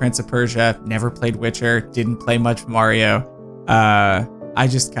played Prince of Persia, never played Witcher, didn't play much Mario. I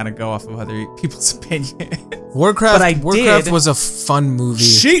just kind of go off of other people's opinions. Warcraft was a fun movie.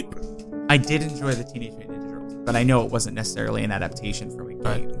 Sheep! I did enjoy the Teenage Mutant Ninja Turtles, but I know it wasn't necessarily an adaptation from a game.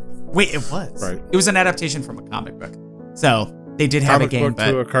 Right. Wait, it was. Right. It was an adaptation from a comic book. So they did have a game,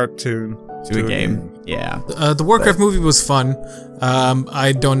 but to a cartoon to a game. Yeah. The Warcraft movie was fun.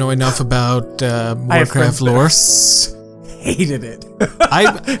 I don't know enough about Warcraft lore. Hated it.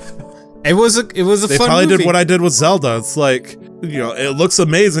 It was a They fun probably movie. did what I did with Zelda. It's like, it looks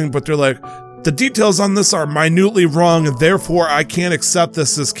amazing, but they're like, the details on this are minutely wrong, and therefore I can't accept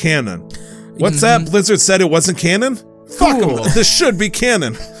this as canon. What's that? Blizzard said it wasn't canon? Fuck 'em. Cool. This should be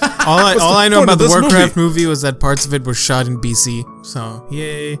canon. All I know point about of the this Warcraft movie was that parts of it were shot in BC. So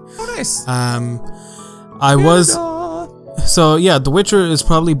yay. Oh, nice. I was so yeah. The Witcher is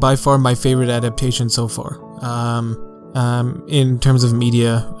probably by far my favorite adaptation so far. In terms of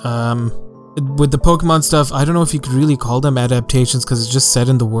media, with the Pokemon stuff, I don't know if you could really call them adaptations because it's just set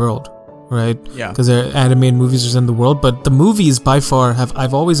in the world, right? Yeah. Because they're animated movies are set in the world, but the movies by far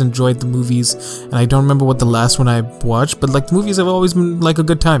I've always enjoyed the movies, and I don't remember what the last one I watched, but the movies have always been a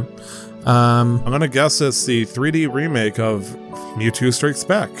good time. I'm gonna guess it's the 3D remake of Mewtwo Strikes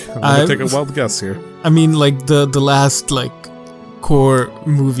Back. I'm gonna take a wild guess here. I mean, the last core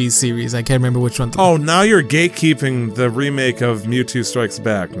movie series. I can't remember which one. Oh, now you're gatekeeping the remake of Mewtwo Strikes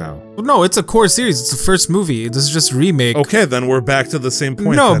Back now. No, it's a core series. It's the first movie. This is just remake. Okay, then we're back to the same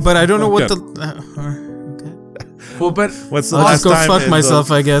point. No, then. but I don't know what Good. Well, but What's the I'll last just go time fuck in myself,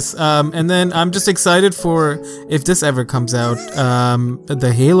 I guess. And then I'm just excited for if this ever comes out.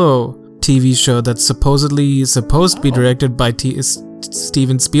 The Halo TV show that's supposedly supposed to be directed by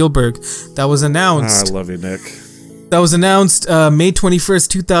Steven Spielberg. That was announced. I love you, Nick. That was announced May 21st,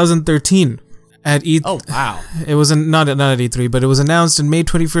 2013 at E3. Oh, wow. It was not at E3, but it was announced in May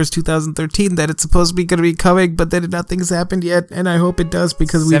 21st, 2013 that it's supposed to be going to be coming, but then nothing's happened yet, and I hope it does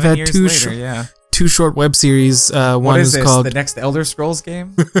because we've had two short web series. One is called the next Elder Scrolls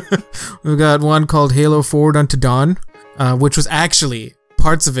game. We've got one called Halo Forward Unto Dawn, which was actually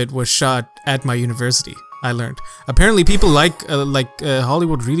parts of it was shot at my university. I learned. Apparently, people like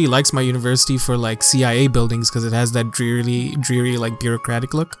Hollywood really likes my university for like CIA buildings because it has that dreary like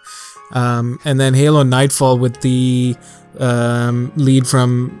bureaucratic look. And then Halo Nightfall with the lead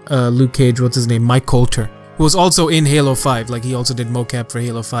from Luke Cage. What's his name? Mike Coulter, who was also in Halo 5. Like he also did mocap for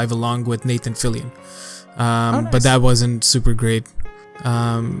Halo 5 along with Nathan Fillion. Nice. But that wasn't super great.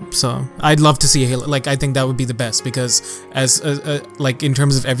 So I'd love to see Halo. Like I think that would be the best because as like in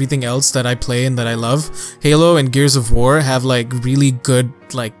terms of everything else that I play and that I love, Halo and Gears of War have like really good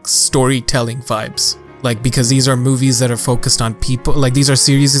like storytelling vibes. Like because these are movies that are focused on people. Like these are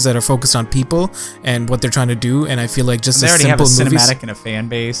series that are focused on people and what they're trying to do. And I feel like just they already have a movies, cinematic and a fan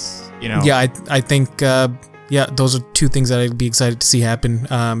base. You know. Yeah, I think those are two things that I'd be excited to see happen.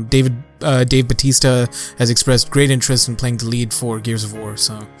 Dave Bautista has expressed great interest in playing the lead for Gears of War,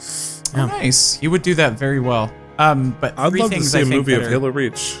 so yeah. Oh, nice. He would do that very well. But I'd three love to things see I a think movie that of are- Halo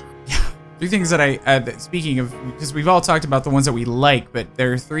Reach. Three things that I, speaking of, because we've all talked about the ones that we like, but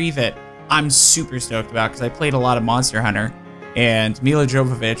there are three that I'm super stoked about because I played a lot of Monster Hunter, and Mila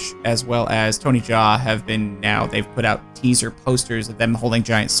Jovovich as well as Tony Jaa they've put out teaser posters of them holding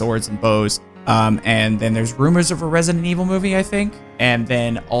giant swords and bows. And then there's rumors of a Resident Evil movie, I think. And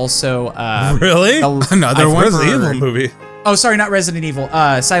then also... Really? Another one? Resident Evil movie. Oh, sorry, not Resident Evil.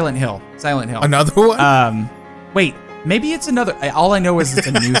 Silent Hill. Another one? Wait, maybe it's another... All I know is it's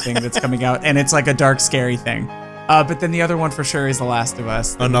a new thing that's coming out, and it's like a dark, scary thing. But then the other one for sure is The Last of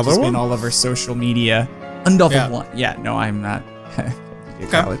Us. Another one? Been all over social media. Another Yeah. one. Yeah, no, I'm not.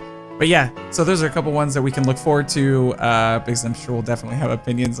 But yeah, so those are a couple ones that we can look forward to, because I'm sure we'll definitely have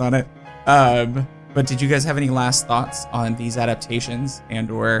opinions on it. But did you guys have any last thoughts on these adaptations and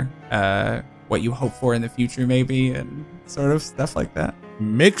or what you hope for in the future maybe and sort of stuff like that?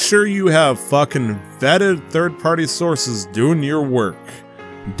 Make sure you have fucking vetted third-party sources doing your work.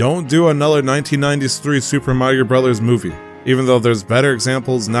 Don't do another 1993 Super Mario Brothers movie, even though there's better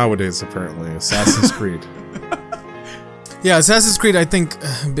examples nowadays apparently. Assassin's Creed. Yeah, Assassin's Creed, I think,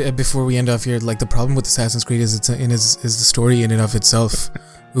 before we end off here, like the problem with Assassin's Creed is is the story in and of itself.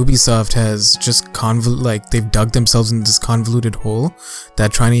 Ubisoft has just they've dug themselves into this convoluted hole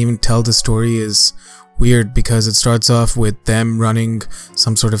that trying to even tell the story is weird because it starts off with them running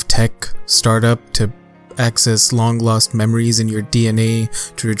some sort of tech startup to access long lost memories in your DNA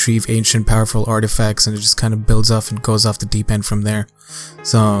to retrieve ancient powerful artifacts, and it just kind of builds off and goes off the deep end from there.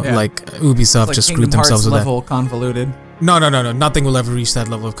 So Yeah. like Ubisoft Like just Kingdom screwed themselves Hearts with level convoluted. No. Nothing will ever reach that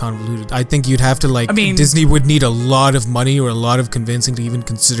level of convoluted. I think you'd have to I mean- Disney would need a lot of money or a lot of convincing to even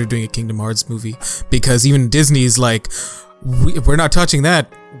consider doing a Kingdom Hearts movie, because even Disney's like, we're not touching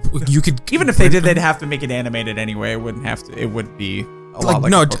that. You could Even if they did, they'd have to make it animated anyway. It wouldn't have to. It would be a lot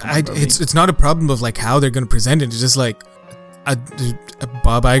like no, a Pokemon movie. it's not a problem of like how they're gonna present it. It's just like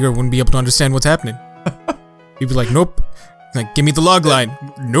Bob Iger wouldn't be able to understand what's happening. He'd be like, nope. Like, give me the log line.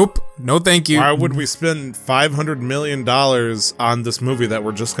 Nope. No, thank you. Why would we spend $500 million on this movie that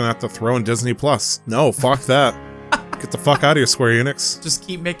we're just gonna have to throw in Disney Plus? No, fuck that. Get the fuck out of here, Square Enix. Just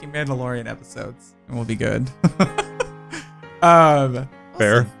keep making Mandalorian episodes, and we'll be good.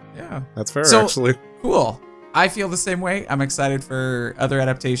 Fair. Yeah. That's fair, So- actually. Cool. I feel the same way. I'm excited for other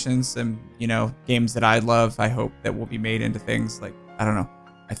adaptations and, games that I love. I hope that will be made into things like, I don't know.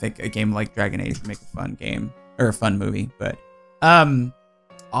 I think a game like Dragon Age would make a fun game or a fun movie, but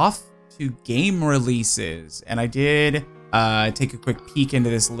off to game releases. And I did take a quick peek into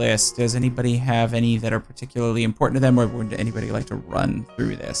this list. Does anybody have any that are particularly important to them, or would anybody like to run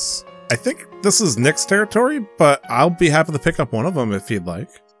through this? I think this is Nick's territory, but I'll be happy to pick up one of them if you'd like.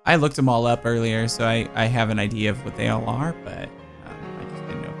 I looked them all up earlier, so I have an idea of what they all are, but I just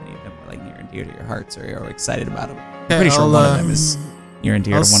didn't know if any of them were like near and dear to your hearts, or you're excited about them. I'm pretty sure one of them is near and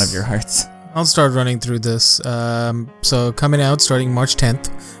dear to one of your hearts. I'll start running through this. So coming out starting March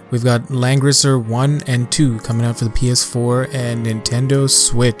 10th, we've got Langrisser 1 and 2 coming out for the PS4 and Nintendo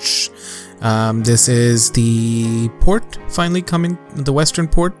Switch. This is the port finally coming, the Western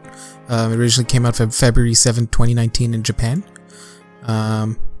port. It originally came out February 7th, 2019 in Japan.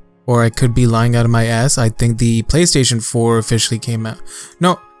 Or I could be lying out of my ass. I think the PlayStation 4 officially came out.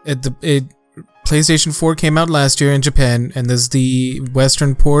 No, it PlayStation 4 came out last year in Japan, and this is the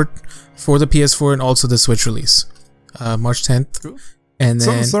Western port for the PS4 and also the Switch release, March 10th. Cool. And then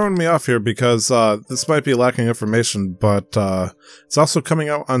Something's throwing me off here because this might be lacking information, but it's also coming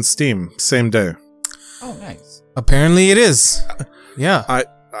out on Steam same day. Oh, nice. apparently it is. Yeah.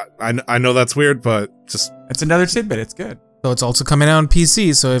 I know that's weird, but just It's another tidbit. It's good. So it's also coming out on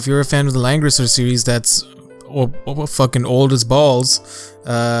PC. So if you're a fan of the Langrisser series, that's fucking old as balls.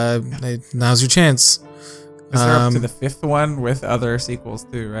 Now's your chance. Is there up to the 5th one with other sequels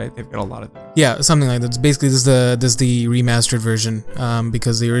too, right? They've got a lot of them. Yeah, something like that. Basically, this is the remastered version,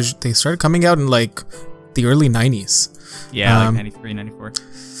 because they started coming out in like the early 90s. Yeah, like 93, 94.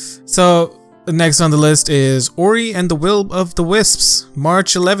 So next on the list is Ori and the Will of the Wisps,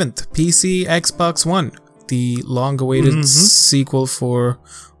 March 11th, PC, Xbox One, the long-awaited sequel for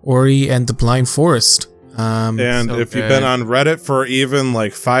Ori and the Blind Forest. and so if you've good. been on Reddit for even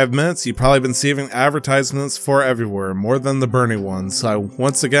like 5 minutes, you've probably been seeing advertisements for everywhere, more than the Bernie ones. I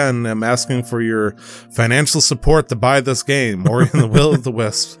once again am asking for your financial support to buy this game, Ori and the Will of the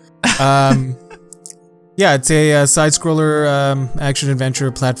Wisp. Yeah, it's a side-scroller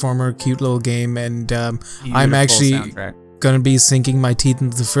action-adventure platformer, cute little game, and I'm Beautiful actually soundtrack. gonna be sinking my teeth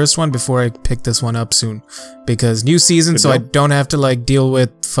into the first one before I pick this one up soon, because new season, so I don't have to like deal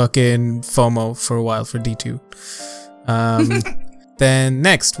with fucking FOMO for a while for D2. Then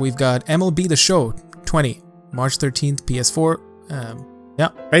next we've got MLB The Show 20, March 13th, PS4.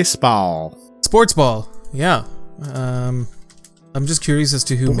 Baseball. Sports Ball, yeah. I'm just curious as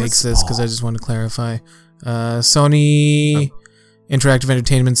to who makes this, because I just want to clarify. Sony Interactive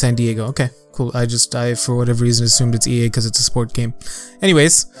Entertainment San Diego. Okay, cool. I for whatever reason assumed it's EA because it's a sport game.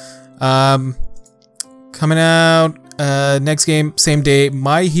 Anyways, coming out next game, same day,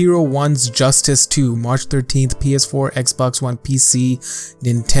 My Hero 1's Justice 2, March 13th, PS4, Xbox One, PC,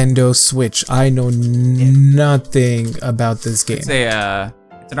 Nintendo Switch. I know nothing about this game. It's an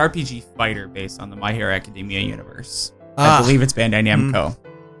RPG fighter based on the My Hero Academia universe. I believe it's Bandai Namco.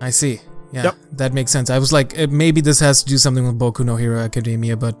 I see. Yeah, Yep. that makes sense. I was like, maybe this has to do something with Boku no Hero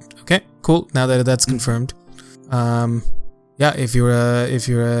Academia, but okay, cool. Now that that's confirmed, yeah, if you're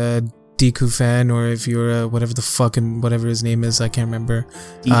a Deku fan, or if you're a whatever his name is, I can't remember.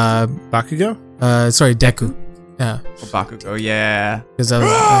 Bakugo? Sorry, Deku. Yeah, Or Bakugo, yeah. because I was.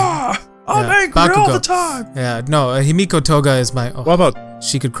 I'm yeah, angry all Bakugo. the time. Yeah, no, Himiko Toga is my. Oh, What about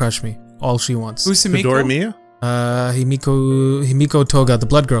she could crush me. All she wants. Usumiko? Midori Miya? Himiko Toga, the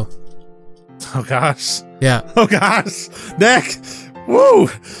Blood Girl. Oh gosh. Yeah, Oh gosh. Nick! Woo!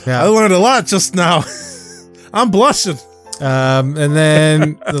 I yeah. learned a lot just now. I'm blushing. And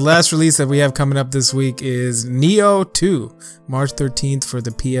then the last release that we have coming up this week is Neo 2, March 13th for the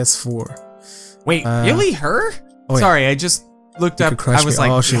PS4. Wait, really? Her? oh, yeah. Sorry, I just looked You up. could crush I was me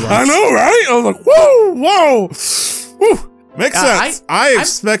like, all she I wants. know, right? I was like, whoa! Makes sense. I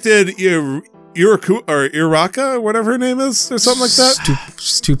expected Iraka, or whatever her name is, or something like that.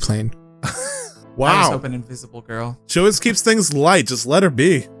 She's too plain. I was Wow. hoping Invisible Girl. She always keeps things light. Just let her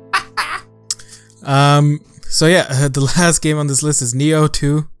be. So yeah, the last game on this list is Neo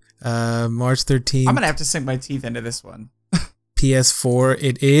 2, March 13th, I'm gonna have to sink my teeth into this one. PS4.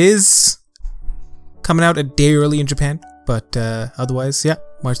 It is coming out a day early in Japan, but otherwise, yeah,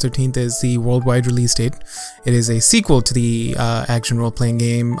 March 13th is the worldwide release date. It is a sequel to the action role-playing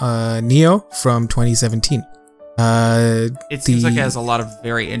game Neo from 2017. It seems like it has a lot of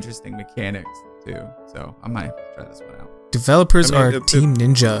very interesting mechanics too, so I might have to try this one out. Developers I mean, are Team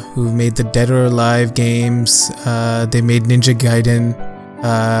Ninja, who made the Dead or Alive games. They made Ninja Gaiden.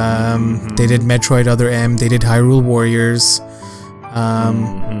 They did Metroid Other M. They did Hyrule Warriors.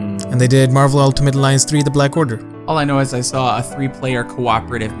 And they did Marvel Ultimate Alliance 3, The Black Order. All I know is I saw a 3-player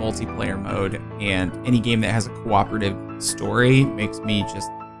cooperative multiplayer mode, and any game that has a cooperative story makes me just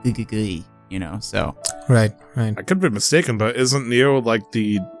so. Right. I could be mistaken, but isn't Neo like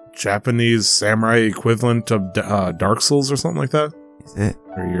the Japanese samurai equivalent of Dark Souls or something like that? Is it?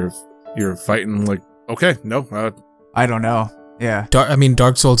 Or you're fighting like I don't know. Yeah.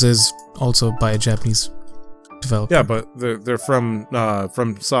 Dark Souls is also by a Japanese developer. yeah, but they're from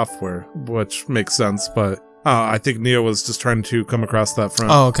software, which makes sense. But I think Neo was just trying to come across that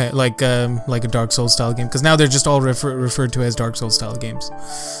front. Oh, okay. Like a Dark Souls style game, because now they're just all referred to as Dark Souls style games.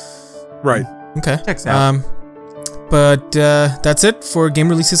 Right. Okay. Checks out. But that's it for game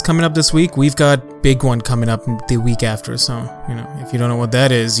releases coming up this week. We've got big one coming up the week after, so if you don't know what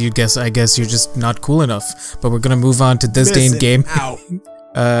that is, I guess you're just not cool enough. But we're gonna move on to this day in game.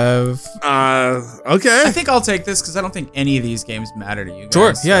 Okay. I think I'll take this because I don't think any of these games matter to you guys.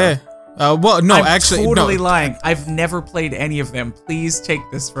 Sure. so. Yeah. Well, no, I'm actually, totally no. lying. I've never played any of them. Please take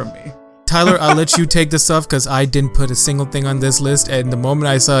this from me. Tyler, I'll let you take this off because I didn't put a single thing on this list. And the moment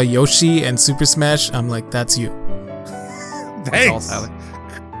I saw Yoshi and Super Smash, I'm like, that's you. Thanks.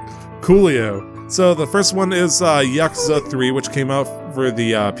 Coolio. So the first one is Yakuza 3, which came out for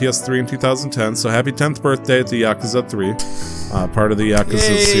the PS3 in 2010. So happy 10th birthday to Yakuza 3. Part of the Yakuza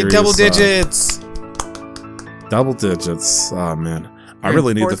series. Double digits. Double digits. Oh, man. I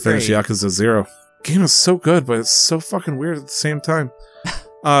really need to finish Yakuza 0. Game is so good, but it's so fucking weird at the same time.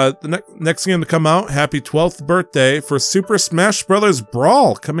 The next game to come out, happy 12th birthday for Super Smash Bros.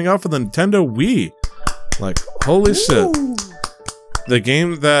 Brawl, coming out for the Nintendo Wii. Like, holy shit. The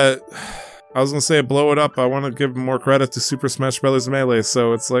game that... I was going to say blow it up. I want to give more credit to Super Smash Bros. Melee,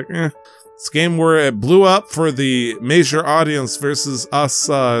 so it's like, It's a game where it blew up for the major audience versus us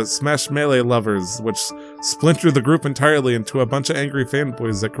Smash Melee lovers, which splintered the group entirely into a bunch of angry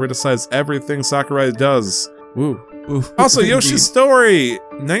fanboys that criticize everything Sakurai does. Woo. Also, Yoshi's Story,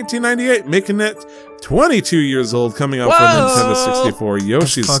 1998, making it 22 years old, coming out for Nintendo 64.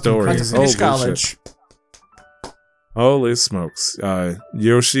 Yoshi's Story. Finish college. Holy smokes.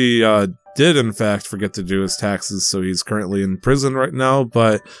 Yoshi did in fact forget to do his taxes, so he's currently in prison right now,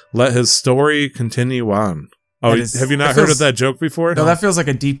 but let his story continue on. Oh, have you not heard of that joke before? No, that feels like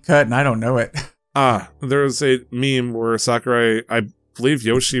a deep cut, and I don't know it. There was a meme where Sakurai, I believe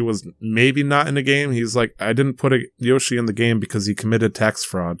Yoshi was maybe not in the game. He's like, I didn't put Yoshi in the game because he committed tax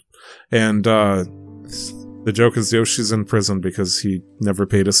fraud. And the joke is Yoshi's in prison because he never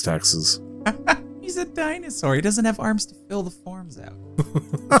paid his taxes. He's a dinosaur. He doesn't have arms to fill the forms out.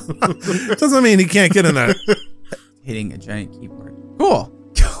 Doesn't mean he can't get in there. Hitting a giant keyboard. Cool.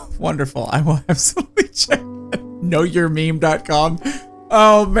 Wonderful. I will absolutely check it. KnowYourMeme.com.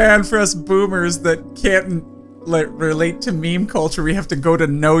 Oh man, for us boomers that can't relate to meme culture, we have to go to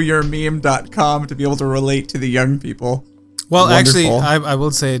KnowYourMeme.com to be able to relate to the young people. Well, Wonderful. actually, I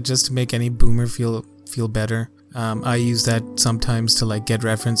will say, just to make any boomer feel better, I use that sometimes to like get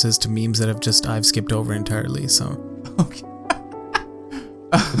references to memes that I've skipped over entirely. So Okay.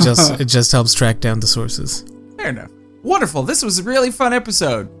 it just helps track down the sources. Fair enough. Wonderful. This was a really fun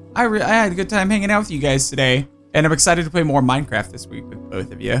episode. I had a good time hanging out with you guys today, and I'm excited to play more Minecraft this week with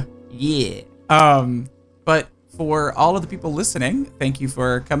both of you. Yeah. But for all of the people listening, thank you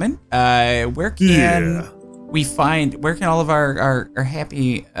for coming. Where can all of our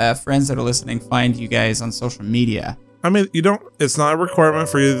happy friends that are listening find you guys on social media? I mean, it's not a requirement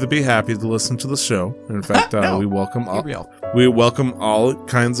for you to be happy to listen to the show. In fact, No, we welcome all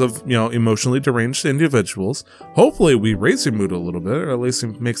kinds of, emotionally deranged individuals. Hopefully we raise your mood a little bit, or at least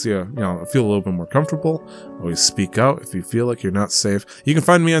it makes you, feel a little bit more comfortable. Always speak out if you feel like you're not safe. You can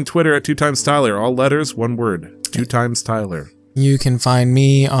find me on Twitter at 2timestyler, all letters, one word, 2timestyler. You can find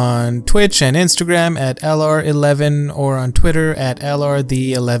me on Twitch and Instagram at LR11 or on Twitter at LR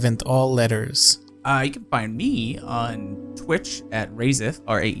the11th, all letters. You can find me on Twitch at Razeth,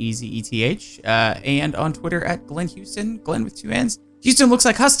 Raezeth, and on Twitter at Glenn Houston, Glenn with two N's. Houston looks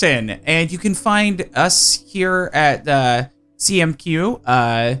like Huston, and you can find us here at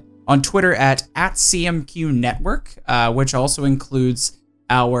CMQ on Twitter at CMQ Network, which also includes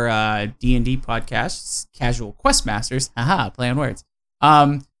our D&D podcasts, Casual Questmasters. Haha, play on words.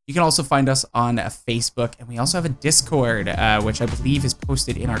 You can also find us on Facebook, and we also have a Discord, which I believe is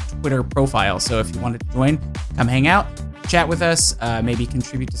posted in our Twitter profile. So if you wanted to join, come hang out, chat with us, maybe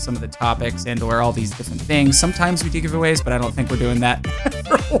contribute to some of the topics and or all these different things. Sometimes we do giveaways, but I don't think we're doing that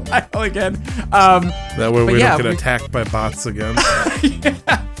for a while again. That way we don't get attacked by bots again. Yeah.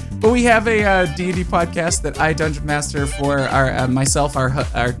 But we have a D&D podcast that I dungeon master for myself,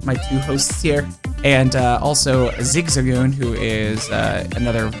 my two hosts here, and also Zigzagoon, who is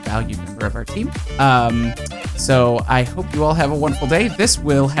another valued member of our team. So I hope you all have a wonderful day. This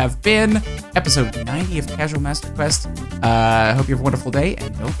will have been episode 90 of Casual Master Quest. I hope you have a wonderful day,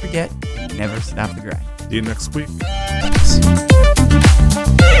 and don't forget, never stop the grind. See you next week.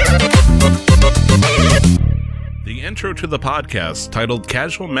 The intro to the podcast, titled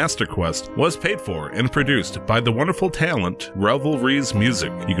Casual Master Quest, was paid for and produced by the wonderful talent Revelries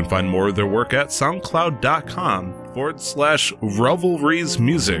Music. You can find more of their work at soundcloud.com/Revelries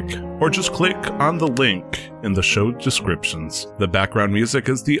Music, or just click on the link in the show descriptions. The background music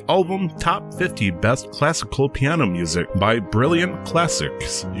is the album Top 50 Best Classical Piano Music by Brilliant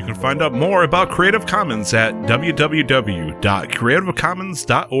Classics. You can find out more about Creative Commons at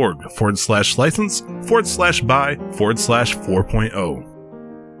www.creativecommons.org/license/by/4.0.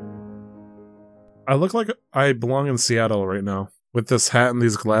 I look like I belong in Seattle right now. With this hat and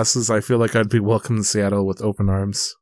these glasses, I feel like I'd be welcome in Seattle with open arms.